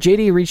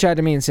 JD reached out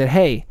to me and said,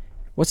 hey,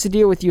 what's the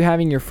deal with you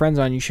having your friends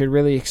on? You should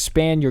really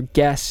expand your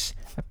guests'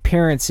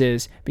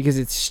 appearances because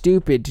it's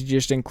stupid to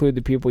just include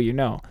the people you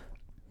know.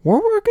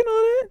 We're working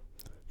on it.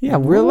 Yeah,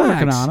 we're Relax.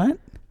 working on it.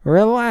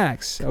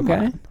 Relax, Come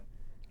okay? on.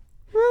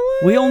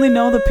 We only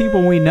know the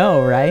people we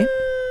know, right?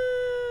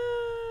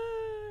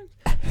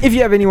 If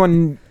you have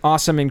anyone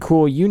awesome and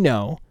cool you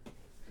know,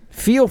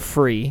 feel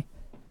free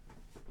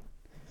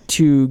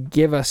to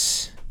give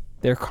us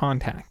their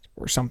contact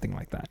or something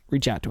like that.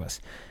 Reach out to us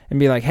and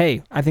be like,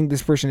 hey, I think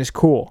this person is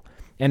cool.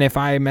 And if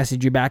I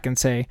message you back and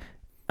say,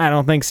 I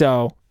don't think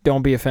so,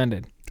 don't be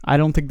offended. I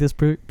don't think this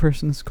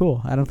person is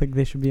cool. I don't think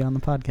they should be on the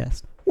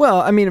podcast.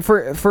 Well, I mean,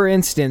 for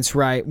instance,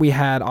 right, we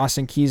had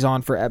Austin Keys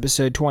on for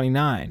episode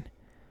 29,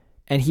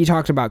 and he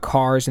talked about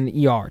cars and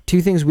the ER,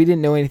 2 things we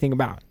didn't know anything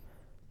about.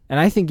 And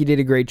I think he did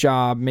a great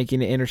job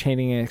making it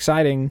entertaining and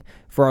exciting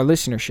for our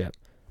listenership.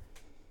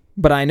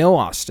 But I know,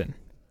 Austin,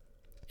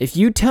 if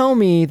you tell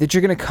me that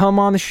you're going to come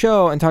on the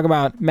show and talk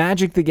about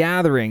Magic the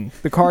Gathering,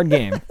 the card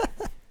game,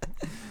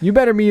 you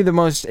better be the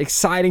most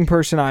exciting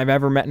person I've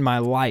ever met in my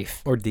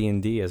life. or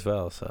D&D as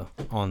well. So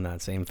on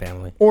that same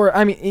family. Or,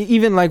 I mean,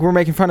 even like we're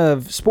making fun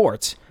of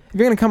sports. If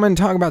you're going to come in and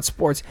talk about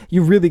sports,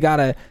 you really got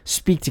to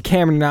speak to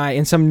Cameron and I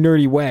in some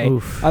nerdy way.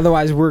 Oof.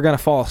 Otherwise, we're going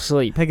to fall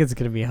asleep. I think it's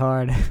going to be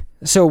hard.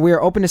 So we're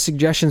open to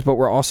suggestions, but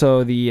we're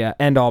also the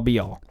end-all,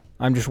 be-all.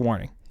 I'm just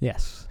warning.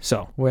 Yes.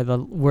 So, Where the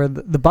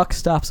buck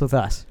stops with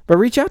us. but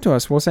reach out to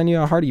us. We'll send you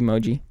a heart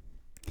emoji.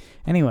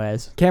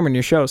 Anyways, Cameron,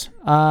 your shows.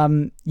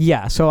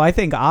 yeah, so I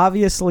think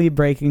obviously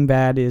Breaking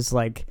Bad is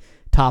like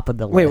top of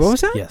the list. Wait, what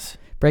was that? Yes.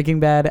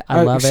 Breaking Bad,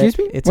 I love excuse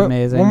it. me? It's What-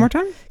 amazing. One more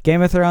time?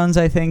 Game of Thrones,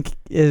 I think,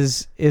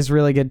 is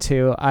really good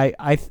too.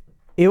 I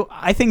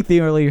think the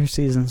earlier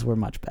seasons were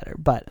much better,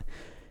 but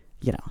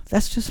you know,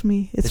 that's just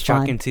me. It's The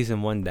fine. shocking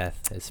season 1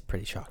 death is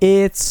pretty shocking.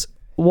 It's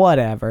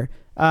whatever.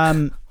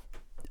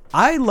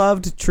 I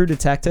loved True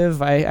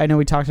Detective. I know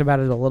we talked about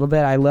it a little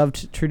bit. I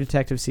loved True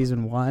Detective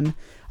season 1.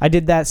 I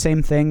did that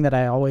same thing that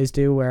I always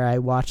do where I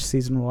watch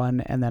season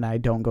 1 and then I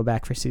don't go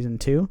back for season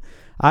 2.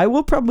 I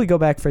will probably go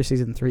back for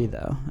season 3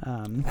 though.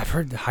 I've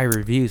heard high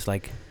reviews.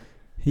 Like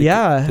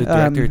Yeah. the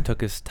director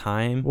took his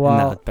time. well- and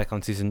now it's back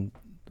on season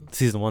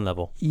 1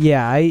 level.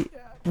 Yeah,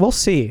 we'll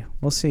see.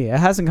 We'll see. It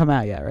hasn't come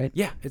out yet, right?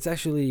 Yeah, it's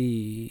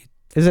actually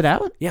Is it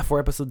out? 4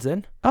 episodes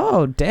in.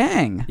 Oh,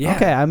 dang. Yeah.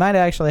 Okay, I might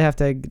actually have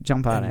to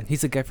jump on And it.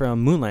 he's the guy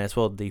from Moonlight as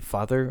well, the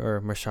father or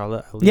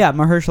Mahershala Ali. Yeah,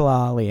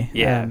 Mahershala Ali.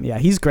 Yeah. Yeah,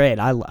 he's great.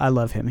 I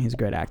love him. He's a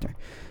great actor.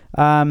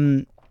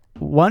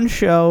 One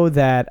show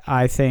that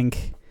I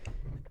think,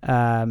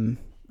 oh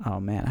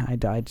man,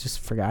 I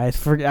just forgot.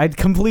 I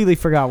completely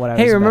forgot what I was.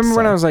 Hey, about to remember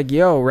when say. I was like,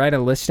 yo, write a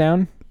list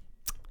down?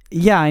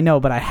 Yeah, I know,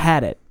 but I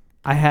had it.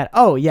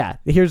 Oh yeah.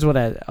 Here's what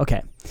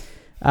okay.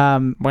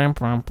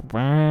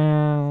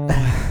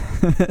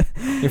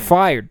 You're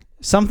fired.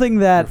 Something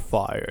You're that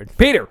fired.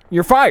 Peter,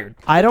 you're fired.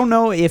 I don't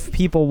know if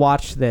people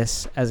watched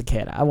this as a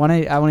kid. I want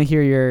to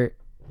hear your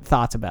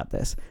thoughts about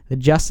this. The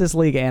Justice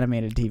League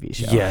animated TV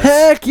show. Yes.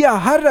 Heck yeah,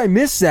 how did I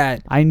miss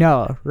that? I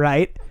know,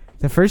 right?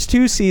 The first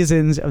 2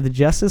 seasons of the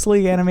Justice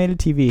League animated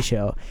TV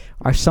show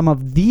are some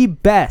of the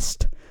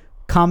best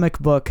comic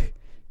book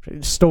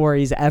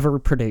stories ever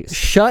produced.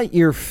 Shut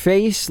your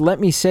face. Let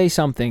me say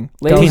something.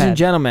 Go Ladies ahead. and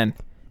gentlemen,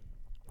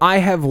 I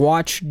have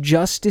watched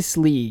Justice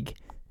League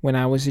when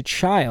I was a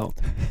child.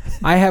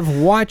 I have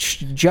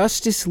watched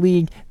Justice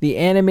League, the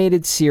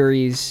animated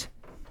series,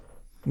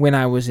 when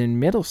I was in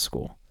middle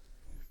school.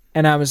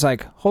 And I was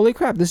like, holy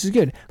crap, this is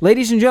good.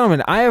 Ladies and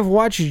gentlemen, I have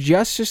watched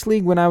Justice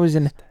League when I was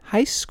in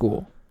high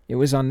school. It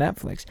was on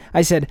Netflix.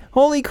 I said,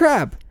 holy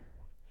crap,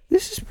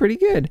 this is pretty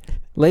good.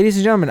 Ladies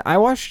and gentlemen, I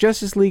watched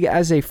Justice League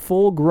as a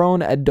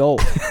full-grown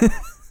adult.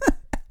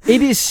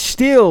 It is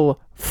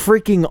still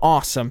freaking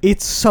awesome.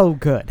 It's so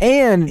good.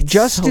 And It's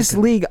Justice so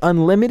good. League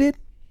Unlimited,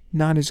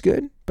 not as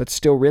good, but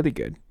still really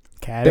good.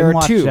 Okay, I There didn't are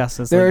watch two.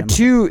 Justice There are League.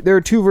 two. There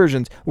are two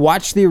versions.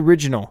 Watch the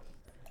original.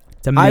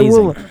 It's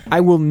amazing. I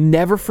will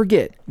never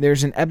forget.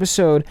 There's an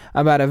episode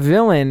about a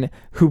villain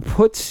who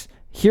puts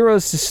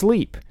heroes to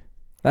sleep.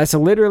 That's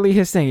literally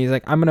his thing. He's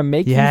like, I'm gonna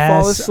make you fall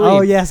Yes. asleep.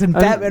 Oh yes, and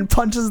Batman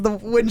punches the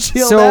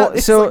windshield So out.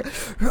 It's so like,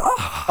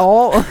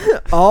 all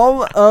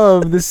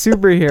of the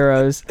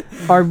superheroes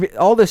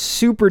all the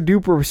super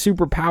duper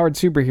super powered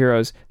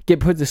superheroes get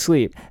put to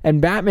sleep,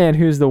 and Batman,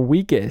 who's the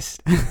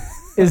weakest,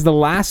 is the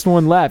last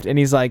one left, and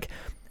he's like,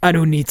 I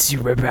don't need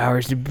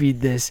superpowers to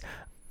beat this.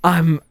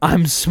 I'm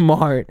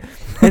smart.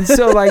 And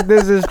so like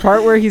there's this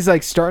part where he's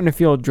like starting to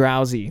feel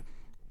drowsy.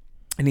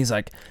 And he's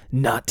like,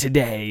 not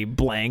today,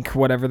 blank,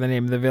 whatever the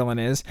name of the villain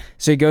is.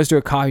 So he goes to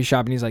a coffee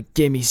shop and he's like,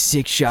 give me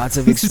 6 shots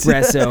of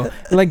espresso.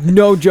 Like,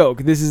 no joke.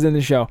 This is in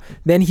the show.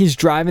 Then he's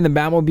driving the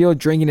Batmobile,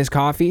 drinking his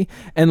coffee,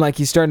 and like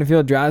he's starting to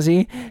feel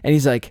drowsy. And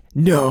he's like,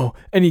 no.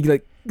 And he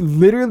like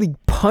literally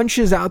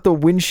punches out the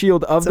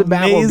windshield of the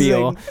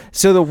Batmobile.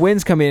 So the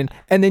winds come in.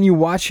 And then you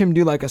watch him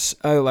do like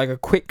a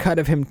quick cut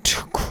of him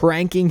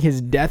cranking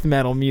his death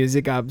metal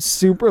music up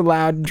super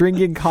loud,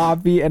 drinking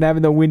coffee and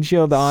having the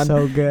windshield on.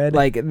 so good.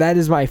 Like, that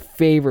is my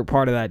favorite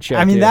part of that show.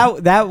 I mean,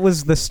 dude. that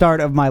was the start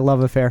of my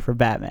love affair for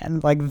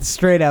Batman. Like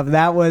straight up,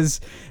 that was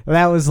it.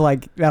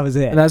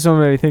 And that's what I'm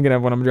really thinking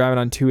of when I'm driving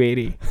on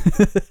 280.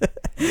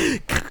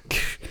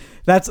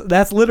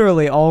 That's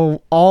literally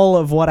all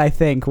of what I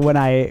think when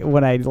I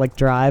like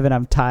drive and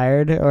I'm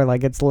tired or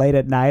like it's late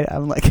at night.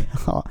 I'm like,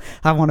 oh,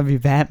 I want to be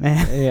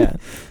Batman. Yeah.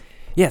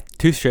 Yeah,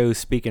 2 shows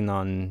speaking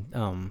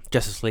on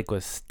Justice League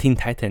was Teen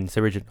Titans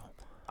original.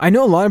 I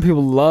know a lot of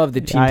people love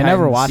the Teen I Titans.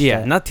 never watched Yeah,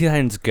 it. not Teen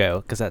Titans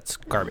Go, because that's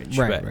garbage.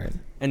 Right, but, right.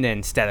 And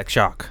then Static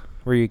Shock.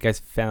 Were you guys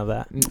a fan of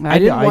that? I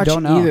didn't watch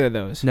don't know. either of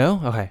those.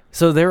 No? Okay.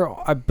 So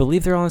I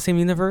believe they're all in the same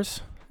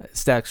universe.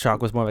 Static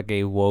Shock was more like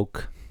a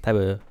woke type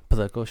of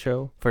political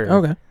show for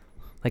Okay.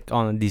 like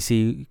on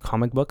DC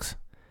comic books.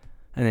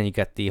 And then you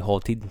got the whole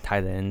Teen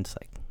Titans,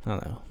 like, I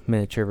don't know,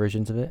 miniature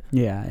versions of it.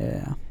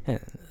 Yeah. Yeah,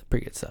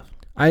 pretty good stuff.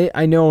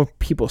 I know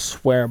people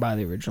swear by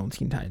the original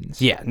Teen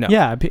Titans. Yeah, no.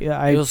 Yeah,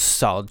 It was a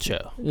solid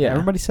show. Yeah.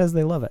 everybody says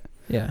they love it.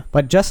 Yeah.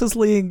 But Justice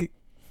League,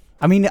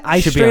 I mean, I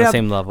Should be straight on the up,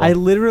 same level. I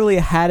literally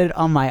had it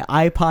on my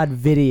iPod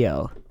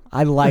video.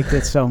 I liked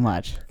it so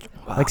much.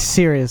 Wow. Like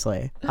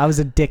seriously, I was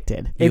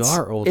addicted. You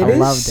are old. It I is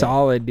loved it.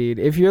 solid, dude.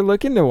 If you're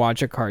looking to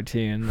watch a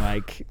cartoon,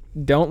 like,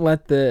 don't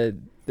let the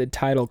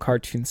title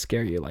cartoon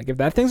scare you. Like, if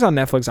that thing's on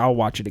Netflix, I'll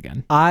watch it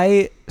again.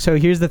 So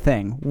here's the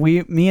thing.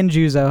 Me and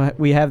Juzo,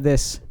 we have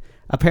this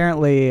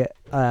apparently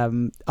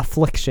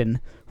affliction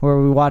where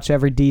we watch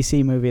every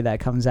DC movie that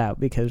comes out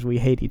because we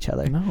hate each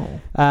other.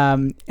 No.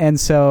 And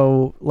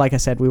so, like I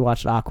said, we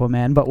watched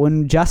Aquaman, but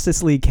when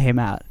Justice League came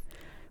out,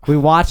 we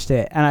watched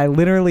it, and I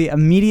literally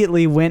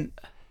immediately went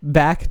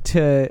back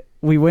to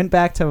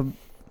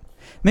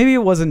maybe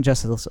it wasn't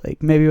Justice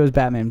League, maybe it was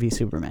Batman v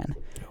Superman,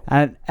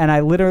 and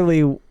I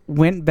literally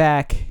went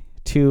back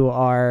to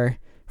our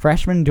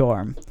freshman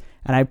dorm,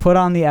 and I put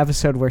on the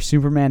episode where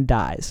Superman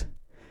dies,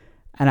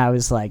 and I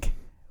was like,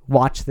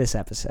 watch this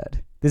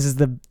episode. This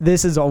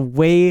is a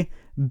way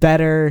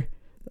better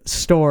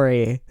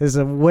story. This is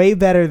a way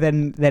better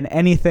than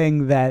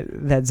anything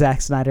that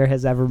Zack Snyder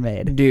has ever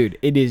made. Dude,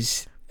 it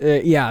is.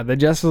 The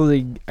Justice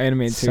League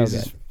animated So series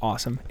good. is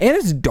awesome. And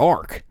it's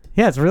dark.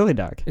 Yeah, it's really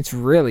dark. It's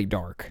really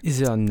dark.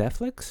 Is it on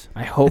Netflix?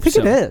 I hope I think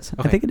so. it is.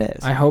 I Okay. think it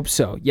is. I hope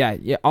so. Yeah.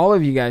 All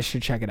of you guys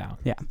should check it out.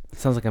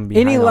 Sounds like I'm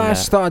behind Any on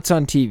last that. thoughts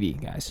on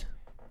TV, guys?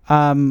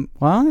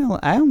 Well,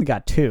 I only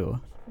got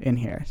 2 in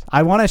here.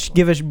 I want to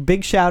give a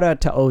big shout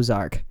out to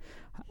Ozark.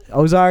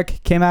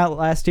 Ozark came out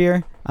last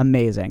year.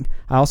 Amazing.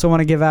 I also want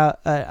to give out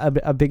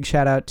a big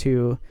shout out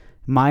to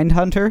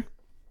Mindhunter.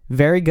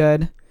 Very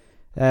good.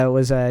 It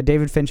was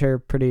David Fincher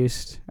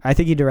produced. I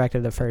think he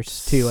directed the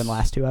first 2 and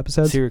last 2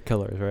 episodes. Serial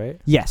killers, right?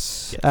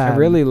 Yes. I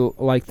really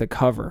like the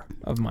cover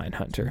of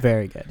Mindhunter.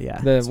 Very good,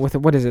 yeah.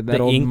 What is it? That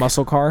The old ink?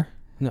 muscle car?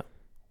 No.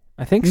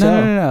 I think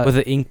so. No. With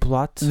the ink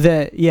blots?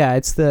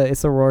 It's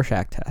the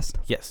Rorschach test.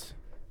 Yes.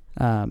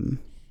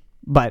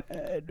 But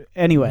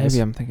anyways,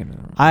 Maybe I'm thinking of it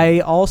wrong. I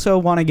also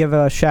want to give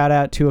a shout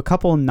out to a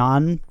couple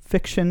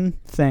non-fiction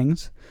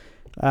things.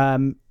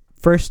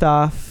 First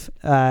off,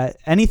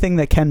 anything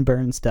that Ken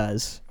Burns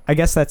does, I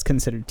guess that's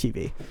considered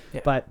TV.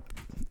 Yeah. But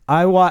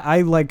I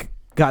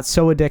got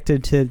so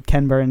addicted to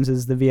Ken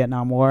Burns' The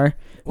Vietnam War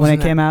when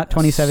Wasn't it came that out,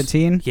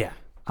 2017. Yeah.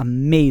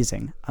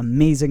 Amazing. I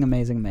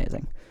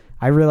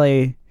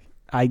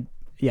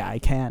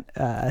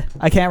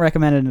can't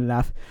recommend it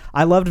enough.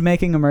 I loved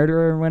Making a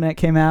Murderer when it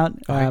came out.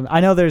 Okay. I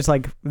know there's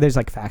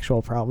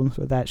factual problems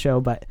with that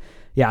show, but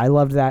yeah, I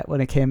loved that when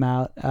it came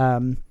out.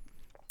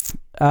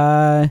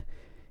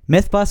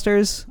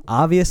 Mythbusters,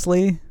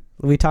 obviously,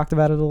 we talked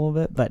about it a little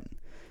bit, but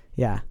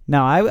yeah,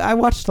 no, I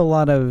watched a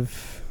lot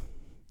of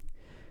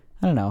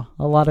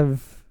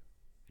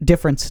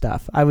different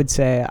stuff. I would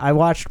say I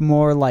watched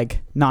more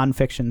like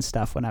nonfiction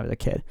stuff when I was a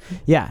kid.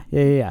 Yeah.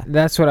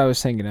 That's what I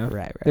was thinking of.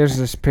 Right. There's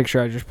this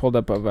picture I just pulled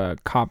up of a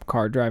cop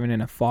car driving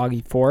in a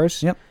foggy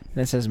forest. Yep.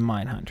 And it says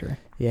Mindhunter.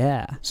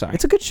 Yeah. Sorry.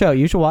 It's a good show.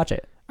 You should watch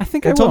it. I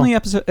think It's I will. only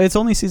episode. It's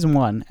only season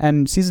 1,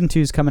 and season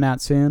 2 is coming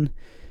out soon.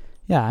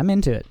 Yeah, I'm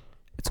into it.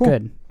 It's Cool.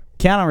 good.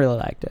 Keanu really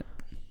liked it.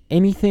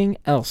 Anything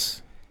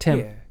else,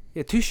 Tim?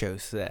 Yeah, 2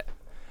 shows that.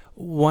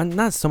 One,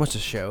 not so much a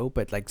show,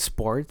 but like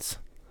sports.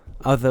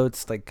 Although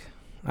it's like,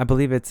 I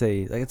believe it's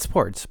it's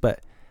sports, but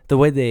the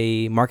way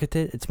they market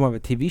it, it's more of a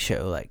TV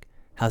show. Like,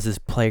 how's this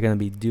player gonna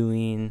be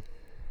doing?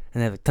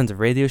 And they have tons of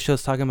radio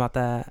shows talking about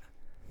that.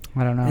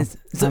 I don't know. And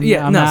so,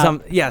 I'm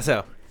out.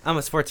 So I'm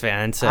a sports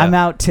fan. So I'm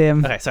out,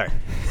 Tim. Okay, sorry.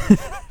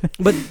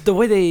 But the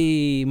way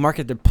they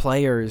market their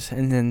players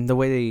and then the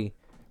way they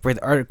write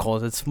the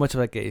articles, it's much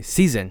like a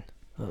season.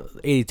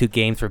 82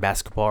 games for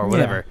basketball or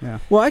whatever. Yeah.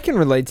 Well, I can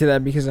relate to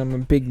that because I'm a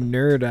big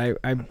nerd.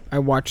 I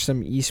watch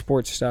some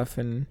esports stuff,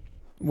 and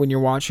when you're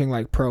watching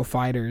like pro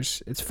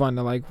fighters, it's fun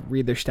to like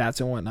read their stats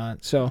and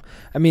whatnot. So,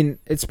 I mean,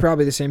 it's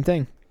probably the same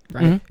thing,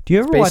 right? Mhm. Do you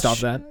ever Based watch off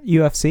that.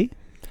 UFC?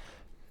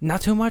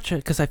 Not too much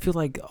because I feel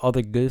like all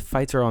the good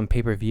fights are on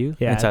pay-per-view.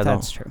 Yeah, and so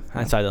that's true.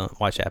 And so I don't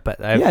watch that. But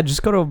Yeah,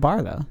 just go to a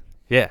bar though.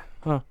 yeah.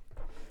 Well,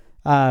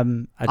 I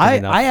drink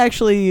enough.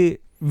 actually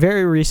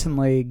very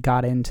recently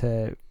got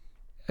into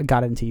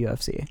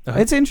UFC.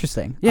 Okay. It's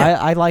interesting. Yeah.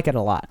 I like it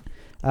a lot.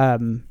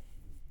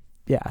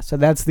 Yeah, so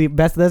that's the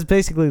best. That's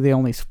basically the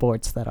only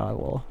sports that I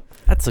will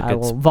that's a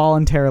good.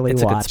 voluntarily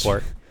It's watch. a good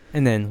sport.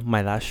 And then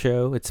my last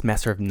show, it's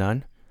Master of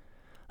None.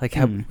 Like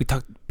how we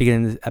talked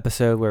beginning of the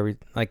episode where we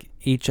like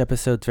each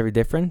episode's very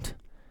different,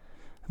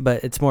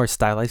 but it's more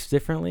stylized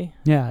differently.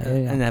 Yeah,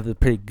 And they have a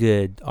pretty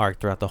good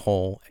arc throughout the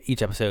whole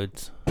each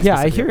episode's.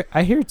 Yeah, specific.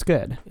 I hear it's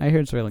good. I hear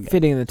it's really good.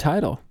 Fitting the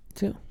title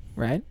too,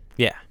 right?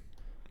 Yeah.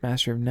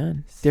 Master of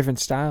none, different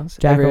styles.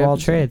 Jack every of all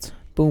episode. trades.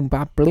 Boom,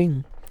 bop,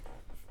 bling.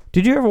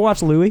 Did you ever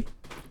watch Louis?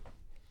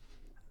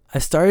 I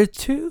started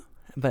to,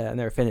 but I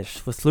never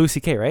finished. Was Louis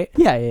C.K., right?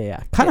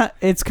 Yeah. Kind of.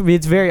 It's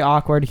very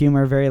awkward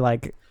humor, very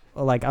like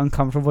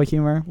uncomfortable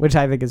humor, which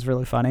I think is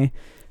really funny.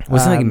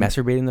 Wasn't he like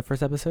masturbating in the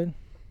first episode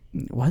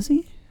Was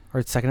he?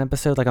 or second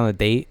episode, like on a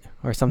date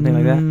or something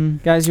like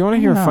that? Guys, you want I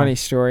to hear a don't know. funny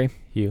story?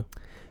 You.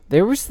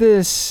 There was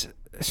this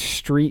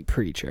street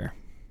preacher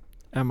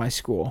at my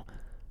school.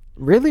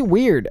 Really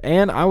weird,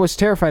 and I was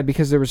terrified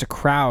because there was a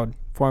crowd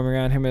forming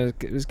around him.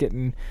 It was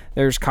getting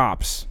there's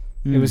cops.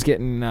 It was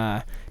getting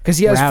because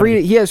he has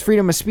Rowdy. he has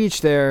freedom of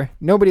speech there.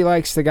 Nobody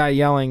likes the guy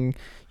yelling,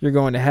 "You're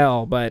going to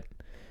hell," but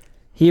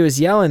he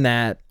was yelling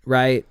that,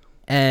 right?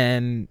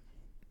 And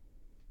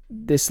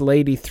this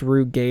lady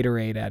threw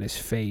Gatorade at his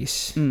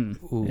face,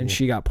 Ooh. and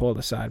she got pulled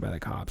aside by the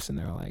cops, and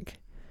they were like,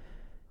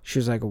 she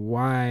was like,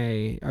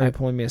 "Why are you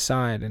pulling me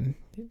aside?" And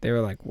they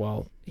were like,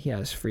 "Well, he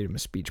has freedom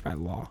of speech by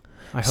law."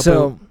 I hope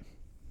So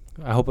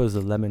I hope it was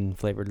a lemon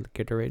flavored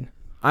Gatorade.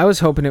 I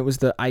was hoping it was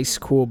the ice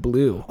cool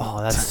blue.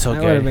 Oh, that's so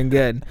That would have good. been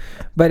good,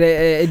 but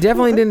it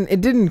definitely didn't. It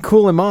didn't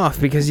cool him off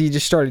because he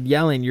just started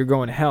yelling, "You're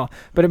going to hell!"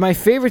 But my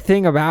favorite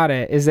thing about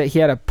it is that he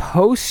had a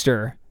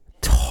poster,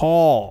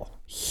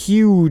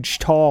 huge,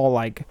 tall,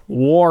 like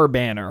war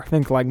banner.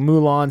 Think like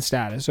Mulan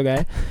status,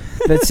 okay?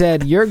 That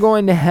said, "You're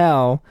going to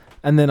hell,"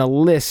 and then a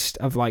list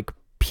of like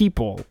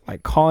people,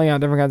 like calling out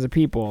different kinds of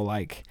people,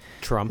 like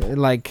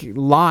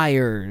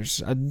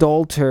liars,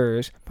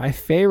 adulterers. My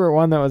favorite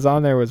one that was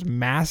on there was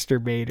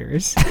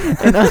masturbators.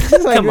 And I was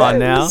just like, Come on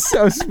that now. is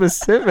so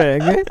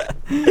specific.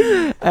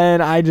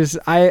 And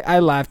I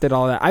laughed at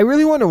all that. I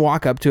really wanted to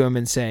walk up to him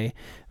and say,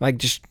 like,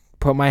 just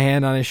put my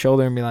hand on his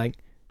shoulder and be like,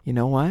 "You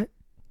know what?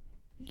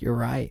 You're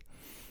right."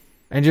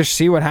 And just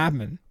see what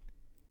happened.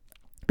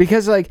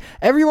 Because like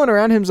everyone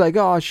around him's like,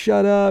 "Oh,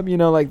 shut up,"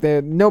 like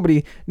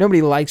nobody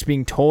likes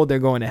being told they're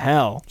going to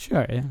hell.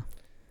 Sure, yeah.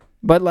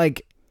 But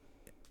like,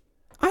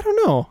 I don't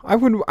know.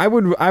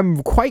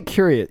 I'm quite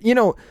curious.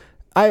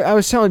 I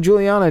was telling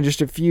Juliana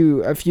just a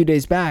few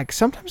days back.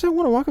 Sometimes I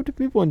want to walk up to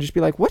people and just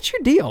be like, "What's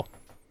your deal?"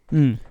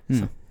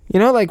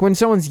 Like when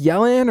someone's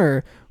yelling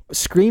or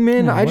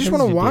screaming, Yeah, I what just is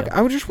want to your walk. deal?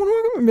 I would just want to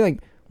walk up and be like,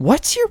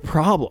 "What's your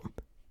problem?"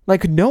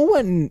 Like no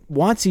one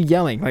wants you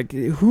yelling. Like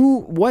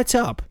what's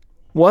up?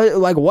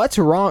 What's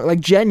wrong? Like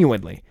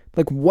genuinely,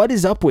 like what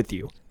is up with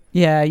you?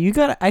 Yeah,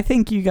 I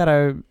think you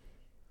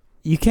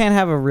can't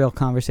have a real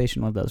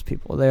conversation with those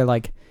people. They're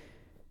like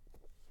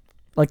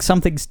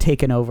something's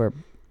taken over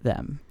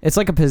them. It's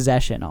like a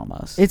possession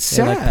almost. It's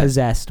They're like sad.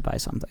 possessed by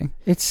something.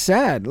 It's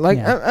sad. Like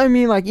Yeah. I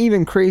mean, like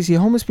even crazy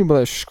homeless people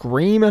that are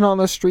screaming on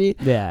the street,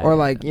 Yeah. or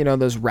like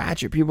those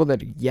ratchet people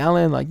that are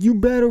yelling like, "You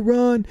better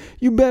run,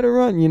 you better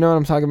run." You know what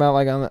I'm talking about?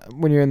 Like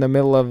when you're in the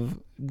middle of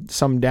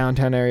some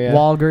downtown area.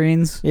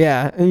 Walgreens.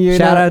 Yeah. And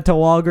Shout out to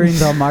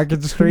Walgreens on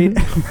Market Street.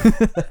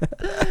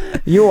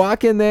 You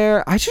walk in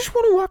there. I just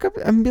want to walk up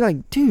and be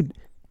like, "Dude,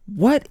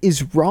 what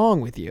is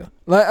wrong with you?"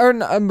 Like,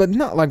 but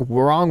not like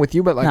wrong with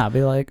you, but like, Nah,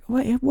 be like,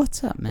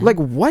 what's up, man? like,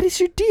 what is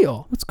your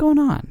deal? what's going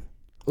on?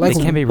 Like,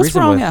 They can't be What's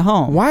reasoned wrong with. at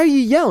home? why are you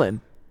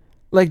yelling?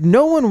 Like,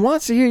 no one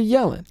wants to hear you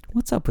yelling.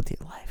 What's up with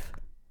your life?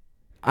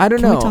 I don't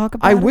Can we know. talk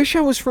about I it? wish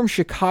I was from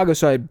Chicago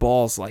so I had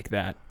balls like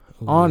that.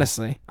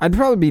 Honestly, I'd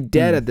probably be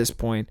dead at this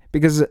point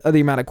because of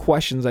the amount of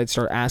questions I'd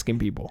start asking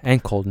people.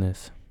 And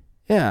coldness.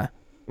 Yeah.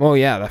 Well,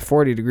 yeah, the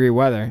 40-degree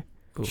weather.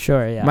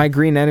 Sure, yeah. My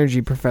green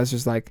energy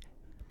professor's like,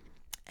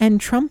 And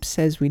Trump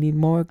says we need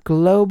more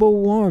global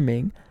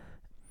warming.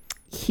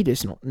 He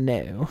does not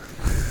know.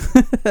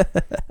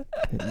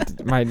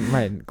 my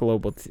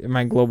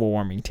global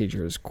warming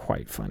teacher is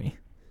quite funny.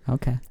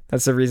 Okay.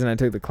 That's the reason I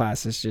took the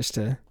class, is just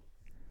to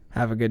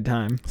have a good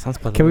time. Sounds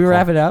political. Can we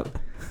wrap it up?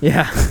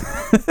 Yeah.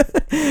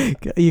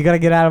 You got to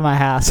get out of my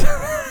house.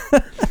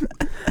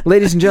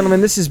 Ladies and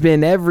gentlemen, this has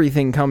been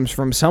Everything Comes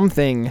From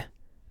Something.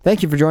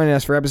 Thank you for joining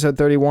us for episode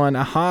 31.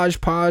 A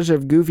hodgepodge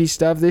of goofy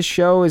stuff. This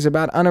show is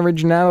about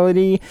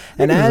unoriginality,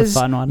 and This is as a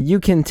fun one. you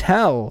can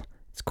tell,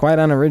 it's quite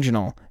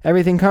unoriginal.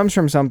 Everything comes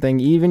from something.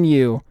 Even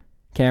you,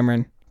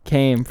 Cameron,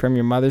 came from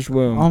your mother's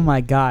womb. Oh my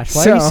gosh.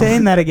 Why are you So-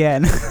 saying that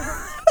again?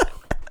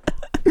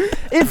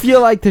 If you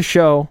like the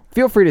show,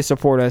 feel free to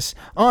support us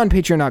on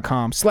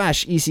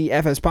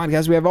patreon.com/ECFS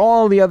podcast. We have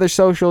all the other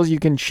socials you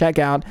can check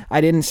out. I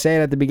didn't say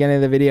it at the beginning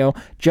of the video,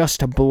 just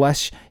to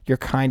bless your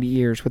kind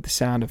ears with the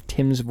sound of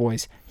Tim's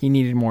voice. He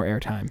needed more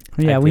airtime.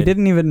 Yeah, I we did.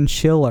 didn't even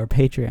shill our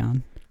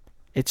Patreon.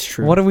 It's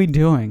true. What are we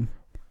doing?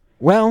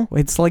 Well,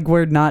 It's like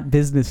we're not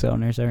business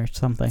owners or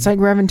something. it's like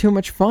we're having too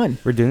much fun.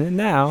 We're doing it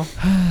now.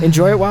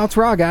 Enjoy it while it's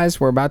raw, guys.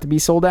 We're about to be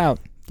sold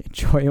out.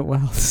 Enjoy it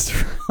well.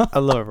 I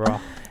love it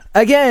raw.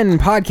 Again,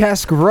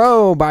 podcasts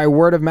grow by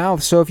word of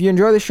mouth. So if you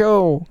enjoy the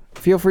show,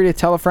 feel free to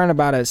tell a friend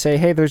about it. Say,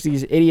 hey, there's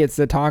these idiots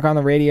that talk on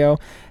the radio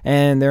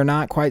and they're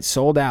not quite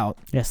sold out.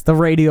 Yes, the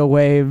radio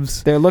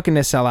waves. They're looking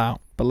to sell out,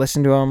 but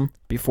listen to them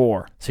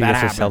before. So you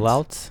that guys are happens.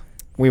 sellouts?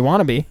 We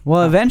want to be.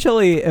 Well,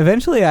 eventually,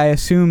 I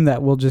assume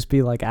that we'll just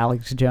be like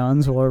Alex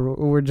Jones, or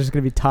we're just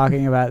going to be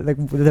talking about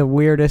the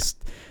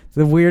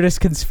weirdest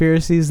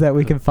conspiracies that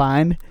we can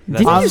find.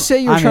 Didn't I'm- you say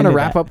you were I'm trying to into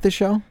wrap that. up the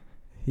show?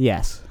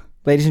 Yes.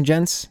 Ladies and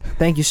gents,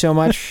 thank you so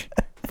much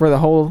for the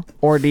whole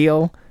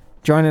ordeal,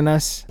 joining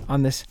us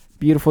on this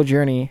beautiful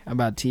journey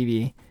about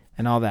TV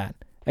and all that.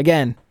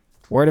 Again,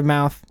 word of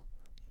mouth,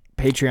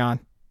 Patreon,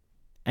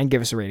 and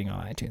give us a rating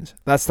on iTunes.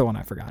 That's the one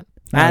I forgot.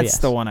 That's yes.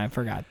 the one I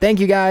forgot.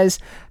 Thank you guys.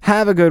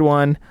 Have a good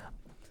one,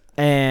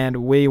 and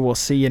we will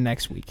see you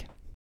next week.